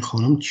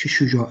خانم چه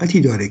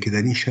شجاعتی داره که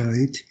در این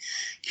شرایط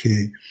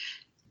که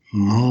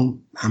ما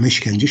همه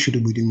شکنجه شده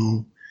بودیم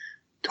و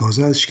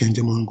تازه از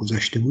شکنجه ما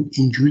گذشته بود،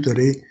 اینجوری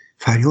داره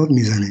فریاد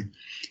میزنه.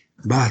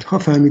 بعدها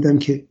فهمیدم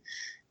که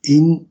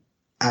این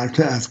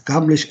البته از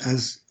قبلش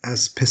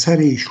از پسر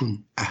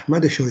ایشون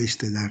احمد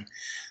شایسته در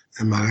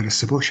مقر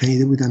سپاه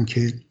شنیده بودم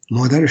که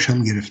مادرش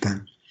هم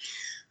گرفتن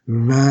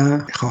و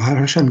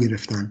خواهرش هم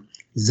گرفتن،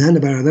 زن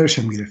برادرش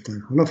هم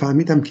گرفتن. حالا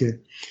فهمیدم که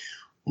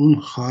اون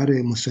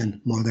خواهر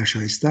مسن مادر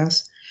شایسته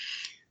است،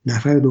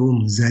 نفر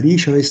دوم زری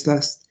شایسته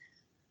است،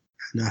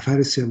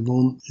 نفر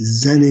سوم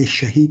زن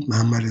شهید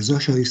محمد رضا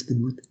شایسته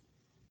بود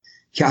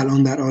که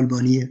الان در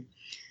آلبانیه،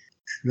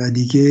 و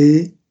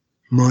دیگه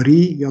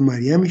ماری یا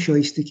مریم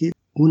شایسته که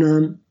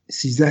اونم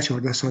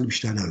 13-14 سال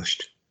بیشتر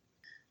نداشت.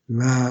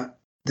 و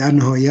در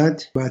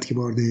نهایت بعد که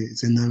وارد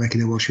زندان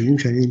وکیل شدیم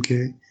شنیدیم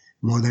که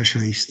مادر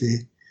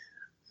شایسته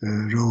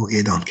رو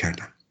اعدام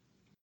کردن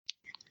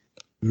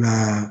و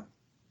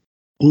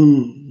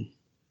اون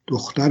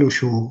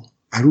دخترش و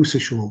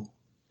عروسش و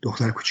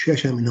دختر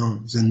کوچیکش هم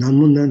اینا زندان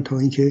موندن تا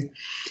اینکه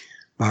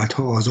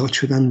بعدها آزاد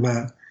شدن.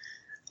 و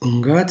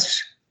اونقدر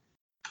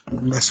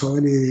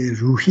مسائل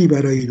روحی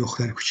برای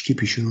دختر کوچیکی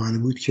پیش اومده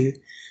بود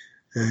که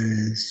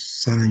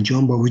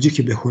سرانجام با وجودی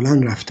که به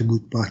هلند رفته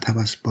بود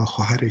با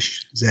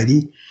خواهرش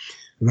زری،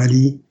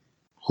 ولی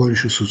خودش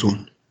رو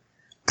سوزون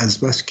از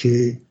بس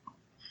که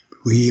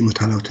روحی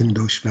متلاطم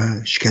داشت و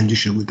شکنجه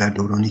شده بود در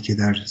دورانی که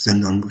در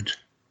زندان بود.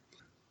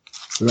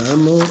 و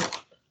اما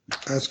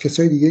از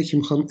کسای دیگه که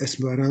میخوام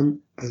اسم ببرم،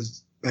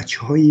 از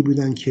بچه‌هایی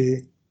بودن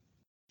که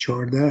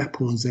 14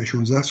 15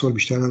 16 سال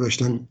بیشتر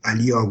نداشتن: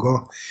 علی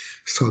آگاه،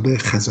 سابق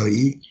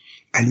خزایی،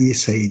 علی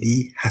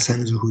سعیدی،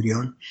 حسن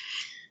ظهوریان.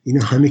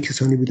 اینا همه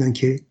کسانی بودن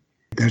که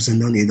در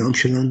زندان اعدام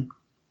شدن،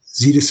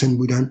 زیر سن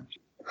بودن.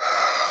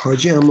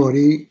 حاجی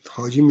عماری،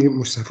 حاجی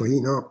مصطفی،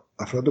 اینا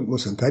افراد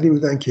مسن‌تری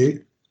بودن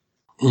که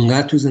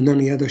اونقدر تو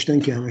زندان نگه داشتن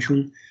که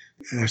همشون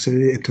در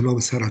سر ابتلا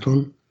به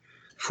سرطان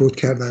فوت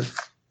کردن.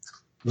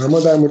 و اما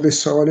در مورد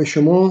سوال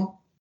شما،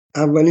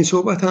 اولین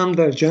صحبت هم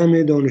در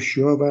جمع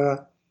دانشجوها و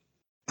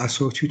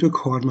اساتید و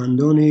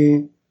کارمندان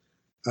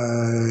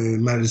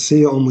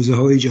مدرسه آموزه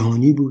های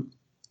جهانی بود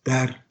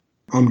در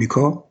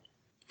آمریکا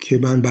که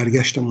من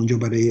برگشتم اونجا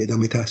برای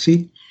ادامه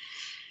تحصیل.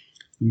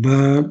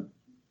 و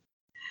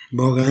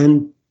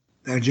واقعا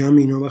در جمع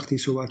اینا وقتی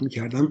صحبت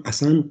میکردم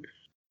اصلا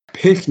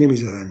پلک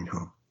نمیزدن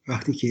اینها.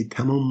 وقتی که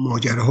تمام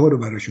ماجراها رو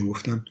براشون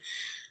گفتم،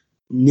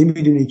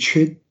 نمیدونی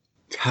چه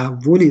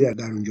تحولی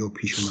در اونجا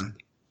پیش اومد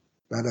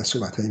بعد از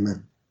صحبتهای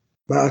من.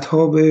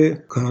 بعدها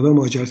به کانادا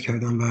مهاجرت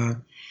کردم و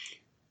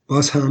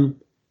باز هم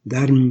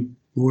در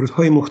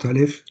موردهای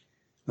مختلف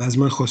از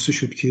من خواسته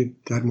شد که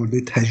در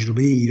مورد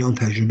تجربه ایران،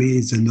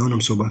 تجربه زندانم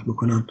صحبت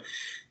بکنم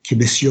که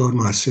بسیار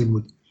موثر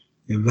بود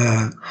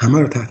و همه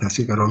رو تحت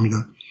تاثیر قرار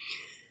میداد.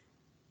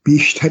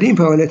 بیشترین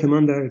فعالیت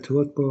من در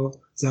ارتباط با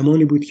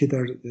زمانی بود که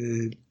در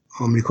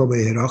آمریکا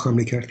به عراق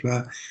حمله کرد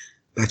و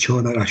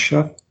بچه‌ها در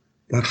اشرف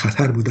در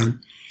خطر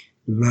بودن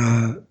و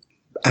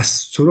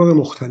از طرق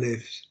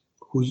مختلف،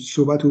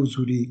 صحبت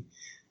حضوری،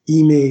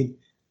 ایمیل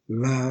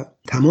و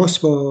تماس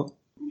با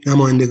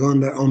نمایندگان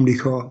در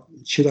آمریکا،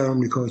 چه در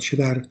آمریکا چه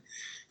در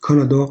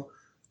کانادا،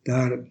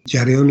 در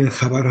جریان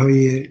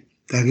خبرهای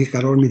دقیق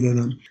قرار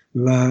میدادم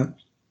و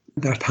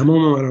در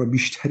تمام مرا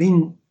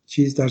بیشترین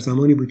چیز در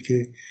زمانی بود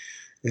که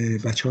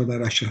بچه‌ها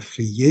در اشرف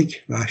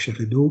 1 و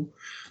اشرف 2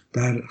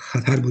 در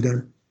خطر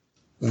بودن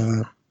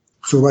و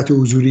صحبت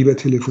حضوری و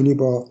تلفنی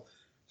با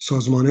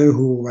سازمان‌های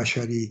حقوق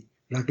بشری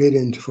و غیر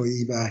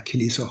انتفاعی و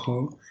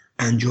کلیساها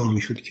انجام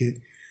میشد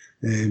که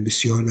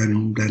بسیار در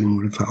این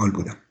مورد فعال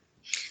بودم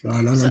و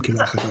الان هم که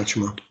در خدمت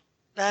شما.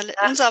 بله،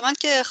 اون زمان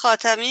که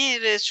خاتمی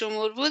رئیس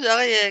جمهور بود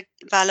آقای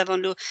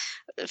پهلوانلو،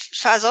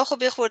 فضا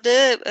خوب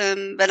خورده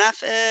به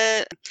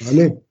نفع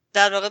بله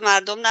در واقع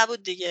مردم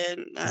نبود دیگه.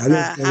 بله. و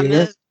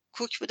همه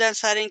کوک بودن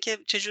سر این که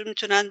چجور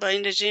میتونن با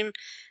این رژیم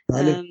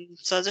بله.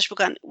 سازش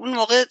بکنن. اون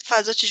موقع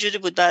فضا چجوری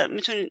بود؟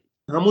 میتونید؟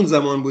 همون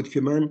زمان بود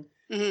که من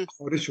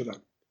خارج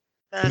شدم.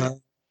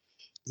 بله.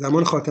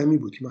 زمان خاتمی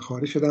بود که من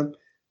خارج شدم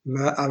و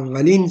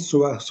اولین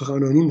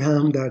سخنرانیم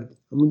هم در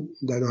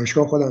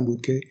دانشگاه خودم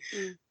بود که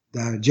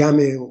در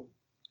جمع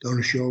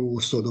دانشجوها و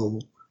استادا و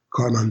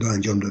کارمندا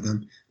انجام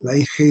دادم و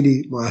این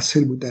خیلی مؤثر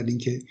بود در این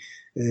که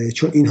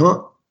چون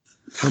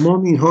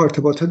تمام اینها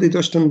ارتباطاتی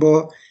داشتن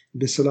با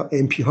به اصطلاح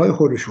MP های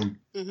خودشون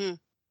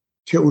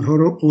که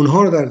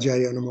اونها رو در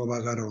جریان ما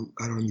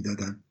قرار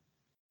میدادن.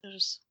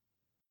 درست.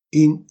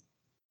 این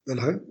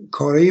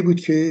کاری بود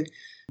که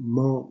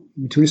ما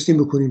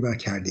میتونستیم بکنیم و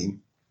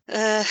کردیم.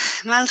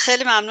 من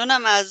خیلی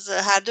ممنونم از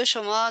هر دو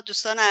شما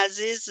دوستان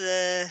عزیز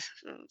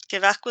که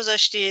وقت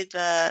گذاشتید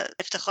و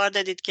افتخار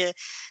دادید که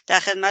در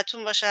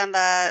خدمتتون باشم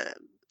و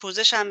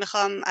پوزش هم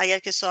میخوام اگر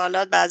که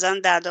سوالات بعضا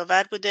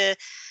دردآور بوده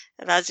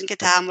و از اینکه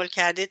تحمل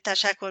کردید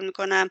تشکر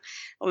میکنم.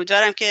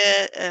 امیدوارم که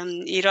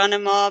ایران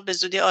ما به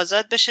زودی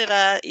آزاد بشه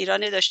و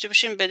ایرانی داشته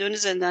باشیم بدون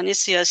زندانی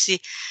سیاسی.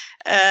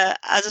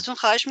 ازتون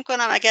خواهش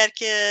میکنم اگر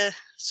که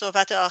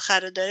صحبت آخر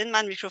رو دارین،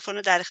 من میکروفون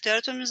رو در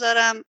اختیارتون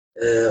میذارم.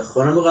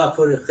 خانم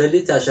غفاری،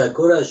 خیلی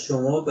تشکر از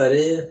شما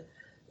برای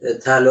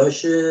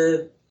تلاش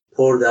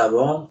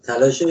پردوام،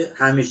 تلاش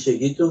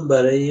همیشگیتون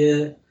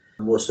برای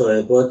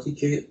مصاحباتی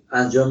که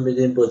انجام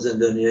میدین با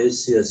زندانیای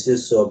سیاسی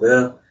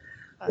سابق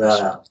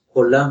و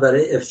کلا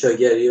برای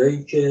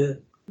افشاگری‌هایی که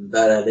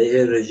بر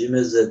علیه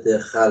رژیم ضد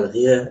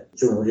خلقی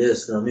جمهوری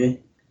اسلامی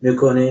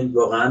میکنین.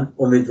 واقعا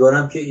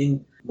امیدوارم که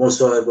این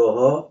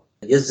مصاحبه‌ها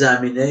یه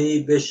زمینه‌ای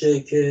بشه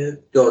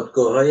که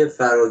دادگاه‌های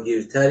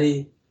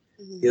فراگیرتری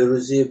یه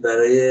روزی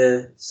برای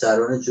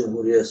سران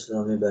جمهوری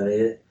اسلامی،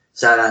 برای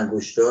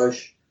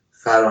سرانگشتاش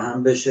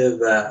فراهم بشه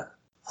و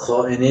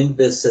خائنین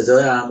به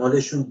سزای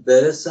اعمالشون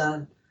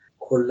برسن.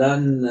 کلا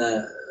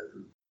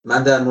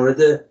من در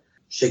مورد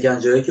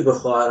شکنجه‌هایی که به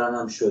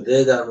خواهرم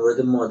شده، در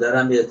مورد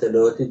مادرم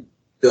اطلاعاتی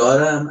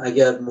دارم.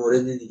 اگر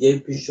مورد دیگه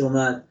پیش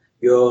اومد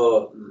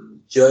یا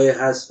جایی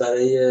هست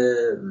برای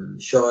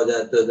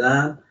شهادت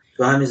دادن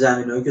تو همین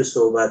زمینه‌ای که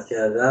صحبت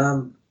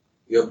کردم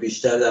یا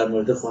بیشتر در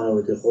مورد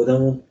خانواده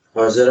خودمون،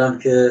 حاضرم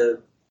که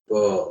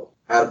با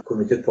هر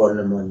کمیته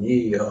پارلمانی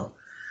یا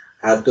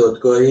هر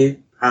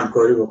دادگاهی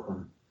همکاری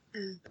بکنم.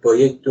 با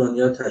یک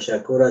دنیا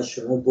تشکر از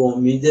شما، با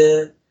امید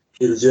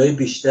پیروزی‌های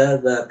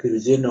بیشتر و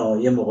پیروزی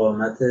نهایی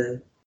مقاومت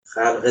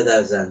خلق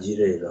در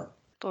زنجیر ایران.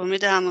 با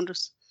امید همون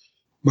روز.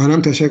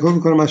 منم تشکر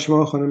میکنم از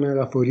شما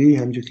خانم غفاری.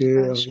 همونجور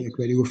که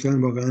اکبری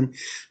گفتن، واقعا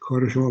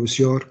کار شما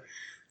بسیار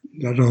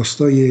در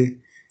راستای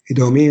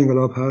ادامه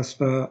انقلاب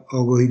هست و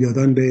آگاهی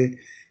دادن به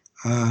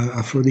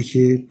افرادی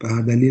که به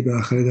هر دلیل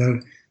بالاخره در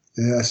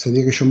از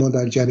طریق شما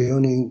در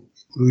جریان این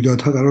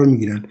رویدادها قرار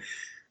میگیرن.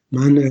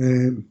 من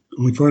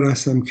امیدوار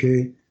هستم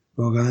که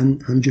واقعا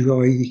همونجور که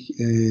آقای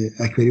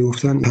اکبری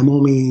گفتن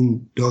تمام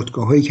این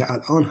دادگاه هایی که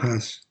الان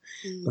هست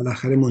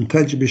بالاخره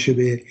منتج بشه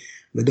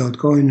به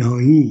دادگاه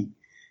نهایی،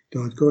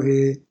 دادگاه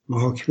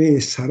محاکمه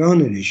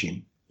سران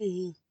رژیم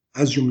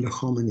از جمله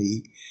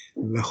خامنه‌ای،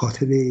 و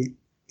خاطر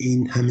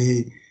این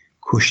همه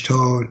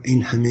کشتار،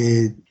 این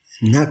همه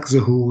نقض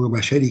حقوق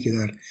بشری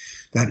که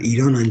در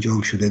ایران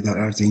انجام شده در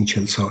عرض این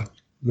 40 سال.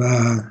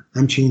 و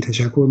همچنین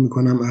تشکر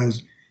میکنم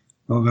از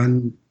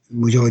واقعا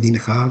مجاهدین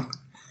خلق،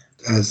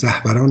 از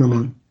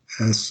رهبرانمان،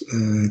 از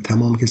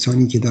تمام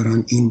کسانی که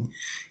دارن این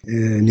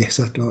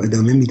نهضت را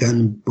ادامه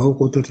میدن با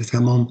قدرت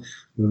تمام،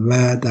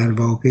 و در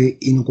واقع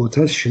این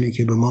قدرتشونه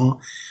که به ما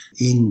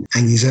این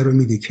انگیزه رو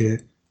میده که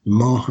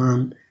ما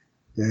هم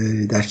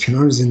در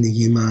کنار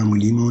زندگی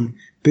معمولیمون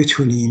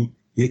بتونیم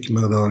یک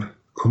مقدار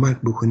کمک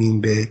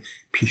بکنیم به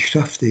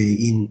پیشرفت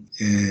این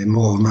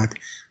مقاومت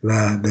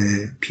و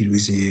به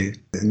پیروزی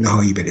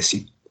نهایی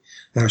برسیم.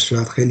 در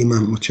صورت خیلی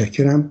من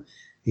متشکرم،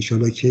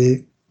 انشالله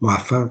که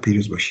موفق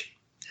پیروز باشید.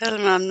 خیلی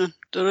ممنون.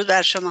 درود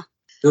بر شما.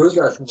 درود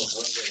بر شما.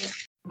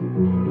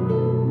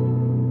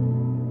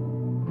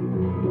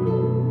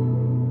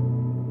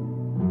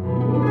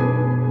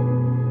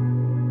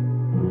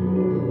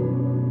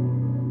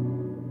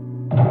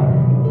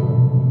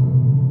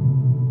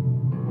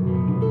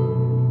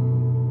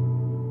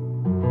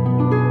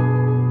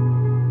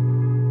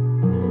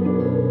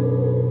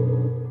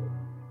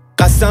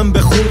 قسم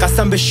به خون،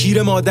 قسم به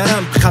شیر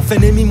مادرم، خفه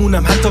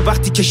نمیمونم حتی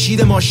وقتی که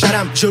شیر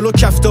ماشرم. جلو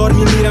کفتار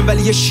میمیرم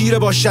ولی یه شیر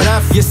با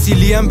شرف. یه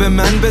سیلیم به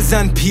من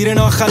بزن پیر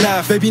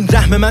ناخلف. ببین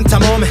رحم من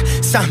تمامه،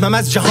 سهمم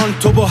از جهان،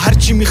 تو با هر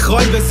چی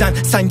میخوای بزن.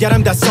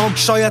 سنگرم دستام،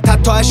 شاید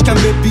حتی اشکم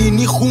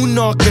ببینی خون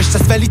ناقش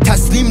است، ولی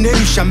تسلیم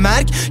نمیشم.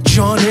 مرگ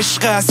جان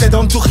عشق است،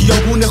 صدام تو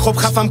خیابونه، خب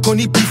خفم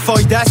کنی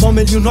بیفایده است. ما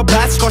میلیون ها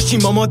بچ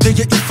کاشیم آماده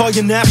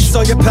ایفای نقش.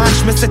 سایه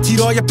پخش مثل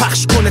تیرای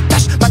پخش کنه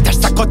تش، من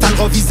ترسکا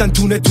تلقاویزن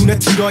دونه دونه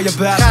تیرای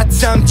برق.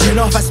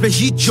 جناح پس به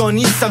هیچ جا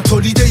نیستم،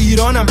 تولید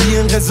ایرانم، بی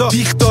انقضا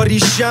بیخ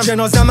داریشم.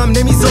 جنازم هم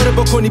نمیذاره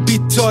بکنی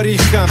بیت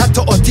تاریخم.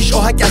 حتی آتیش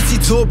آهک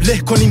اسید زوب له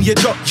کنیم یه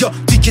جا، یا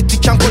دیگه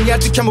تیکم کن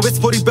یردیکم و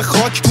بسپاری به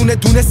خاک. دونه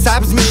دونه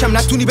سبز میشم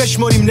نتونی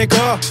بشماریم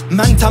نگاه.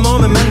 من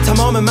تمام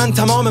مام، من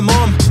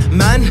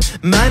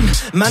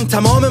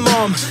تمام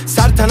مام.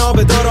 سر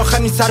تناب دار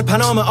آخرین سر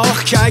پنام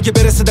آخ، که اگه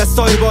برسه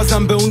دستای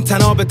بازم به اون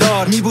تناب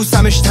دار.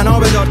 میبوسمش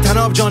تناب دار،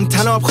 تناب جان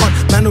تناب خان،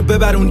 منو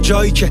ببر اون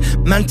جایی که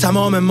من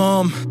تمام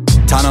مام.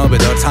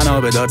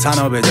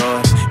 تنابه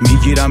دار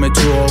میگیرم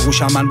تو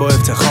آغوشم من با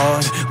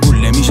افتخار.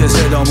 گل میشه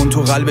صدامون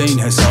تو قلب این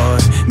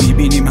حصار.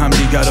 میبینیم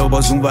همدیگر رو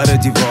باز اون ور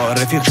دیوار.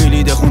 رفیق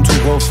کلید خون تو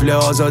قفل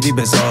آزادی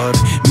بذار.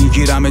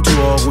 میگیرم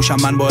تو آغوشم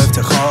من با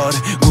افتخار.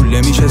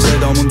 گل میشه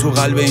صدامون تو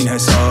قلب این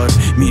حصار.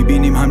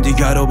 میبینیم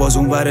همدیگر رو باز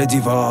اون ور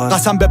دیوار.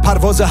 قسم به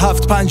پرواز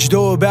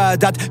 752 به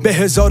عدد، به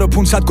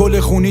 1500 گل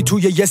خونی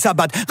توی یه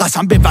سبد.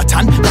 قسم به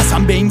وطن،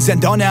 قسم به این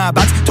زندان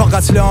ابد، تا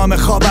قتل عام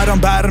خاوران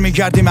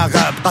برمیگردیم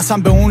عقب.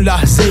 قسم به اون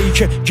لحظه‌ای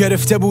که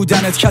گرفته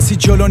بودنت کسی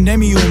جلو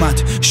نمی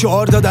اومد،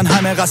 شعار دادن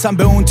همه. قسم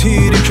به اون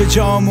تیری که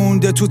جا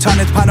مونده تو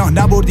تنت، پناه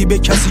نبردی به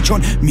کسی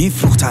چون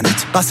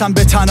میفروختنت. قسم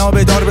به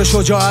تناب دار، به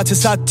شجاعت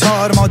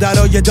ستار،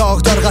 مادرای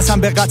داغدار. قسم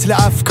به قتل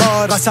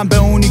افکار، قسم به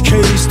اونی که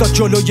ایستاد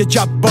جلوی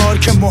جبار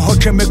که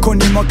محاکمه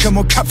کنی ما که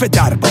مکف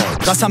دربار.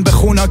 قسم به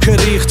خونا که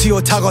ریختی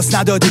و تقاس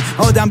ندادی،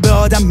 آدم به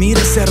آدم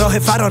میرسه راه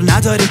فرار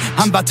نداری.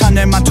 هم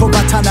وطن من تو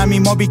وطنمی،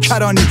 ما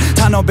بیکرانی.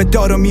 تناب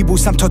دارو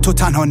میبوسم تا تو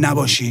تنها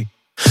نباشی.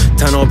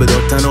 تناب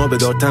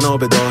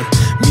دار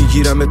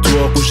میگیرم تو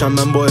آغوشم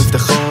من با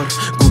افتخار.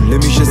 گل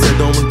میشه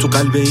صدامون تو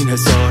قلب این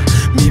حصار.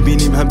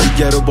 میبینیم هم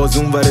دیگر رو باز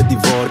اون ور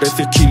دیوار.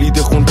 رفیق کلید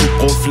خون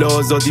تو قفل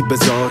آزادی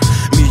بذار.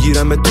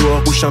 میگیرم تو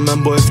آغوشم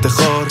من با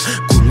افتخار.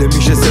 گل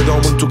میشه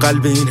صدامون تو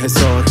قلب این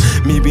حصار.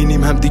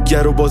 میبینیم هم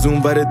دیگر رو باز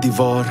اون ور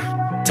دیوار.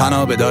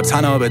 تنابه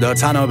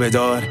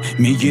دار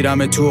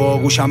میگیرم تو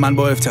آغوشم من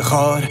با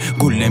افتخار.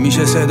 گل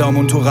نمیشه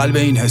صدامون تو قلب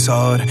این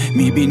حصار.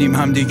 میبینیم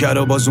همدیگر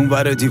رو باز اون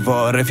ور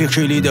دیوار. رفیق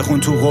کلید خون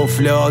تو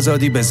قفل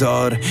آزادی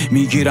بذار.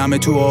 میگیرم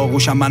تو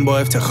آغوشم من با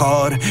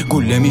افتخار.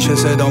 گل نمیشه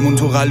صدامون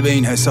تو قلب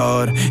این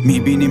حصار.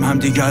 میبینیم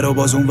همدیگر رو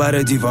باز اون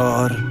ور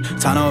دیوار.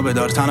 تنابه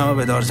دار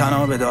تنابه دار.